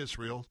in from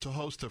Israel to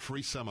host a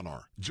free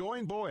seminar.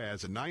 Join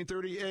Boaz at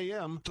 9:30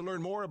 a.m. to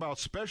learn more about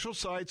special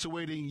sites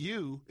awaiting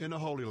you in the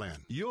Holy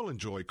Land. You'll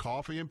enjoy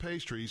coffee and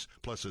pastries,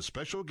 plus a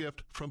special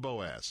gift from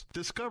Boaz.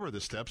 Discover the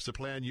steps to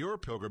plan your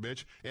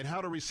pilgrimage and how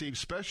to receive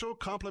special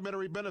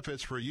complimentary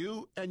benefits for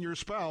you and your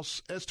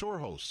spouse as tour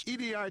hosts.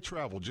 EDI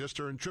Travel just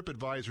earned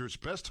TripAdvisor's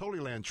Best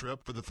Holy Land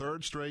trip for the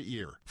 3rd straight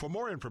year. For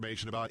more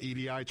information about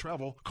EDI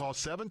Travel, call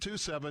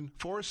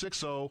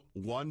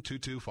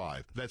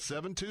 727-460-1225. That's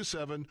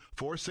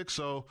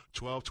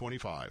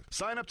 727-460-1225.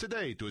 Sign up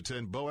today to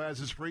attend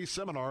Boaz's free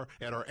seminar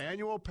at our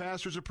annual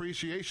Pastors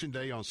Appreciation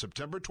Day on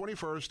September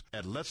 21st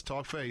at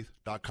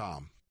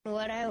letstalkfaith.com.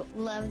 What I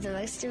love the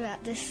most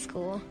about this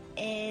school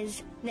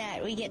is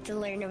that we get to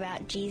learn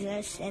about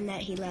Jesus and that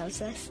he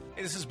loves us.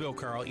 Hey, this is Bill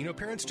Carl. You know,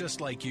 parents just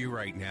like you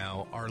right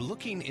now are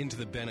looking into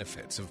the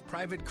benefits of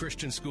private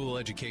Christian school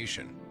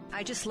education.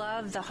 I just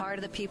love the heart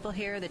of the people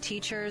here. The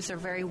teachers are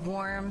very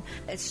warm.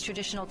 It's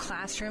traditional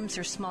classrooms.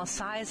 They're small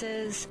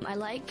sizes. I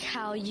like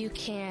how you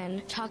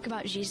can talk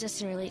about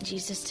Jesus and relate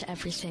Jesus to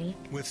everything.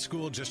 With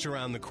school just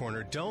around the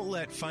corner, don't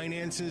let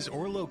finances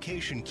or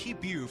location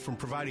keep you from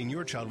providing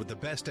your child with the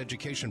best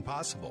education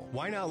possible.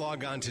 Why not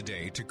log on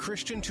today to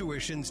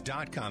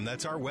ChristianTuitions.com,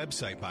 that's our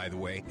website, by the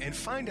way, and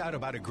find out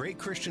about a great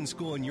Christian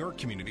school in your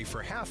community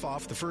for half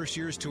off the first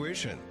year's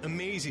tuition.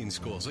 Amazing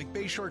schools like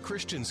Bayshore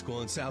Christian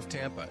School in South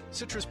Tampa,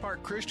 Citrus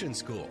Park Christian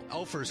School,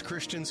 Elfers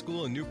Christian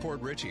School in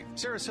Newport Richey,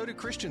 Sarasota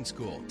Christian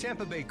School,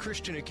 Tampa Bay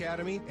Christian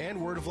Academy, and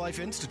Word of Life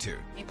Institute.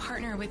 They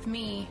partner with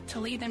me to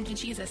lead them to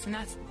Jesus, and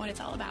that's what it's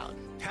all about.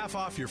 Half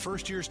off your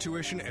first year's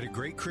tuition at a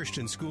great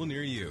Christian school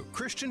near you.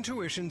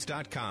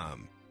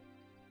 ChristianTuitions.com.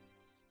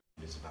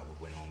 This is about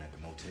what went on at the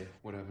motel.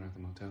 What happened at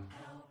the motel?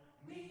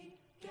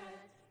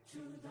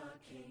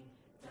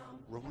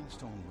 Rolling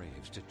Stone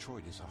raves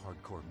Detroit is a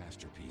hardcore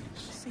masterpiece.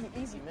 Sing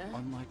easy, man.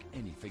 Unlike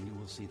anything you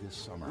will see this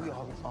summer. We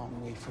are a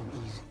long way from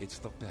easy. It's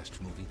the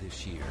best movie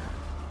this year.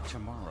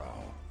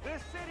 Tomorrow.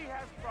 This city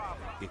has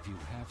problems. If you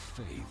have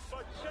faith,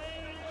 but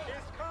change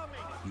is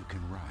coming. You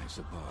can rise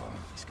above.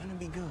 It's gonna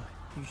be good.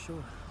 You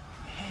sure?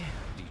 Yeah.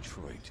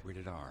 Detroit.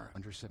 Rated R.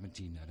 Under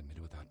 17, not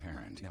admitted without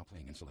parent. Now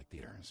playing in select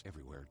theaters.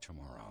 Everywhere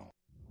tomorrow.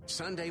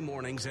 Sunday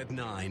mornings at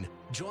 9,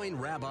 join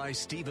Rabbi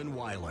Stephen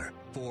Weiler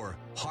for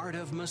Heart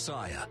of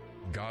Messiah.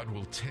 God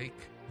will take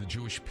the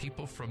Jewish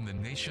people from the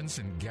nations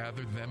and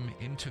gather them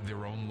into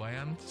their own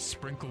land,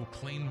 sprinkle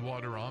clean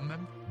water on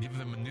them, give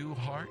them a new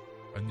heart,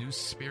 a new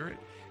spirit,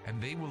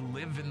 and they will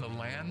live in the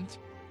land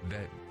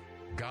that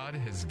God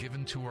has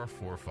given to our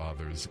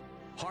forefathers.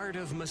 Heart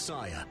of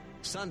Messiah,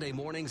 Sunday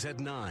mornings at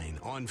 9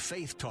 on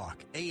Faith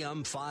Talk,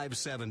 AM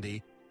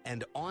 570,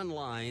 and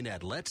online at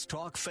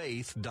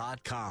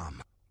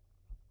letstalkfaith.com.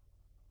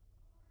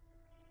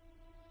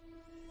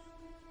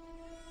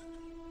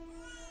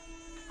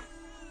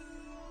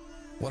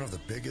 One of the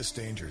biggest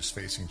dangers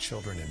facing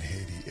children in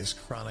Haiti is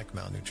chronic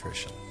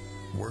malnutrition.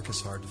 Work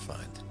is hard to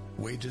find.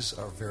 Wages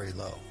are very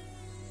low.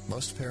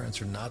 Most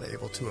parents are not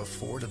able to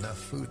afford enough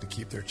food to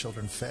keep their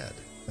children fed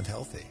and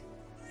healthy.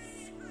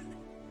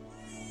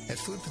 At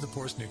Food for the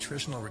Poor's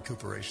Nutritional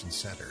Recuperation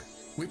Center,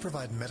 we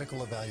provide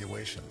medical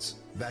evaluations,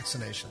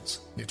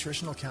 vaccinations,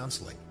 nutritional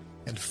counseling,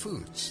 and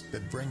foods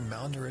that bring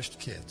malnourished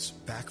kids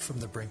back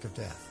from the brink of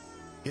death.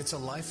 It's a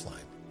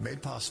lifeline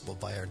made possible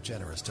by our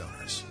generous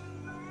donors.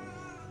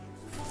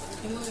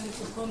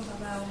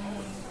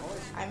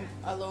 I'm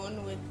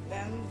alone with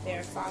them.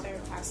 Their father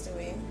passed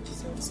away,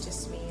 so it's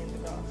just me and the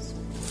girls.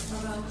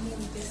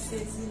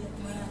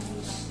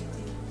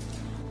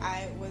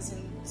 I was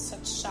in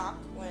such shock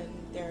when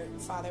their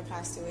father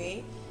passed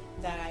away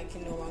that I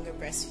can no longer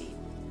breastfeed.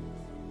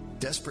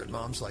 Desperate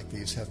moms like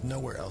these have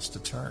nowhere else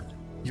to turn.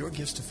 Your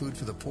gifts to Food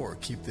for the Poor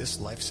keep this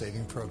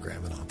life-saving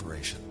program in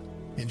operation,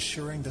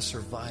 ensuring the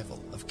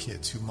survival of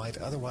kids who might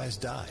otherwise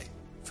die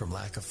from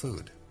lack of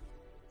food.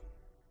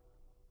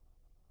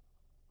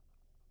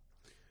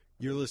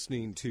 You're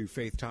listening to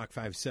Faith Talk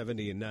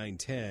 570 and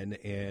 910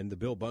 and the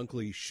Bill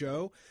Bunkley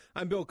Show.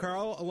 I'm Bill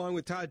Carl, along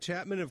with Todd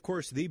Chapman, of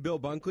course, the Bill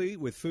Bunkley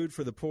with Food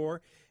for the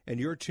Poor, and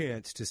your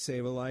chance to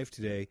save a life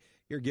today.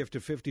 Your gift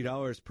of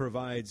 $50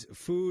 provides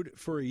food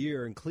for a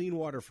year and clean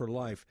water for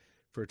life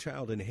for a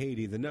child in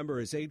Haiti. The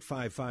number is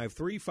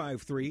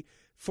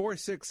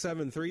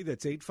 855-353-4673.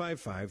 That's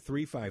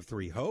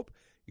 855-353-HOPE.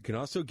 You can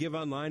also give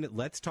online at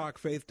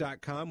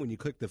letstalkfaith.com when you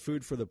click the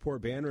Food for the Poor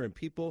banner, and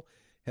people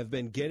have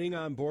been getting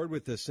on board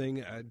with this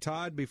thing.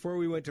 Todd, before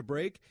we went to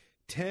break,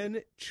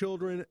 10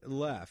 children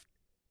left.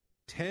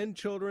 10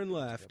 children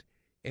left.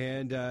 Yep.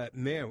 And,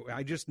 man,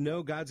 I just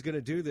know God's going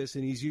to do this,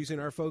 and he's using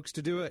our folks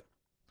to do it.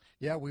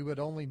 Yeah, we would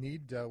only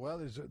need,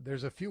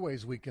 there's a few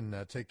ways we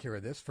can take care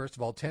of this. First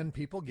of all, 10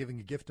 people giving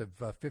a gift of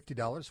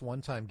 $50,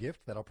 one-time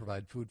gift. That'll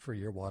provide food for a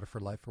year, water for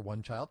life for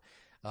one child.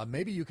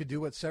 Maybe you could do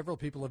what several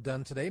people have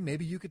done today.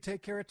 Maybe you could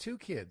take care of 2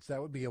 kids.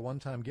 That would be a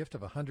one-time gift of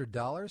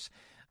 $100.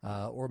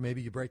 Or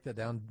maybe you break that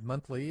down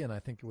monthly, and I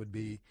think it would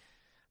be,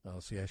 I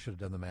should have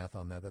done the math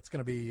on that. That's going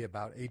to be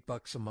about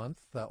 $8 a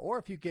month. Or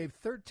if you gave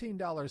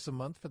 $13 a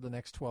month for the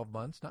next 12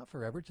 months, not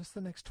forever, just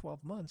the next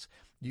 12 months,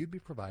 you'd be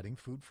providing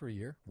food for a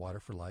year, water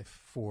for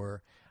life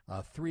for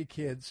 3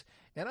 kids.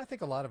 And I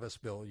think a lot of us,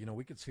 Bill,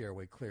 we could see our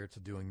way clear to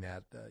doing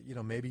that.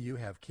 Maybe you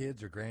have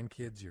kids or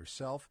grandkids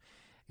yourself,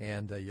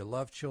 and you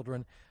love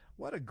children.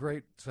 What a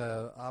great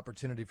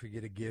opportunity for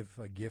you to give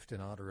a gift in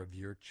honor of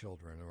your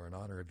children or in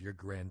honor of your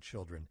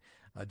grandchildren.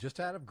 Just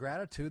out of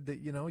gratitude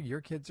that,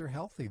 your kids are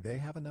healthy. They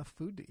have enough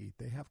food to eat.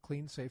 They have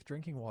clean, safe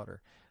drinking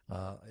water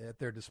at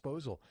their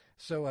disposal.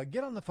 So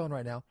get on the phone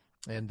right now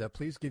and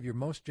please give your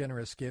most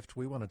generous gift.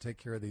 We want to take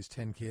care of these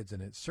 10 kids,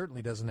 and it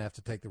certainly doesn't have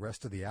to take the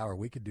rest of the hour.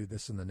 We could do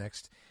this in the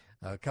next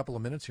couple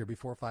of minutes here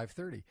before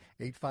 5:30.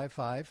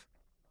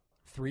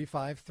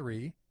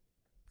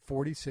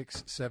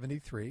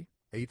 855-353-4673.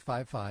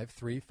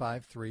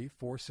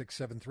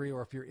 855-353-4673.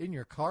 Or if you're in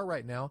your car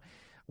right now,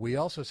 we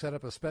also set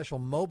up a special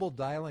mobile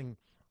dialing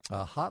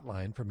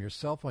hotline from your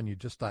cell phone. You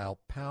just dial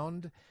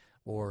pound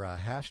or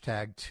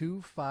hashtag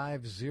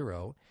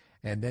 250,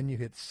 and then you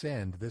hit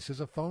send. This is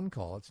a phone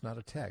call. It's not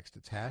a text.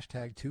 It's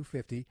hashtag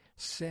 250,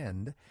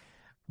 send.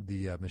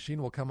 The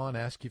machine will come on,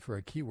 ask you for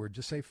a keyword.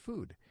 Just say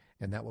food,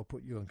 and that will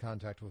put you in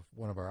contact with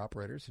one of our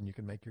operators, and you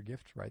can make your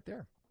gift right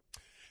there.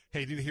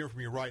 Hey, need to hear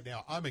from you right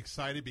now. I'm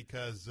excited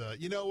because,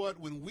 you know what,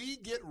 when we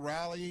get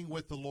rallying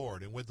with the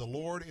Lord, and when the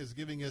Lord is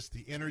giving us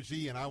the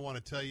energy, and I want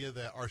to tell you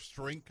that our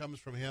strength comes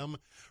from him,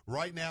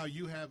 right now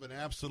you have an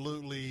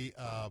absolutely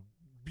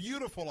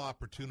beautiful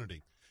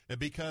opportunity. And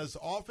because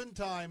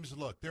oftentimes,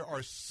 look, there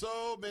are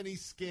so many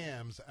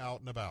scams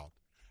out and about.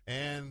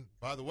 And,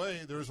 by the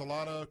way, there's a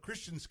lot of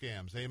Christian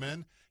scams,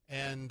 amen?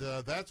 And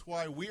that's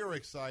why we are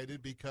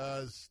excited,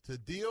 because to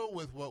deal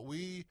with what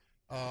we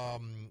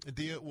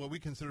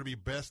consider to be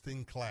best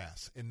in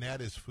class, and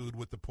that is food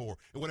with the poor.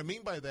 And what I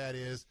mean by that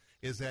is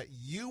that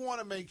you want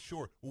to make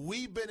sure.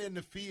 We've been in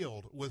the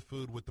field with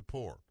food with the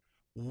poor.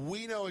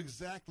 We know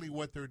exactly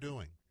what they're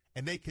doing,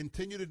 and they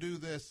continue to do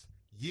this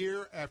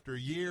year after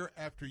year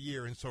after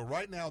year. And so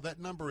right now that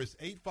number is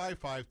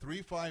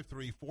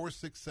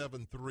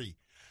 855-353-4673.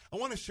 I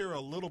want to share a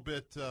little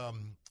bit.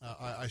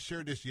 I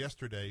shared this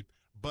yesterday,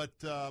 but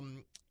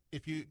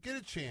if you get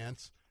a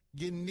chance,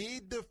 you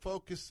need to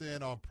focus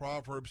in on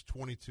Proverbs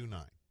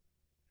 22:9.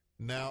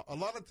 Now, a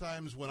lot of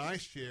times when I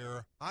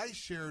share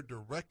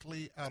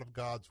directly out of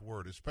God's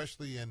Word,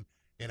 especially in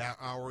our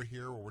hour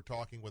here where we're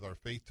talking with our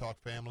Faith Talk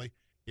family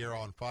here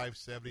on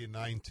 570 and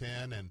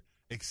 910, and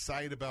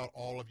excited about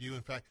all of you.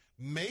 In fact,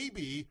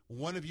 maybe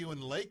one of you in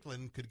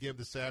Lakeland could give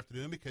this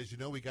afternoon, because, you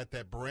know, we got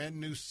that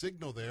brand new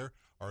signal there,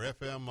 our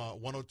FM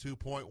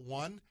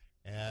 102.1.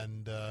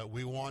 And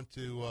we want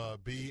to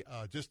be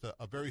just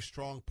a very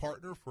strong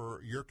partner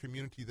for your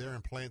community there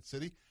in Plant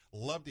City.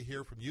 Love to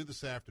hear from you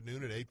this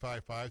afternoon at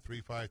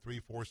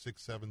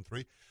 855-353-4673.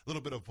 A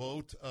little bit of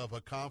vote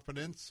of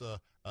confidence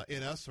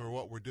in us or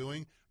what we're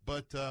doing.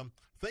 But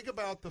think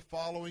about the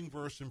following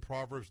verse in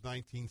Proverbs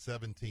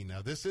 19:17.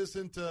 Now, this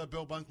isn't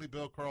Bill Bunkley,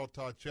 Bill Carl,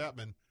 Todd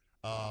Chapman.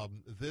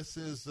 This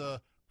is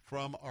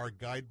from our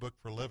guidebook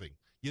for living.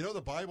 You know,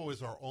 the Bible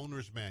is our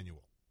owner's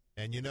manual.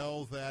 And you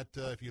know that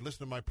if you listen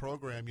to my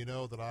program, you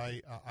know that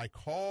I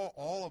call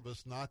all of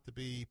us not to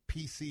be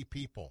PC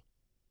people.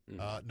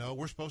 No,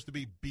 we're supposed to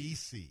be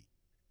BC.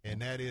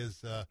 And that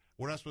is,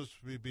 we're not supposed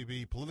to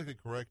be politically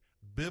correct,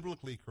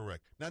 biblically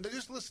correct. Now,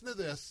 just listen to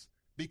this,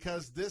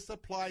 because this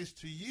applies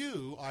to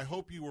you. I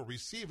hope you will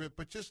receive it,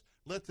 but just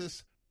let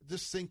this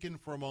just sink in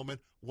for a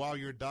moment while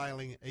you're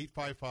dialing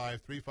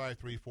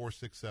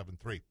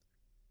 855-353-4673.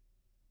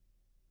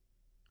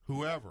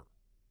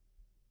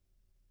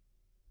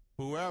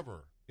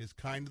 Whoever is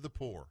kind to the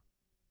poor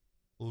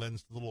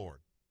lends to the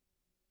Lord,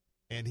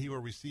 and he will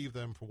receive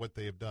them for what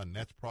they have done.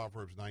 That's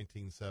Proverbs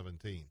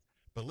 19:17.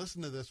 But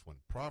listen to this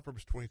one,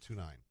 Proverbs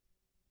 22:9.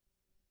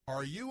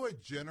 Are you a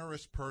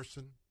generous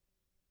person?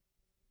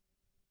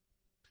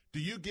 Do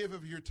you give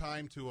of your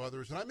time to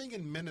others? And I mean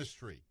in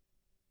ministry.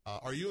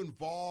 Are you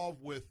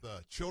involved with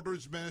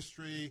children's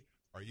ministry?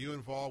 Are you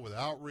involved with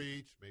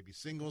outreach, maybe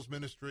singles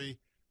ministry?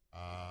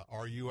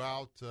 Are you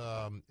out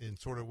in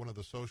sort of one of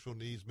the social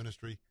needs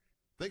ministry?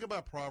 Think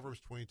about Proverbs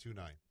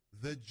 22:9.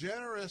 The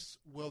generous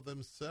will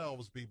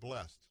themselves be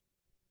blessed.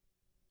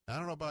 I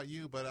don't know about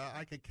you, but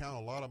I could count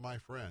a lot of my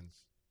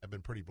friends have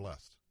been pretty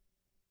blessed.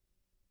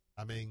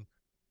 I mean,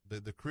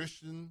 the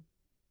Christian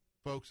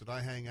folks that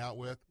I hang out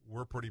with,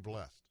 we're pretty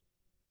blessed.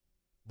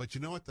 But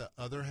you know what the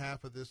other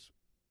half of this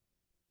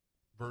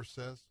verse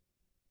says?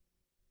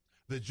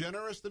 The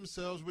generous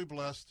themselves will be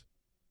blessed,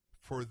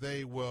 for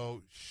they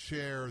will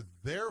share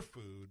their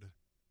food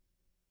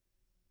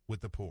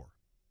with the poor.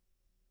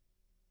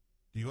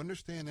 Do you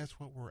understand that's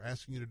what we're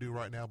asking you to do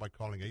right now by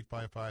calling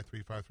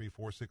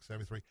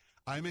 855-353-4673?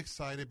 I'm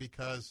excited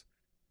because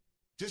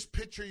just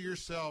picture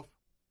yourself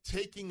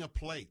taking a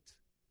plate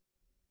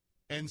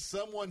and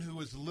someone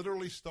who is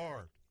literally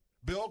starved.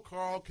 Bill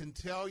Carl can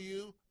tell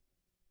you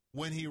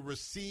when he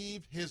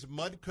received his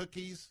mud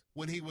cookies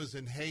when he was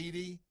in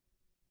Haiti,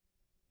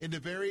 in the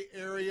very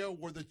area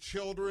where the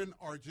children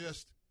are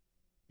just,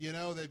 you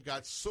know, they've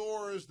got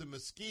sores, the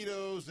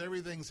mosquitoes,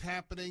 everything's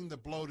happening, the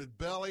bloated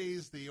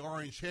bellies, the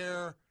orange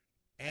hair,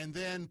 and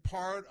then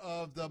part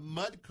of the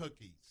mud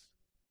cookies.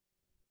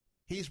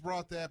 He's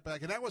brought that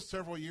back, and that was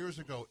several years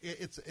ago.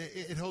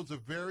 It holds a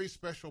very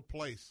special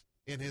place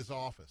in his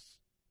office.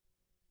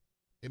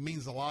 It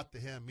means a lot to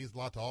him, means a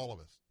lot to all of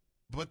us.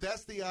 But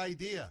that's the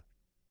idea.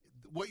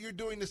 What you're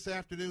doing this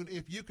afternoon,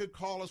 if you could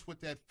call us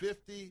with that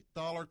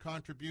 $50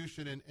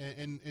 contribution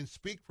and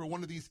speak for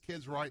one of these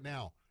kids right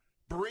now,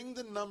 bring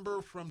the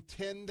number from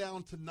 10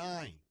 down to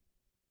 9.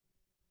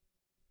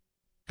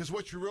 Because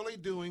what you're really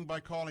doing by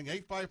calling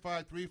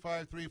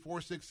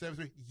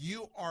 855-353-4673,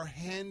 you are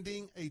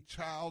handing a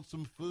child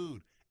some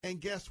food.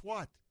 And guess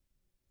what?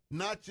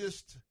 Not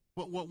just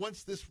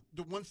once this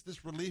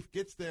relief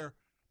gets there,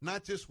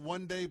 not just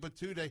one day but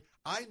 2 days.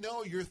 I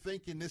know you're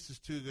thinking this is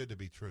too good to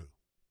be true.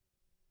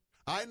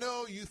 I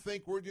know you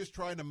think we're just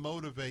trying to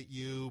motivate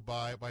you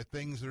by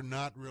things that are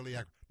not really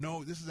accurate.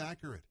 No, this is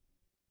accurate.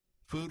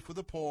 Food for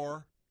the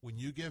poor when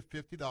you give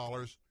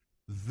 $50,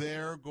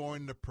 they're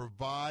going to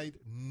provide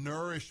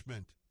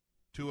nourishment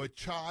to a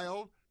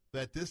child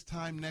that this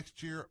time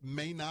next year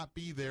may not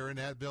be there in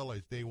that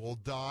village. They will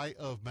die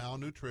of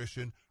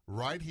malnutrition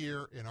right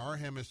here in our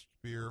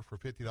hemisphere for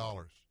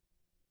 $50.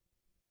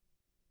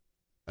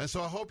 And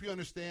so I hope you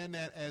understand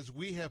that as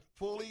we have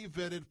fully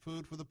vetted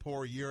Food for the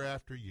Poor year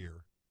after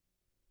year,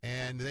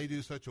 and they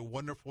do such a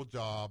wonderful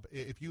job.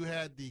 If you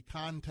had the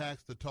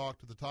contacts to talk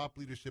to the top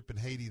leadership in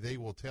Haiti, they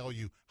will tell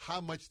you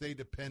how much they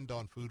depend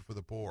on Food for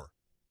the Poor.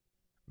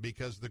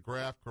 Because the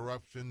graft,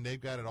 corruption,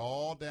 they've got it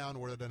all down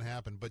where it doesn't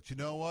happen. But you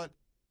know what?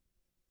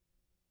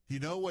 You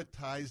know what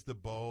ties the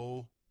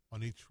bow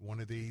on each one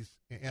of these?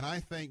 And I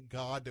thank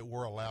God that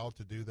we're allowed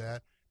to do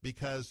that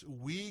because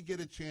we get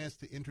a chance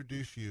to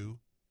introduce you.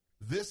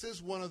 This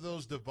is one of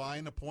those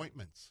divine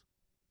appointments.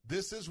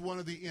 This is one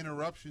of the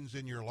interruptions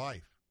in your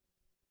life.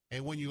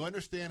 And when you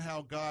understand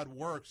how God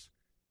works,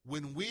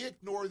 when we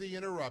ignore the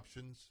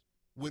interruptions,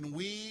 when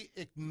we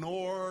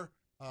ignore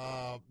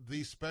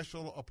these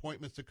special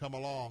appointments that come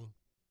along,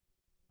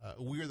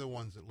 we're the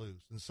ones that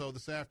lose. And so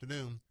this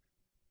afternoon,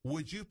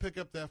 would you pick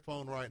up that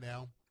phone right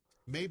now?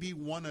 Maybe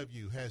one of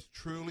you has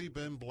truly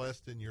been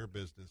blessed in your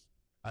business.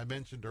 I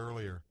mentioned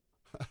earlier,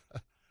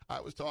 I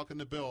was talking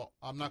to Bill.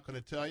 I'm not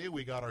going to tell you.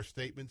 We got our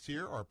statements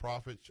here, our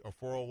profits, our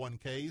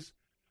 401ks.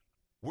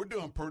 We're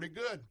doing pretty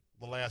good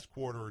the last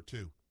quarter or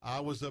two. I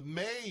was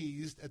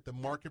amazed at the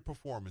market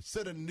performance.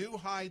 Set a new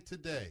high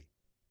today.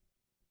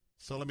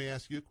 So let me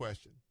ask you a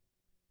question.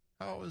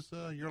 How is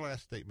your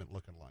last statement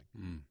looking like?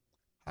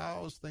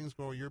 How's things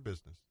going with your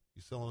business?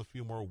 You selling a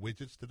few more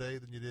widgets today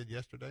than you did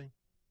yesterday,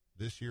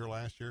 this year,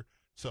 last year?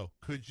 So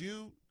could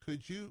you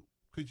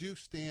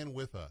stand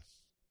with us?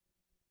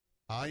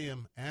 I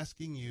am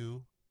asking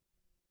you,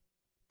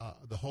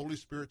 the Holy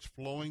Spirit's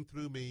flowing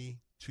through me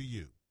to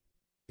you.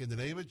 In the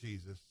name of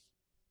Jesus,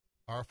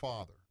 our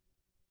Father,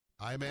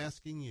 I'm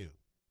asking you,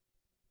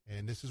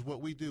 and this is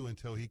what we do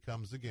until he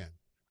comes again.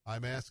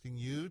 I'm asking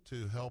you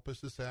to help us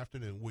this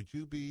afternoon. Would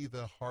you be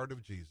the heart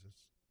of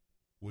Jesus?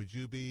 Would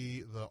you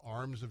be the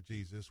arms of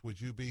Jesus?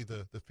 Would you be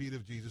the feet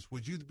of Jesus?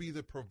 Would you be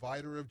the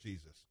provider of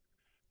Jesus?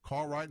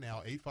 Call right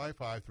now,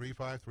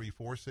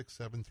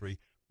 855-353-4673.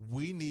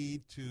 We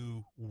need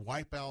to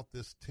wipe out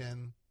this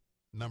 10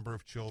 number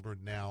of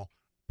children now.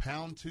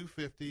 Pound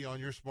 250 on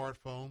your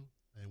smartphone,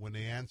 and when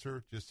they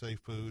answer, just say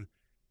food.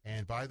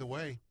 And by the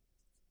way,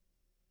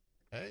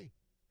 hey,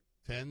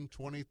 10,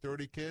 20,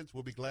 30 kids,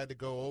 we'll be glad to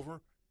go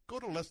over. Go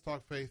to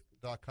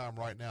letstalkfaith.com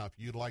right now if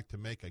you'd like to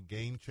make a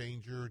game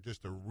changer,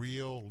 just a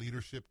real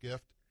leadership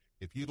gift.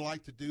 If you'd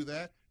like to do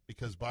that,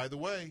 because, by the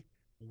way,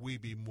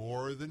 we'd be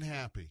more than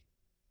happy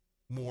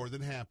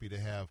to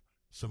have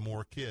some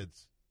more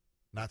kids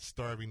not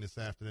starving this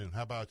afternoon.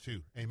 How about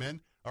you?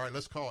 Amen? All right,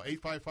 let's call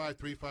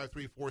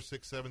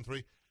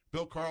 855-353-4673.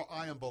 Bill Carl,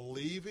 I am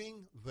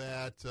believing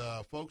that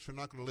folks are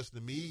not going to listen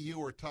to me, you,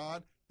 or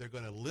Todd. They're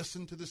going to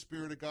listen to the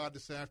Spirit of God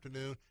this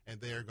afternoon,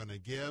 and they are going to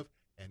give,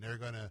 and they're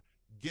going to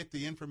get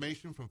the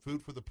information from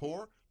Food for the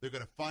Poor. They're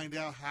going to find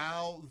out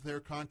how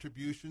their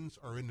contributions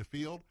are in the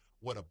field.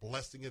 What a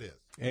blessing it is.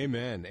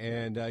 Amen.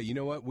 And you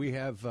know what? We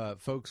have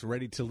folks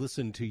ready to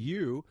listen to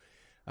you.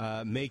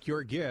 Make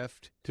your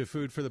gift to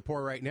Food for the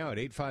Poor right now at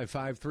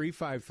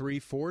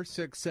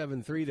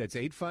 855-353-4673. That's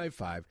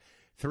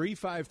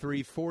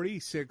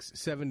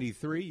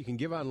 855-353-4673. You can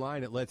give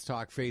online at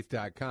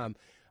letstalkfaith.com.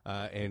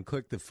 And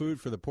click the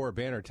Food for the Poor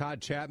banner.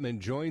 Todd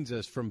Chapman joins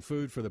us from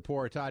Food for the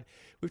Poor. Todd,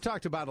 we've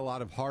talked about a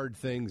lot of hard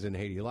things in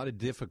Haiti, a lot of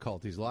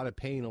difficulties, a lot of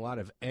pain, a lot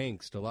of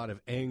angst, a lot of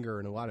anger,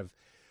 and a lot of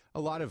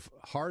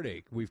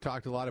heartache. We've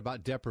talked a lot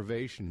about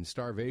deprivation and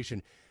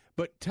starvation.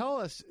 But tell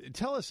us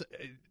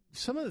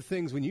some of the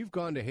things when you've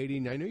gone to Haiti,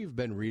 and I know you've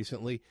been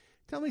recently.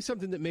 Tell me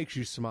something that makes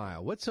you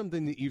smile. What's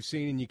something that you've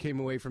seen and you came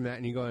away from that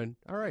and you're going,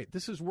 all right,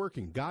 this is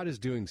working. God is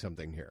doing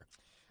something here.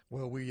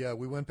 Well, we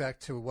went back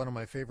to one of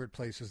my favorite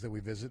places that we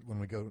visit when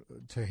we go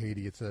to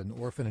Haiti. It's an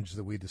orphanage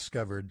that we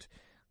discovered,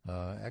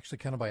 actually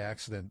kind of by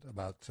accident,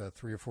 about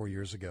 3 or 4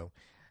 years ago.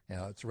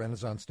 It's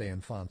Renaissance des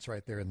Enfants,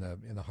 right there in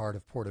the heart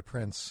of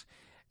Port-au-Prince.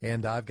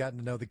 And I've gotten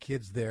to know the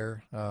kids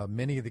there.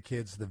 Many of the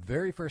kids, the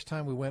very first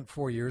time we went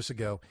 4 years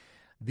ago,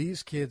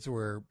 these kids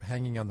were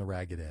hanging on the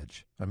ragged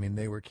edge. I mean,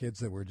 they were kids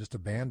that were just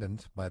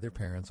abandoned by their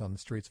parents on the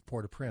streets of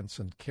Port-au-Prince.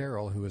 And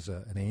Carol, who is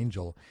an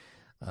angel,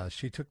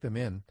 she took them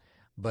in.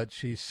 But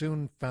she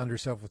soon found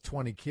herself with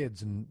 20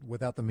 kids and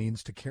without the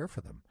means to care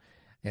for them.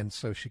 And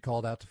so she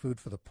called out to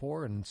Food for the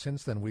Poor, and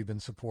since then we've been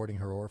supporting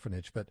her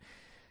orphanage. But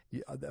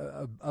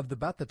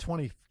about the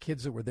 20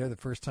 kids that were there the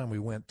first time we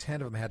went,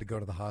 10 of them had to go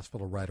to the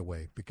hospital right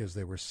away because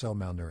they were so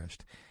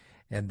malnourished.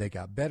 And they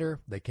got better.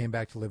 They came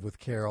back to live with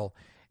Carol.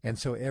 And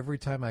so every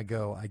time I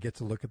go, I get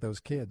to look at those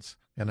kids,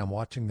 and I'm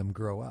watching them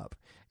grow up.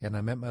 And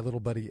I met my little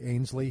buddy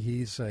Ainsley.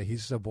 He's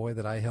a boy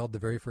that I held the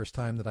very first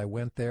time that I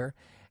went there.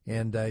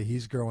 And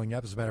he's growing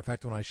up. As a matter of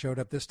fact, when I showed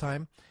up this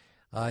time,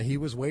 he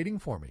was waiting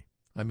for me.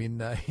 I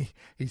mean,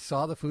 he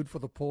saw the Food for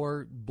the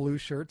Poor blue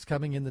shirts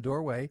coming in the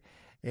doorway,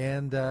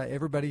 And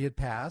everybody had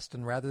passed,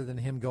 and rather than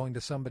him going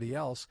to somebody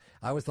else,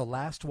 I was the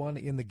last one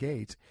in the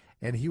gate,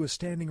 and he was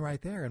standing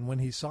right there. And when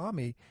he saw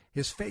me,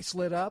 his face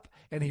lit up,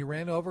 and he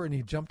ran over, and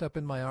he jumped up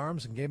in my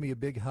arms and gave me a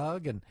big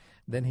hug, and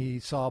then he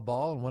saw a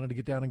ball and wanted to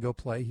get down and go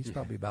play. He's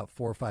probably about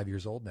 4 or 5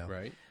 years old now.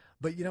 Right.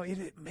 But,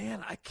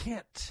 man, I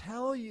can't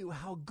tell you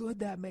how good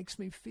that makes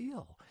me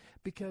feel,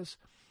 because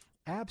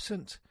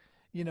absent,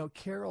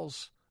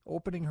 Carol's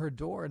opening her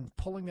door and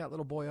pulling that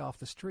little boy off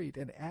the street,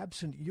 and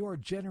absent your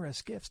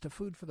generous gifts to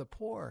Food for the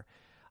Poor,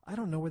 I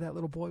don't know where that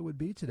little boy would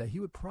be today. He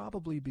would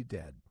probably be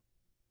dead.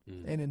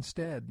 And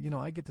instead,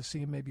 I get to see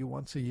him maybe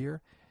once a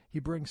year. He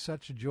brings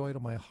such a joy to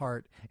my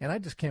heart, and I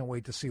just can't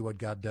wait to see what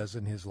God does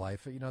in his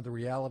life. The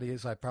reality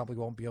is I probably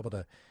won't be able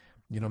to,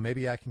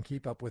 maybe I can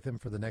keep up with him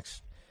for the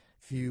next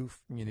few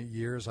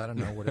years. I don't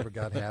know, whatever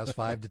God has,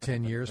 5 to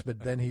 10 years, but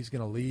then he's going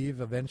to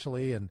leave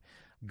eventually and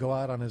go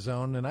out on his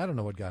own, and I don't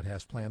know what God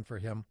has planned for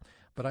him,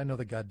 but I know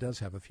that God does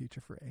have a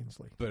future for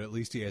Ainsley. But at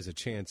least he has a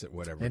chance at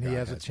whatever. And God he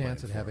has a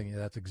chance at having it.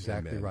 That's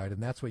exactly Amen. right.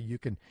 And that's what you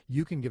can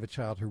give a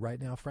child who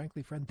right now,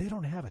 frankly, friend, they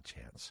don't have a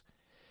chance.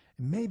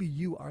 And maybe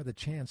you are the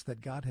chance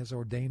that God has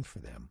ordained for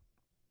them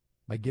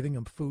by giving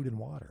them food and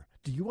water.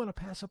 Do you want to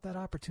pass up that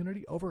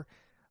opportunity over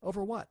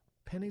what?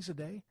 Pennies a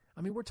day?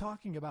 I mean, we're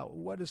talking about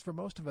what is for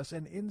most of us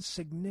an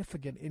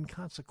insignificant,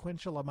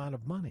 inconsequential amount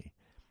of money.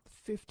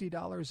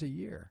 $50 a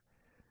year.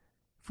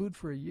 Food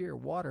for a year,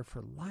 water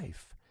for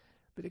life.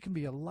 But it can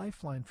be a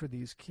lifeline for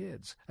these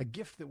kids, a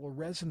gift that will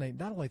resonate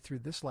not only through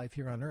this life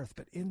here on earth,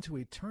 but into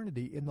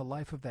eternity in the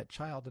life of that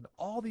child and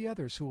all the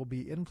others who will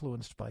be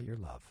influenced by your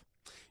love.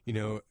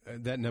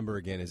 That number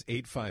again is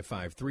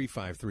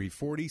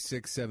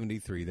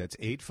 855-353-4673. That's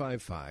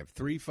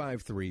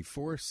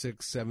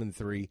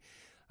 855-353-4673.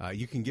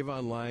 You can give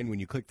online when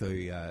you click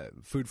the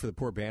Food for the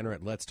Poor banner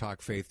at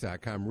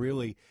letstalkfaith.com.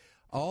 Really,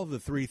 all the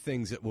three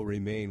things that will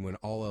remain when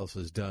all else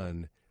is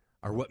done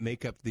are what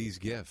make up these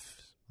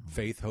gifts.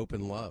 Faith, hope,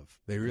 and love.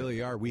 They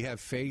really are. We have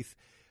faith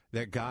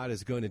that God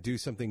is going to do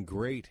something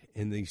great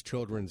in these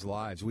children's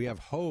lives. We have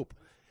hope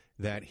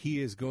that he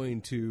is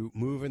going to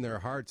move in their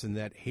hearts and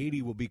that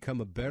Haiti will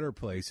become a better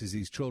place as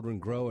these children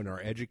grow and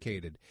are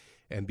educated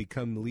and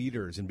become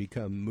leaders and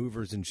become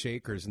movers and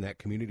shakers in that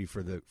community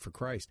for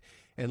Christ.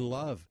 And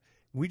love.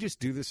 We just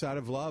do this out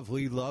of love.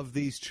 We love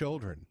these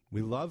children.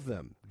 We love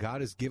them. God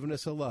has given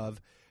us a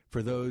love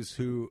for those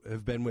who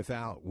have been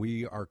without.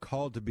 We are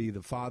called to be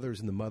the fathers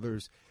and the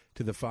mothers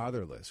to the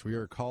fatherless. We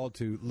are called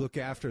to look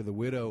after the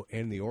widow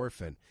and the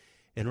orphan.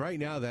 And right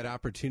now that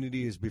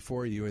opportunity is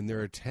before you, and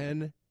there are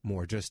 10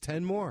 more, just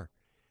 10 more.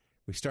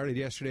 We started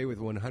yesterday with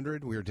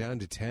 100. We are down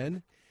to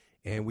 10,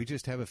 and we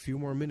just have a few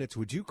more minutes.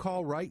 Would you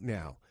call right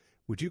now?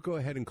 Would you go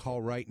ahead and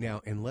call right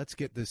now, and let's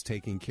get this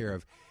taken care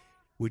of?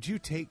 Would you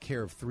take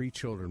care of 3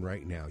 children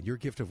right now? Your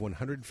gift of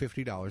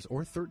 $150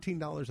 or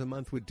 $13 a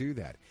month would do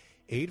that.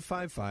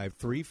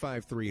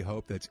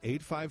 855-353-HOPE. That's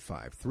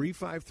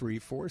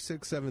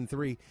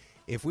 855-353-4673.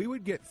 If we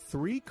would get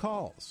 3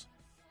 calls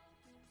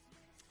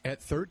at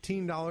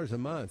 $13 a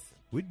month,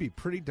 we'd be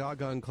pretty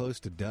doggone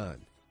close to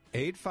done.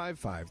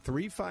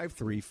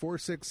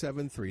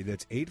 855-353-4673.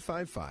 That's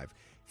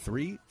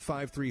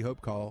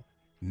 855-353-HOPE. Call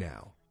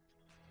now.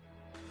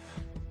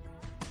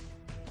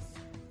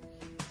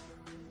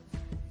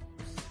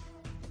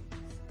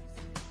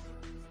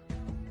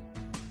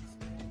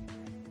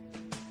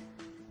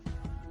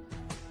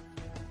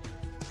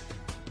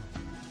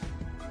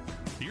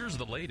 Here's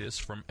the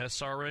latest from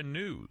SRN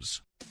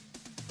News.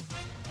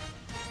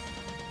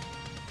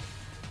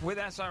 With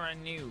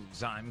SRN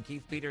News, I'm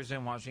Keith Peters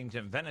in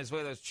Washington.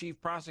 Venezuela's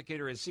chief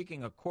prosecutor is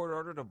seeking a court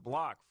order to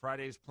block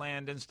Friday's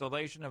planned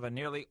installation of a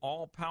nearly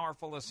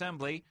all-powerful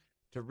assembly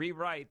to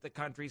rewrite the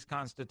country's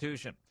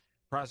constitution.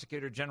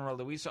 Prosecutor General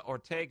Luisa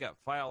Ortega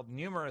filed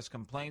numerous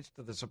complaints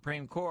to the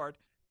Supreme Court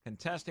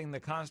contesting the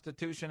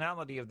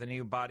constitutionality of the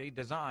new body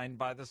designed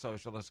by the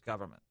socialist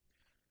government.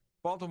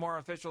 Baltimore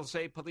officials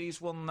say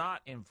police will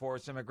not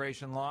enforce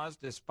immigration laws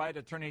despite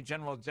Attorney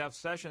General Jeff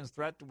Sessions'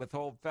 threat to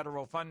withhold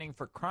federal funding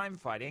for crime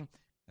fighting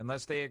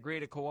unless they agree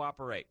to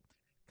cooperate.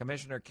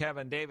 Commissioner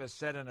Kevin Davis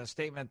said in a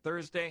statement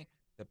Thursday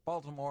that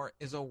Baltimore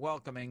is a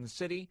welcoming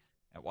city,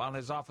 and while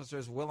his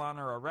officers will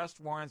honor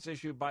arrest warrants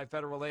issued by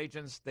federal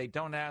agents, they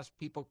don't ask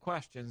people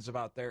questions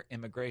about their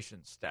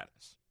immigration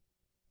status.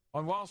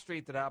 On Wall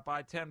Street, the Dow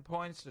by 10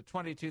 points to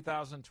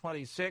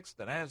 22,026.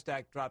 The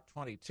Nasdaq dropped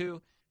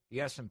 22. The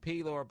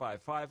S&P lower by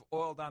 5,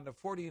 oil down to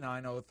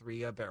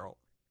 $49.03 a barrel.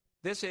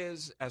 This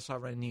is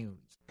SRN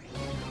News.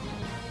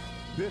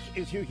 This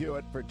is Hugh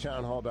Hewitt for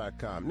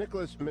townhall.com.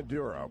 Nicolas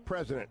Maduro,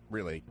 president,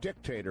 really,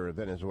 dictator of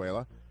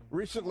Venezuela,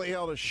 recently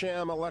held a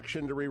sham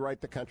election to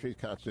rewrite the country's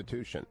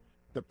constitution.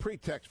 The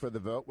pretext for the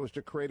vote was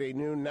to create a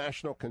new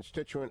National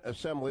Constituent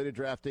Assembly to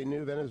draft a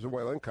new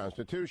Venezuelan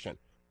constitution.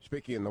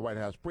 Speaking in the White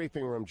House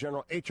briefing room,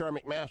 General H.R.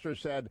 McMaster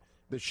said,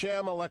 "The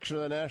sham election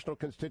of the National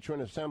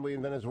Constituent Assembly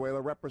in Venezuela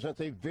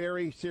represents a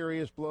very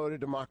serious blow to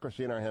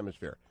democracy in our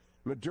hemisphere.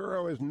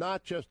 Maduro is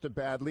not just a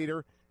bad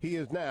leader, he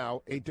is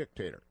now a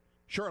dictator.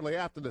 Shortly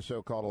after the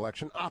so-called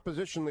election,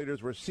 opposition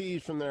leaders were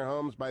seized from their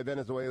homes by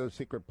Venezuela's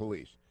secret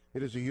police.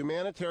 It is a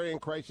humanitarian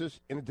crisis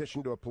in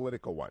addition to a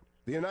political one.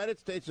 The United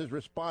States has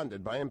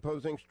responded by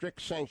imposing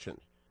strict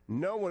sanctions.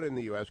 No one in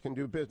the U.S. can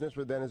do business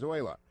with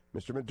Venezuela.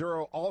 Mr.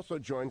 Maduro also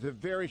joins a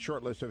very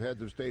short list of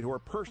heads of state who are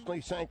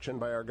personally sanctioned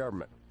by our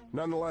government.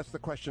 Nonetheless, the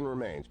question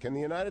remains, can the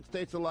United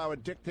States allow a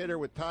dictator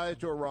with ties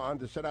to Iran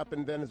to set up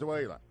in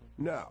Venezuela?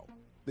 No.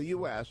 The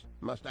U.S.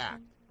 must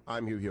act.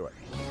 I'm Hugh Hewitt.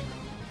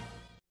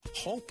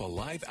 Hope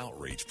Alive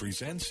Outreach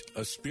presents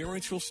a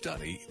spiritual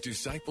study,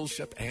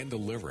 discipleship, and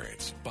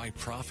deliverance by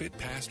prophet,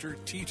 pastor,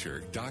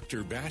 teacher,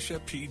 Dr. Basha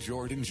P.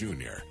 Jordan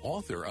Jr.,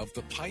 author of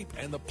The Pipe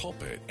and the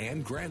Pulpit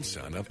and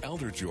grandson of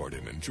Elder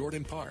Jordan and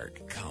Jordan Park.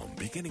 Come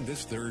beginning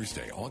this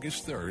Thursday,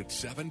 August 3rd,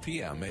 7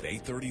 p.m. at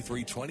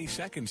 833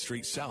 22nd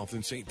Street South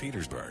in St.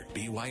 Petersburg.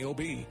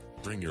 BYOB.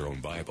 Bring your own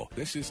Bible.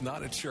 This is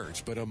not a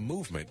church, but a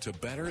movement to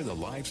better the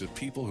lives of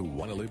people who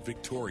want to live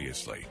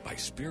victoriously by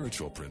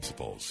spiritual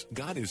principles.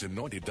 God has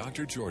anointed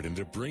Dr. Jordan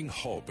to bring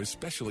hope,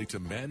 especially to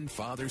men,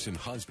 fathers, and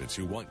husbands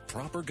who want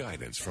proper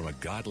guidance from a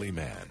godly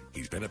man.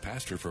 He's been a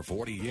pastor for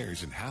 40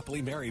 years and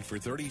happily married for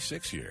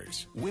 36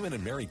 years. Women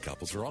and married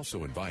couples are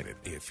also invited.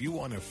 If you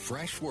want a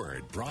fresh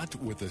word brought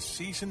with a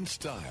seasoned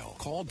style,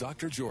 call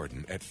Dr.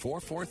 Jordan at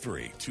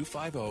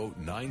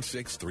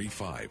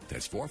 443-250-9635.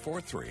 That's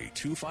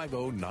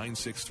 443-250-9635.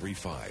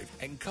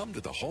 And come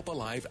to the Hope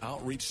Alive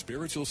Outreach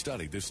Spiritual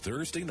Study this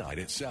Thursday night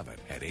at 7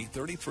 at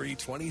 833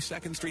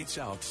 22nd Street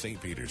South,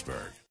 St.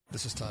 Petersburg.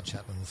 This is Todd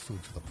Chapman with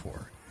Food for the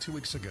Poor. 2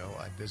 weeks ago,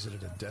 I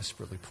visited a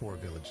desperately poor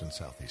village in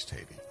southeast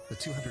Haiti. The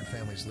 200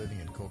 families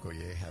living in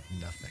Cocoye have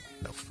nothing.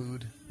 No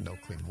food, no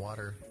clean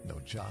water, no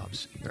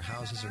jobs. Their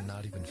houses are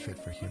not even fit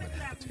for human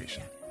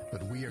habitation.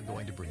 But we are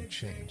going to bring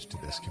change to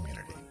this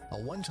community. A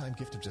one-time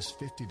gift of just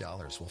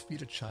 $50 will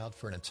feed a child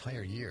for an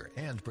entire year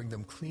and bring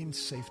them clean,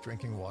 safe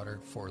drinking water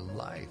for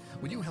life.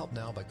 Would you help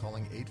now by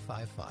calling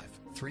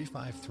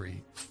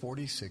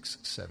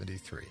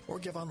 855-353-4673 or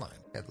give online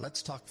at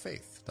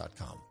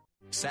letstalkfaith.com.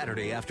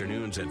 Saturday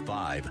afternoons at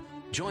 5.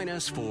 Join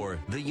us for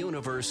The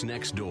Universe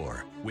Next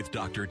Door with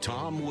Dr.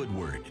 Tom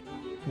Woodward.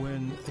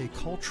 When a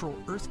cultural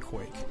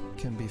earthquake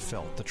can be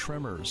felt, the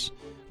tremors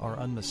are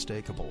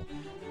unmistakable.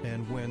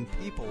 And when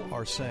people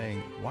are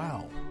saying,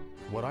 wow,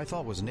 what I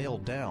thought was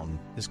nailed down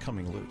is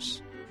coming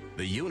loose.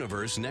 The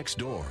Universe Next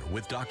Door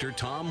with Dr.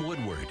 Tom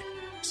Woodward.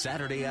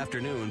 Saturday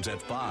afternoons at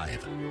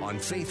 5 on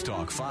Faith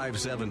Talk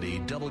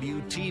 570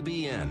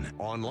 WTBN.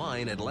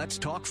 Online at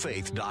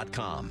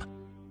letstalkfaith.com.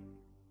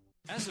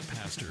 As a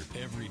pastor,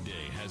 every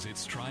day has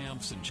its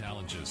triumphs and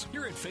challenges.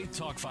 Here at Faith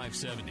Talk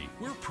 570,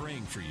 we're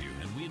praying for you,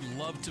 and we'd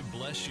love to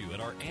bless you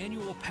at our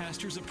annual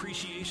Pastor's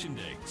Appreciation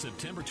Day,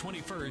 September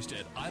 21st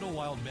at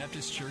Idlewild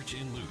Baptist Church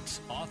in Lutz.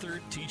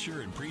 Author,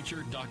 teacher, and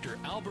preacher Dr.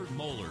 Albert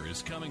Moeller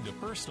is coming to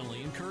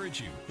personally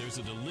encourage you. There's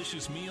a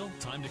delicious meal,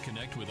 time to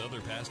connect with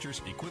other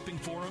pastors, equipping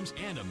forums,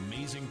 and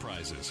amazing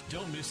prizes.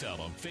 Don't miss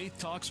out on Faith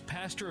Talk's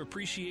Pastor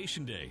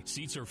Appreciation Day.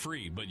 Seats are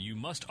free, but you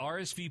must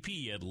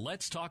RSVP at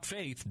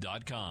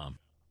letstalkfaith.com.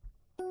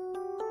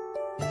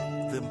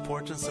 The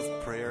importance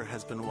of prayer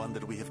has been one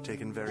that we have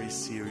taken very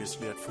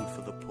seriously at Food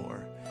for the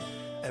Poor.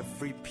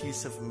 Every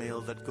piece of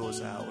mail that goes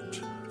out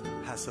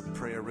has a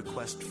prayer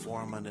request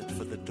form on it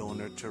for the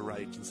donor to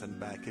write and send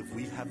back. If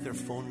we have their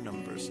phone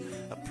numbers,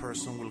 a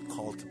person will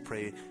call to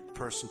pray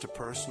person to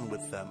person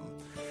with them.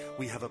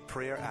 We have a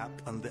prayer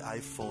app on the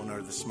iPhone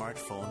or the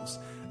smartphones,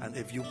 and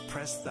if you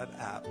press that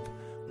app,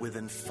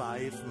 within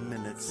 5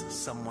 minutes,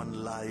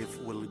 someone live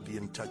will be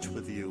in touch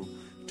with you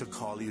to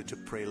call you to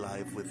pray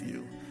live with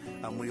you.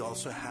 And we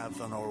also have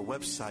on our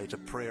website a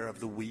prayer of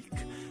the week.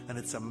 And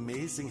it's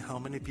amazing how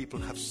many people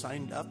have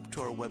signed up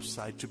to our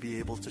website to be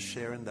able to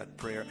share in that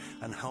prayer,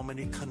 and how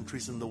many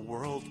countries in the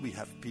world we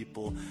have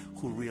people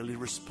who really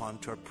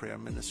respond to our prayer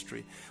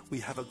ministry. We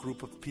have a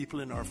group of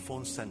people in our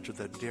phone center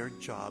that their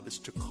job is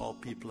to call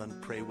people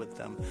and pray with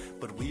them.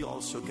 But we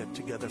also get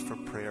together for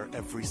prayer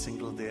every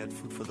single day at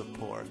Food for the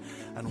Poor.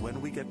 And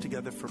when we get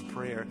together for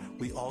prayer,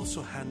 we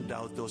also hand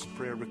out those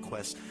prayer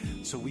requests.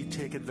 So we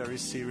take it very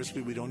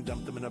seriously. We don't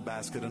dump them in a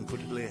basket and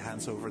lay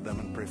hands over them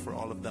and pray for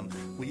all of them.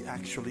 We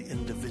actually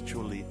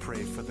individually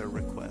pray for their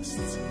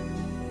requests.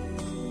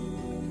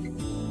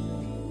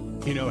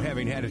 You know,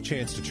 having had a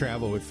chance to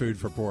travel with Food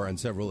for Poor on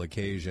several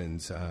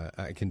occasions,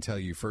 I can tell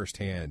you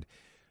firsthand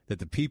that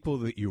the people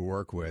that you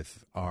work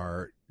with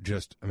are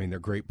just, I mean, they're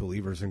great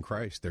believers in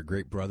Christ. They're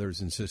great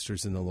brothers and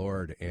sisters in the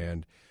Lord.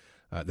 And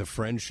the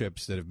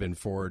friendships that have been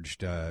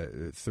forged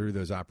through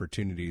those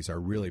opportunities are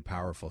really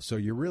powerful. So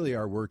you really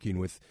are working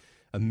with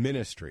a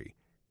ministry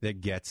that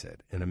gets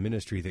it, and a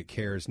ministry that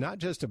cares not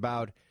just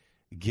about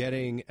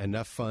getting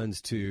enough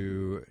funds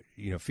to,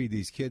 feed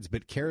these kids,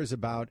 but cares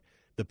about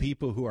the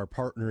people who are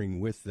partnering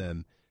with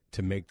them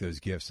to make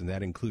those gifts. And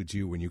that includes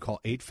you when you call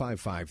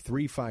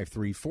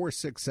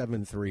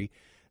 855-353-4673.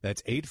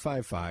 That's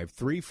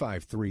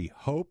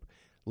 855-353-HOPE.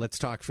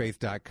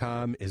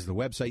 LetsTalkFaith.com is the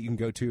website you can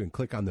go to and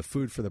click on the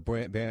Food for the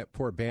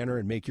Poor banner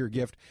and make your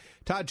gift.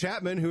 Todd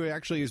Chapman, who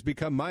actually has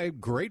become my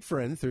great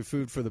friend through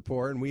Food for the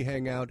Poor, and we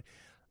hang out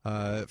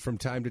from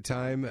time to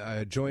time,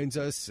 joins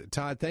us.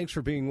 Todd, thanks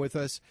for being with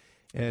us.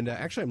 And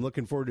actually, I'm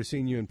looking forward to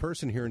seeing you in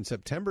person here in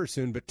September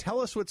soon. But tell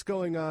us what's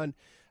going on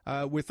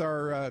with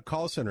our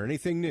call center.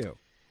 Anything new?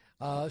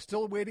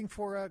 Still waiting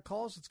for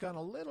calls. It's gone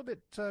a little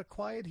bit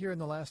quiet here in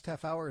the last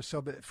half hour or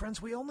so. But,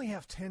 friends, we only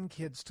have 10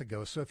 kids to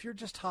go. So if you're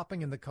just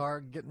hopping in the car,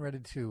 getting ready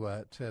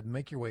to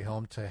make your way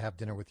home to have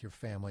dinner with your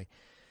family,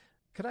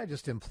 could I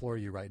just implore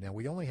you right now?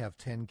 We only have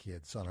 10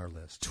 kids on our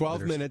list.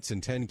 12 minutes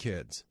and 10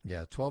 kids.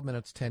 Yeah, 12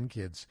 minutes, 10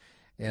 kids.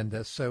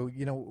 And so,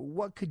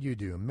 what could you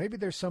do? Maybe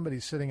there's somebody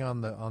sitting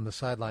on the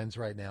sidelines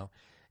right now.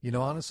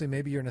 Honestly,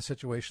 maybe you're in a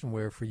situation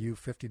where for you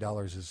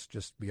 $50 is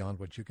just beyond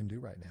what you can do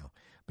right now,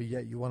 but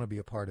yet you want to be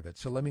a part of it.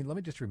 So let me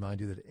just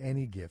remind you that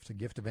any gift, a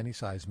gift of any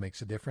size,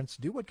 makes a difference.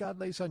 Do what God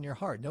lays on your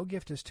heart. No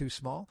gift is too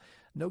small.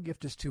 No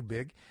gift is too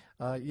big.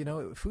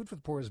 Food for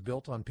the Poor is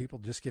built on people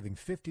just giving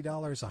 $50,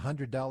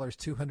 $100,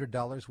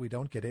 $200. We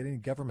don't get any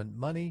government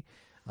money,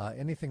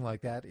 anything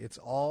like that. It's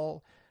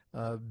all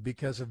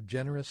because of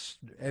generous,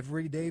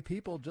 everyday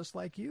people just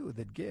like you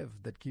that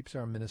give, that keeps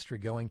our ministry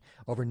going.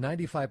 Over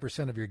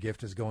 95% of your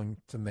gift is going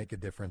to make a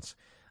difference.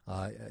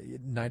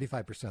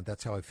 95%,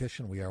 that's how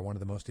efficient we are, one of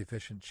the most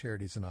efficient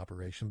charities in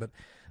operation. But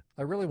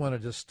I really want to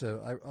just,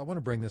 I want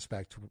to bring this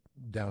back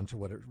down to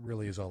what it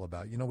really is all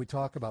about. We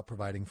talk about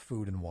providing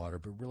food and water,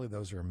 but really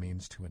those are a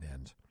means to an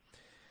end.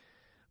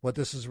 What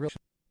this is really,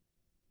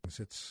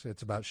 it's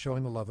about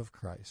showing the love of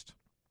Christ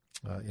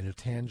in a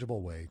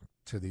tangible way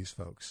to these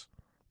folks.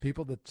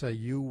 People that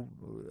you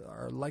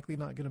are likely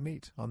not going to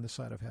meet on this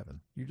side of heaven.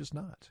 You're just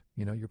not.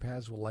 Your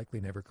paths will likely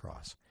never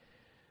cross.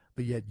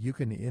 But yet you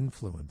can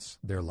influence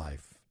their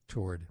life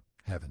toward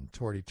heaven,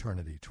 toward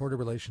eternity, toward a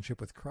relationship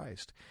with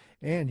Christ.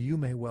 And you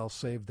may well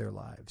save their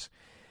lives.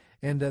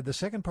 And the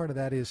second part of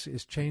that is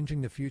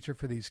changing the future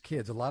for these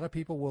kids. A lot of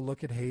people will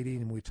look at Haiti,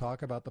 and we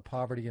talk about the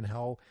poverty and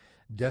how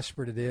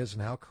desperate it is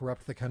and how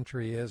corrupt the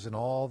country is and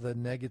all the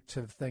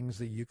negative things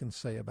that you can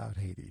say about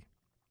Haiti.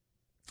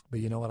 But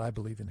you know what? I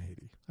believe in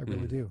Haiti. I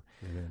really do.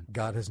 Amen.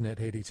 God has knit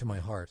Haiti to my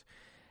heart.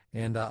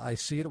 And I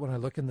see it when I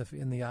look in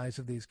the eyes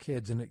of these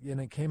kids. And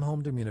it came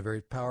home to me in a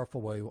very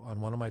powerful way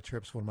on one of my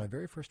trips, one of my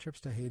very first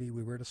trips to Haiti.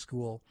 We were at a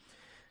school.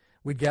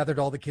 We'd gathered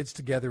all the kids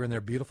together in their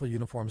beautiful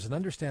uniforms. And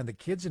understand the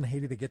kids in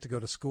Haiti that get to go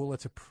to school,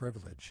 it's a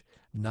privilege.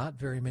 Not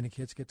very many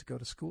kids get to go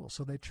to school.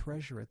 So they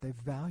treasure it. They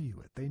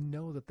value it. They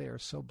know that they are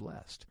so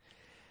blessed.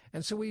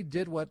 And so we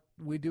did what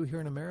we do here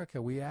in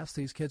America. We asked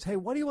these kids, hey,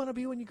 what do you want to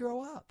be when you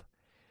grow up?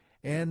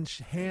 And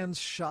hands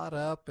shot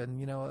up,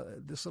 and,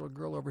 this little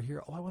girl over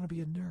here, I want to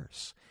be a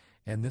nurse.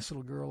 And this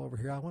little girl over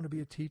here, I want to be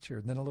a teacher.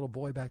 And then a little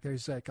boy back there,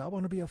 he's like, I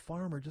want to be a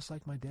farmer just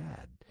like my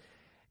dad.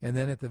 And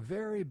then at the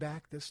very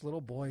back, this little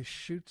boy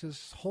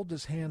holds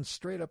his hand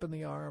straight up in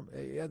the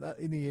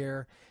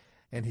air,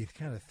 and he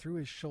kind of threw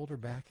his shoulder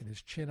back and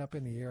his chin up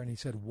in the air, and he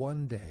said,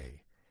 one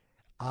day,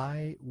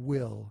 I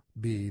will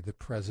be the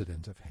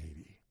president of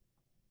Haiti.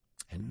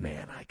 And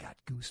man, I got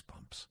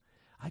goosebumps.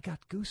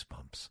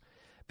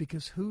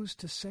 Because who's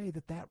to say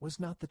that that was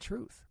not the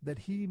truth? That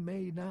he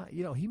may not,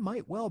 he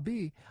might well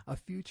be a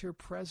future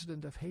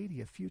president of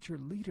Haiti, a future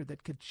leader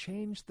that could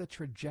change the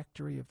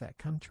trajectory of that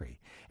country.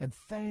 And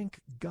thank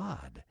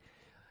God,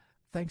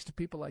 thanks to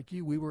people like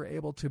you, we were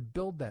able to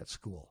build that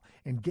school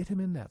and get him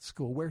in that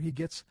school where he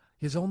gets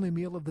his only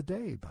meal of the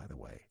day, by the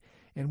way.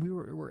 And we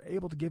were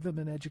able to give him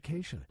an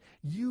education.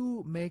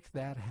 You make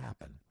that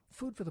happen.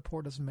 Food for the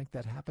Poor doesn't make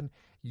that happen.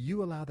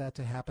 You allow that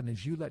to happen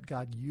as you let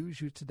God use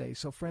you today.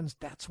 So, friends,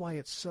 that's why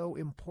it's so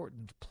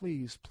important.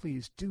 Please,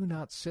 please do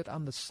not sit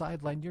on the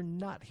sideline. You're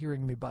not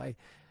hearing me by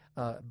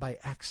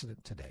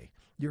accident today.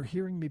 You're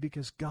hearing me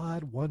because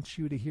God wants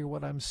you to hear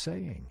what I'm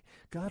saying.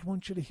 God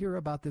wants you to hear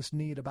about this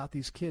need, about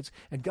these kids.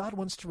 And God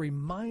wants to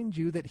remind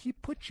you that he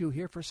put you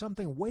here for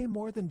something way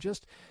more than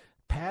just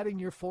padding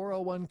your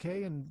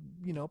 401k and,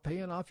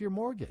 paying off your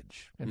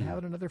mortgage and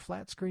having another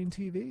flat screen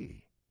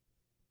TV.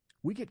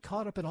 We get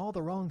caught up in all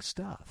the wrong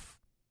stuff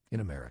in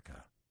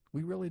America.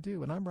 We really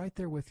do, and I'm right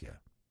there with you.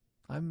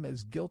 I'm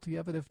as guilty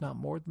of it, if not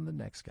more, than the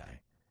next guy.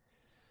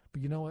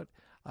 But you know what?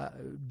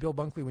 Bill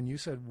Bunkley, when you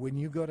said when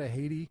you go to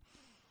Haiti,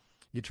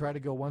 you try to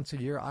go once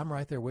a year, I'm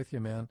right there with you,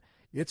 man.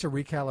 It's a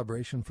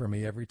recalibration for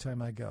me every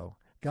time I go.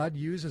 God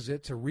uses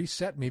it to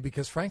reset me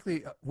because,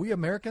 frankly, we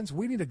Americans,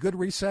 we need a good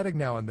resetting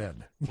now and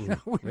then. We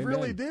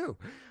really do.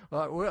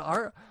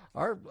 Our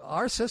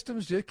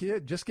systems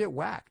just get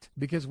whacked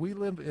because we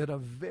live in a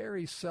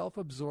very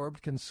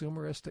self-absorbed,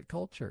 consumeristic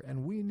culture,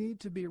 and we need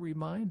to be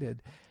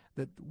reminded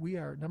that we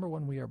are, number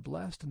one, we are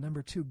blessed, and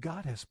number two,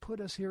 God has put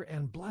us here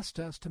and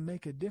blessed us to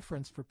make a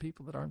difference for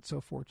people that aren't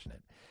so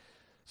fortunate.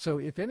 So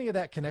if any of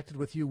that connected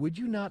with you, would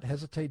you not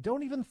hesitate?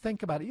 Don't even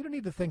think about it. You don't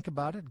need to think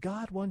about it.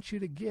 God wants you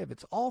to give.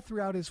 It's all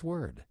throughout his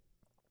word.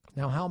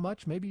 Now, how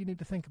much? Maybe you need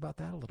to think about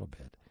that a little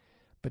bit.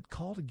 But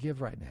call to give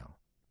right now,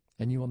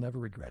 and you will never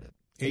regret it.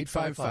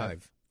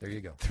 855. There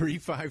you go.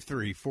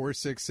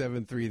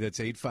 353-4673. That's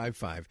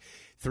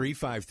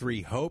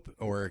 855-353-HOPE,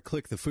 or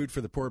click the Food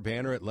for the Poor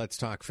banner at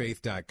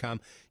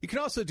letstalkfaith.com. You can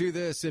also do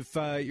this if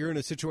you're in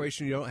a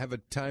situation you don't have a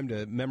time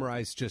to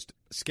memorize just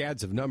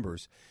scads of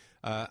numbers.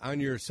 On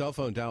your cell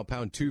phone, dial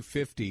pound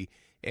 250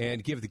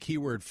 and give the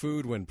keyword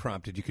food when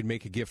prompted. You can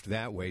make a gift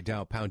that way.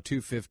 Dial pound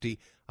 250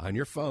 on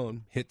your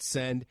phone, hit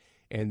send,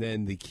 and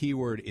then the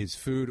keyword is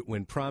food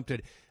when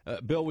prompted.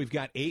 Bill, we've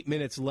got 8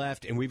 minutes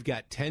left, and we've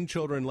got 10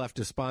 children left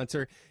to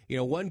sponsor.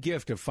 One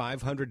gift of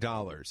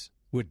 $500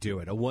 would do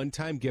it. A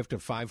one-time gift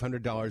of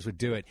 $500 would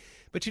do it.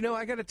 But,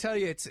 I got to tell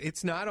you,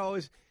 it's not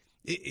always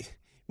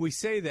we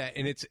say that,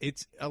 and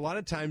it's a lot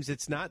of times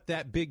it's not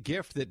that big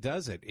gift that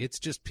does it. It's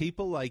just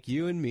people like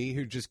you and me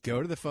who just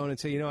go to the phone and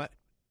say, you know what,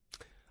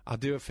 I'll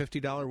do a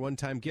 $50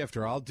 one-time gift,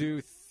 or I'll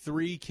do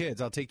 3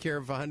 kids. I'll take care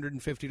of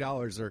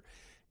 $150, or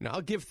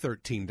I'll give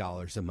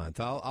 $13 a month.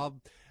 I'll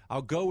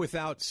go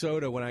without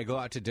soda when I go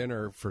out to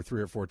dinner for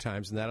 3 or 4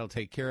 times, and that'll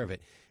take care of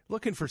it.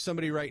 Looking for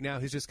somebody right now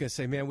who's just going to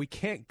say, man, we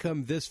can't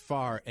come this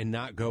far and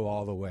not go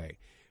all the way.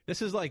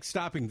 This is like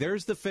stopping.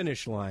 There's the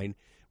finish line.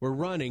 We're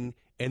running,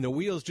 and the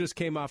wheels just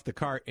came off the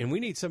cart, and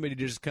we need somebody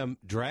to just come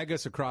drag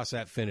us across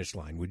that finish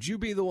line. Would you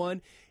be the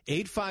one?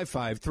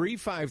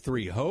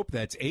 855-353-HOPE.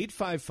 That's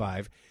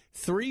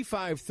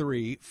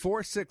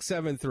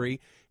 855-353-4673.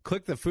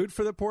 Click the Food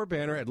for the Poor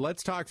banner at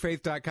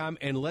letstalkfaith.com,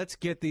 and let's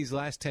get these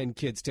last 10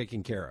 kids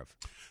taken care of.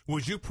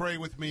 Would you pray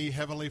with me?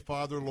 Heavenly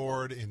Father,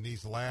 Lord, in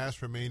these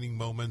last remaining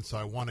moments,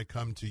 I want to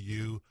come to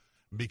you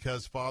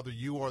because, Father,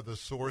 you are the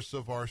source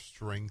of our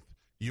strength.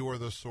 You are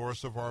the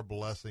source of our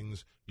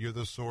blessings. You're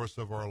the source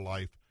of our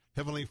life.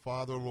 Heavenly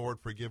Father, Lord,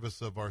 forgive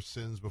us of our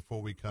sins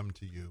before we come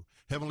to you.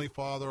 Heavenly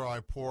Father,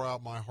 I pour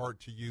out my heart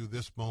to you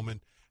this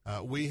moment.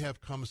 We have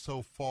come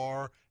so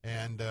far,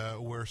 and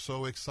we're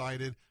so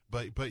excited,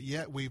 but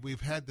yet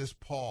we've had this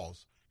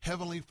pause.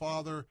 Heavenly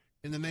Father,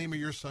 in the name of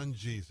your Son,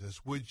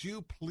 Jesus, would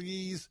you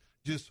please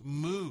just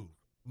move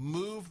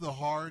the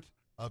heart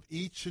of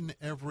each and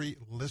every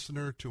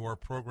listener to our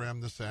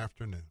program this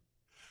afternoon?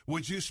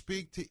 Would you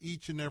speak to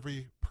each and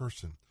every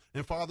person?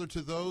 And, Father,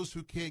 to those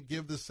who can't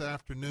give this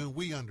afternoon,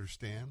 we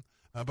understand.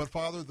 But,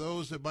 Father,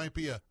 those, it might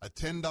be a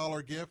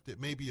 $10 gift. It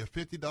may be a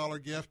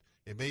 $50 gift.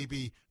 It may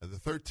be the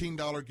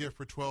 $13 gift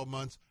for 12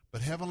 months.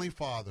 But, Heavenly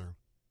Father,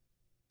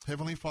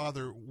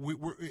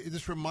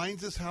 this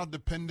reminds us how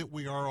dependent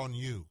we are on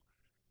you.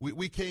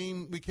 We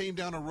came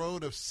down a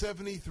road of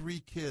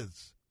 73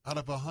 kids out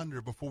of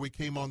 100 before we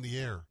came on the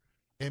air.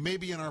 And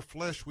maybe in our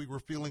flesh we were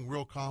feeling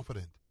real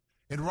confident.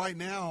 And right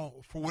now,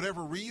 for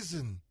whatever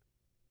reason,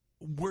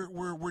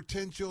 we're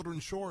 10 children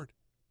short.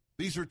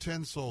 These are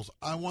 10 souls.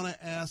 I want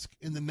to ask,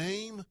 in the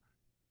name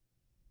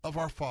of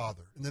our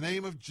Father, in the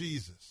name of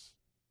Jesus,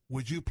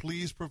 would you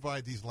please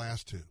provide these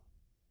last 2?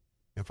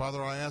 And,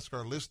 Father, I ask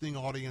our listening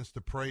audience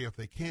to pray. If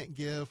they can't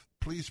give,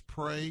 please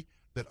pray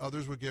that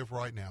others would give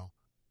right now.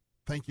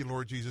 Thank you,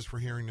 Lord Jesus, for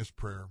hearing this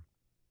prayer.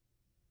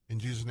 In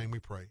Jesus' name we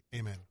pray.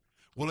 Amen.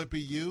 Will it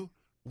be you?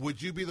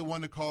 Would you be the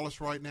one to call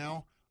us right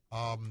now?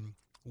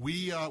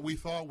 We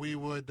thought we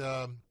would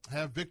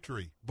have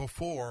victory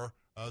before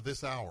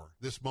this hour,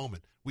 this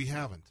moment. We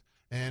haven't.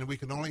 And we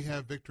can only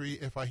have victory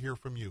if I hear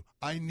from you.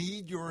 I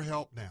need your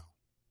help now.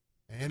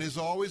 And as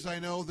always, I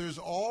know there's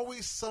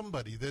always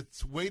somebody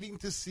that's waiting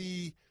to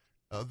see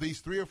these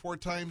 3 or 4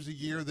 times a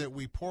year that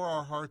we pour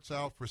our hearts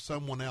out for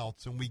someone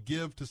else and we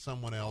give to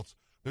someone else.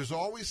 There's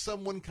always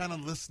someone kind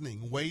of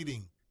listening,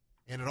 waiting.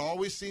 And it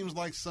always seems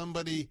like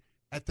somebody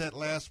at that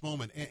last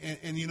moment.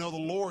 And the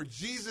Lord,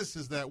 Jesus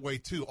is that way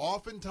too.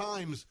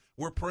 Oftentimes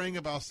we're praying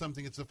about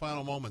something. It's the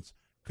final moments.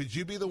 Could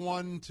you be the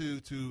one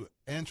to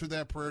answer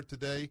that prayer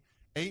today?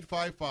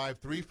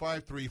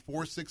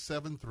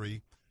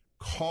 855-353-4673.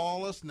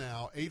 Call us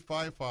now,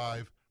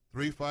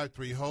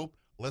 855-353-HOPE.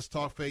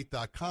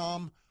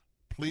 LetsTalkFaith.com.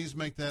 Please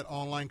make that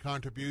online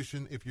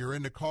contribution. If you're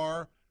in the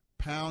car,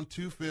 pound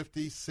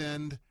 250,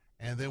 send,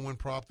 and then when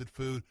prompted,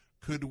 food.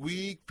 Could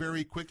we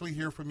very quickly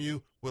hear from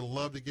you? Would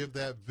love to give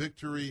that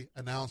victory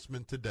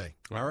announcement today.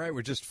 All right,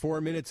 we're just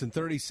 4 minutes and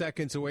 30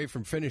 seconds away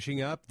from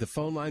finishing up. The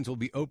phone lines will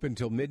be open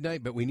till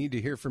midnight, but we need to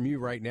hear from you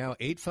right now.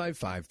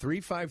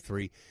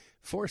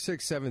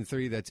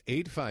 855-353-4673. That's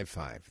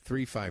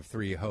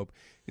 855-353-HOPE.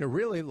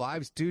 Really,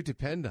 lives do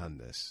depend on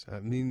this.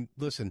 I mean,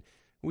 listen,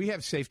 we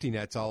have safety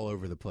nets all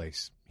over the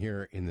place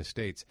here in the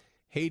States.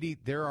 Haiti,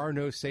 there are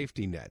no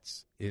safety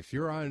nets. If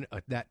you're on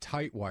that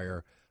tight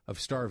wire of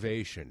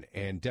starvation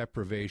and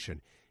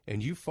deprivation,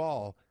 and you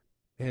fall,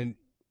 and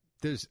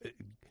there's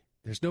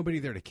nobody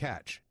there to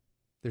catch.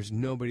 There's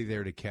nobody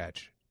there to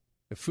catch.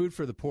 The Food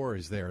for the Poor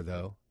is there,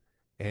 though,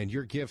 and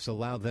your gifts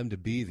allow them to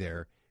be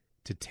there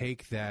to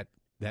take that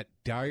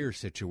dire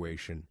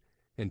situation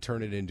and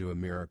turn it into a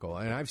miracle.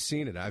 And I've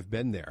seen it. I've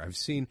been there. I've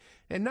seen,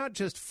 and not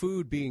just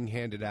food being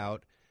handed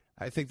out.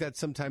 I think that's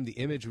sometimes the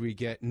image we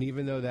get, and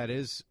even though that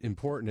is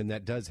important and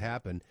that does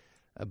happen,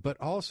 but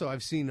also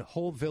I've seen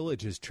whole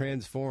villages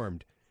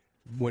transformed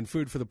when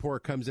Food for the Poor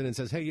comes in and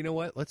says, hey, you know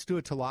what? Let's do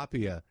a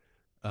tilapia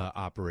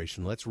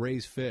operation. Let's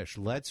raise fish.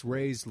 Let's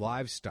raise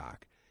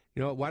livestock.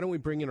 You know what? Why don't we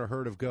bring in a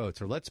herd of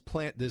goats? Or let's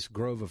plant this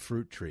grove of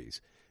fruit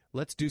trees.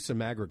 Let's do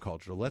some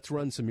agriculture. Let's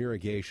run some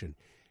irrigation.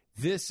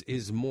 This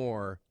is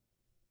more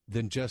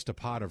than just a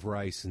pot of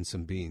rice and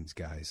some beans,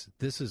 guys.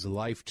 This is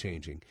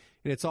life-changing.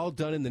 And it's all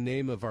done in the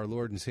name of our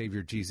Lord and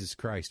Savior, Jesus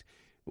Christ.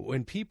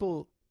 When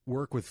people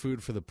work with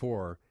Food for the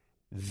Poor,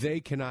 they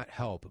cannot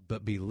help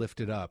but be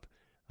lifted up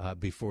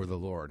before the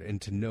Lord and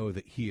to know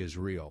that He is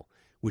real.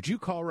 Would you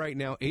call right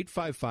now,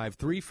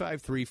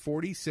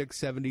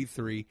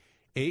 855-353-4673,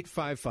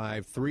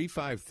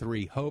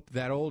 855-353-HOPE,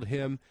 that old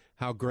hymn,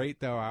 How Great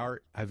Thou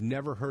Art. I've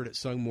never heard it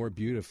sung more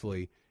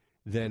beautifully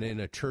than in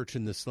a church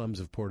in the slums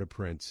of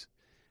Port-au-Prince.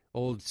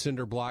 Old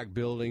cinder block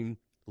building,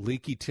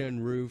 leaky tin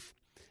roof,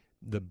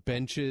 the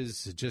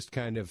benches just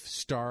kind of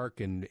stark,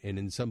 and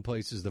in some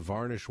places the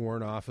varnish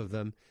worn off of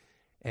them,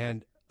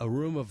 and a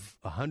room of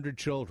 100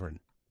 children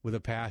with a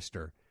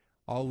pastor,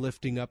 all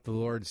lifting up the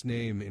Lord's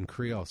name in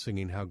Creole,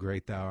 singing How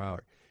Great Thou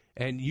Art.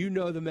 And you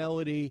know the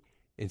melody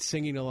and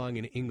singing along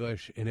in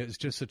English, and it was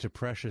just such a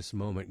precious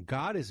moment.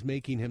 God is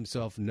making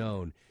Himself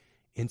known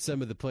in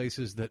some of the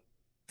places that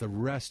the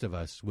rest of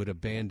us would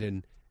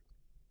abandon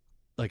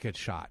like a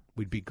shot.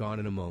 We'd be gone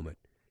in a moment.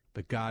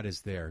 But God is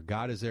there.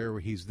 God is there.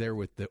 He's there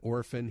with the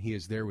orphan. He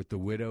is there with the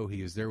widow.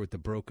 He is there with the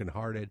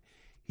brokenhearted.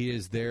 He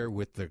is there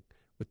with the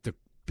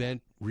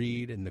bent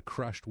reed and the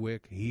crushed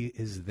wick. He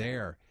is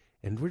there.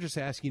 And we're just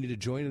asking you to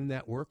join in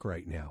that work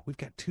right now. We've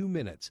got 2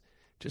 minutes,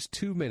 just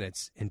 2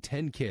 minutes and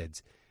 10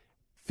 kids.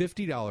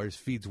 $50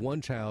 feeds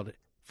one child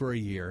for a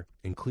year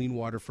and clean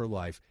water for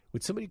life.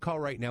 Would somebody call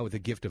right now with a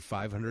gift of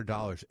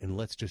 $500, and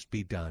let's just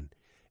be done?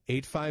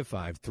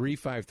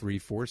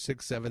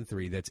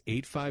 855-353-4673. That's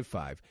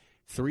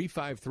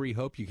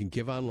 855-353-HOPE. You can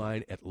give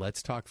online at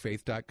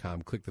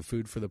letstalkfaith.com. Click the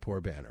Food for the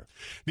Poor banner.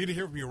 Need to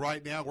hear from you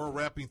right now. We're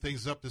wrapping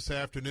things up this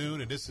afternoon,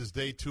 and this is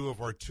day 2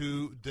 of our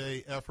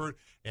 2-day effort.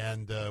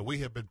 And we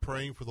have been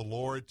praying for the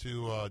Lord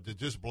to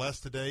just bless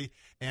today.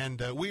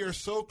 And we are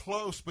so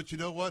close, but you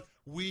know what?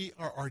 We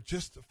are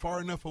just far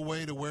enough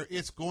away to where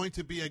it's going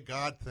to be a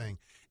God thing.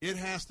 It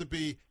has to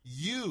be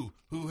you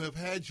who have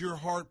had your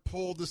heart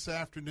pulled this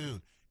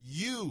afternoon.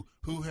 You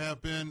who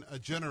have been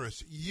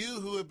generous,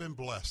 you who have been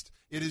blessed.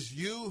 It is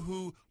you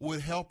who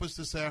would help us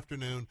this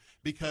afternoon,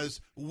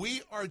 because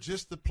we are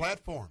just the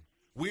platform.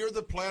 We are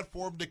the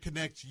platform to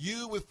connect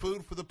you with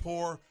Food for the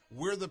Poor.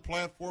 We're the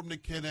platform to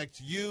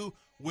connect you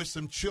with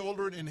some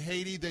children in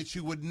Haiti that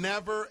you would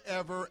never,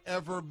 ever,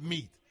 ever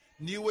meet.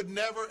 You would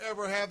never,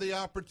 ever have the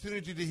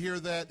opportunity to hear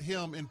that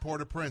hymn in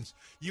Port-au-Prince.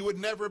 You would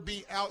never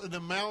be out in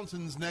the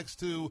mountains next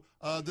to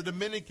the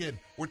Dominican,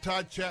 where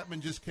Todd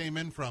Chapman just came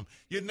in from.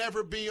 You'd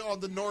never be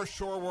on the North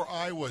Shore where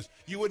I was.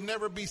 You would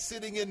never be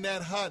sitting in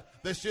that hut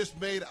that's just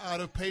made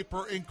out of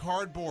paper and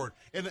cardboard,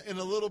 and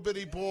a little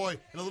bitty boy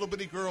and a little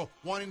bitty girl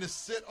wanting to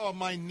sit on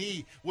my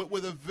knee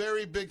with a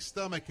very big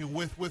stomach and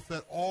with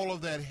that, all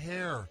of that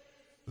hair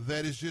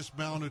that is just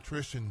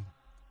malnutrition.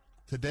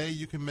 Today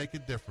you can make a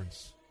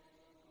difference.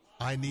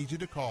 I need you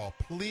to call.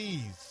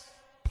 Please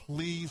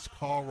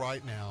call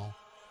right now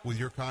with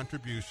your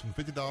contribution.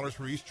 $50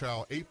 for each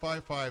child.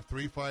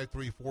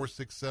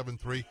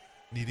 855-353-4673.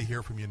 Need to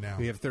hear from you now.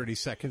 We have 30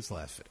 seconds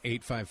left.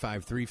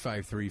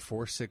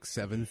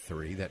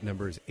 855-353-4673. That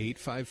number is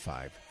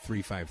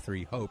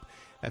 855-353-HOPE.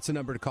 That's a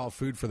number to call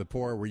Food for the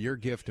Poor, where your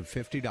gift of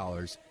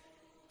 $50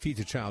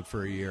 feeds a child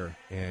for a year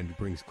and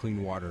brings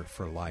clean water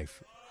for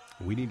life.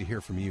 We need to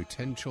hear from you.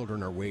 10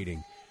 children are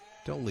waiting.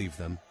 Don't leave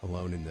them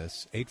alone in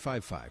this.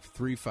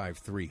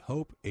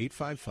 855-353-HOPE,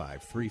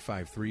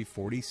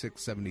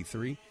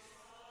 855-353-4673.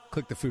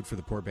 Click the Food for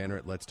the Poor banner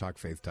at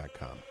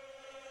letstalkfaith.com.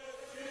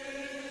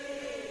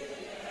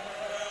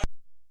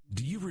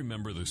 Do you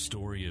remember the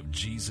story of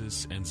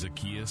Jesus and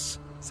Zacchaeus?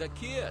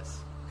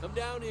 Zacchaeus, come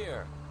down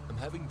here. I'm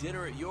having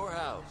dinner at your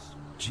house.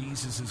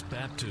 Jesus'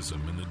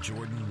 baptism in the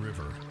Jordan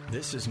River.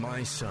 This is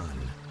my son,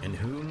 in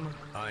whom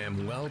I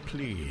am well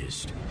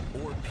pleased.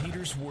 Or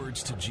Peter's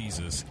words to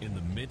Jesus in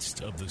the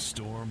midst of the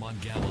storm on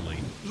Galilee.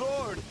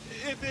 Lord,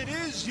 if it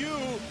is you,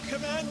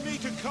 command me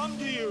to come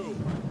to you.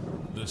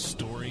 The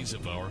stories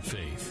of our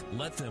faith.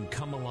 Let them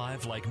come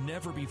alive like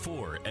never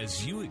before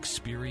as you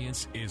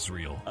experience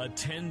Israel. A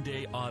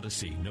 10-day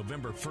odyssey,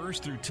 November 1st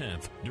through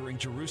 10th, during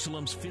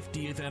Jerusalem's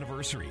 50th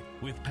anniversary,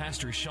 with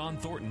Pastor Sean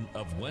Thornton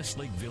of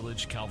Westlake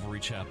Village Calvary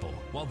Chapel.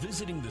 While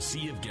visiting the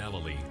Sea of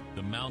Galilee,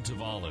 the Mount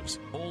of Olives,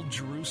 Old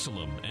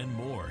Jerusalem, and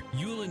more,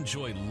 you'll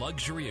enjoy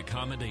luxury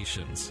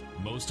accommodations.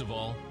 Most of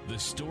all, the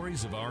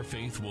stories of our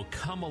faith will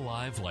come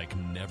alive like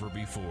never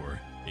before.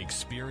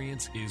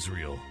 Experience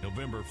Israel,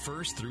 November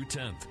 1st through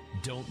 10th.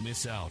 Don't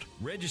miss out.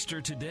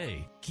 Register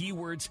today.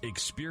 Keywords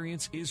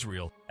Experience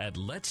Israel at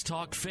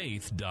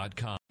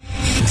letstalkfaith.com.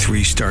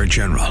 3-star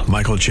General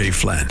Michael J.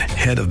 Flynn,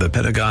 head of the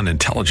Pentagon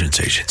Intelligence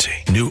Agency,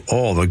 knew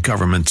all the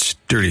government's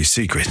dirty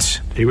secrets.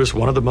 He was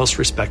one of the most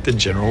respected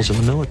generals in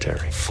the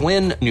military.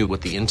 Flynn knew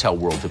what the intel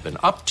world had been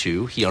up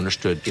to. He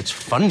understood its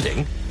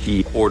funding.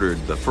 He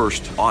ordered the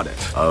first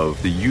audit of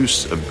the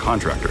use of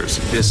contractors.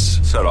 This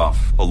set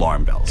off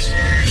alarm bells.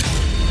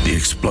 The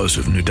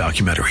explosive new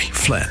documentary,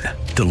 Flynn,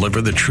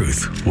 Deliver the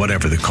Truth,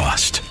 Whatever the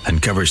Cost,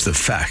 uncovers the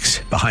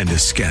facts behind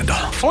this scandal.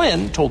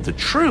 Flynn told the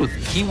truth.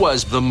 He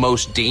was the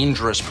most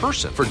dangerous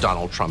person for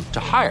Donald Trump to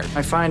hire.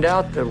 I find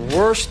out the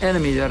worst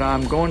enemy that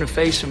I'm going to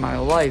face in my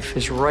life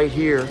is right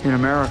here in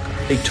America.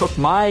 They took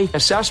my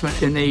assessment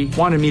and they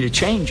wanted me to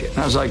change it. And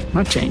I was like, I'm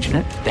not changing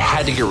it. They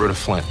had to get rid of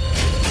Flynn.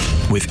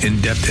 With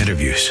in-depth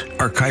interviews,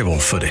 archival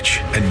footage,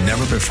 and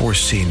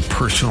never-before-seen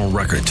personal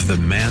records of the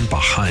man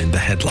behind the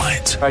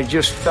headlines. I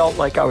just felt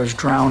like I was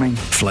drowning.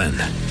 Flynn,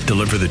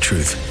 Deliver the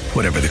Truth,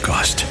 Whatever the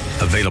Cost.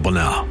 Available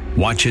now.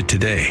 Watch it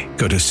today.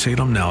 Go to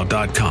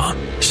salemnow.com.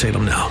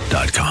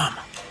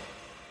 salemnow.com.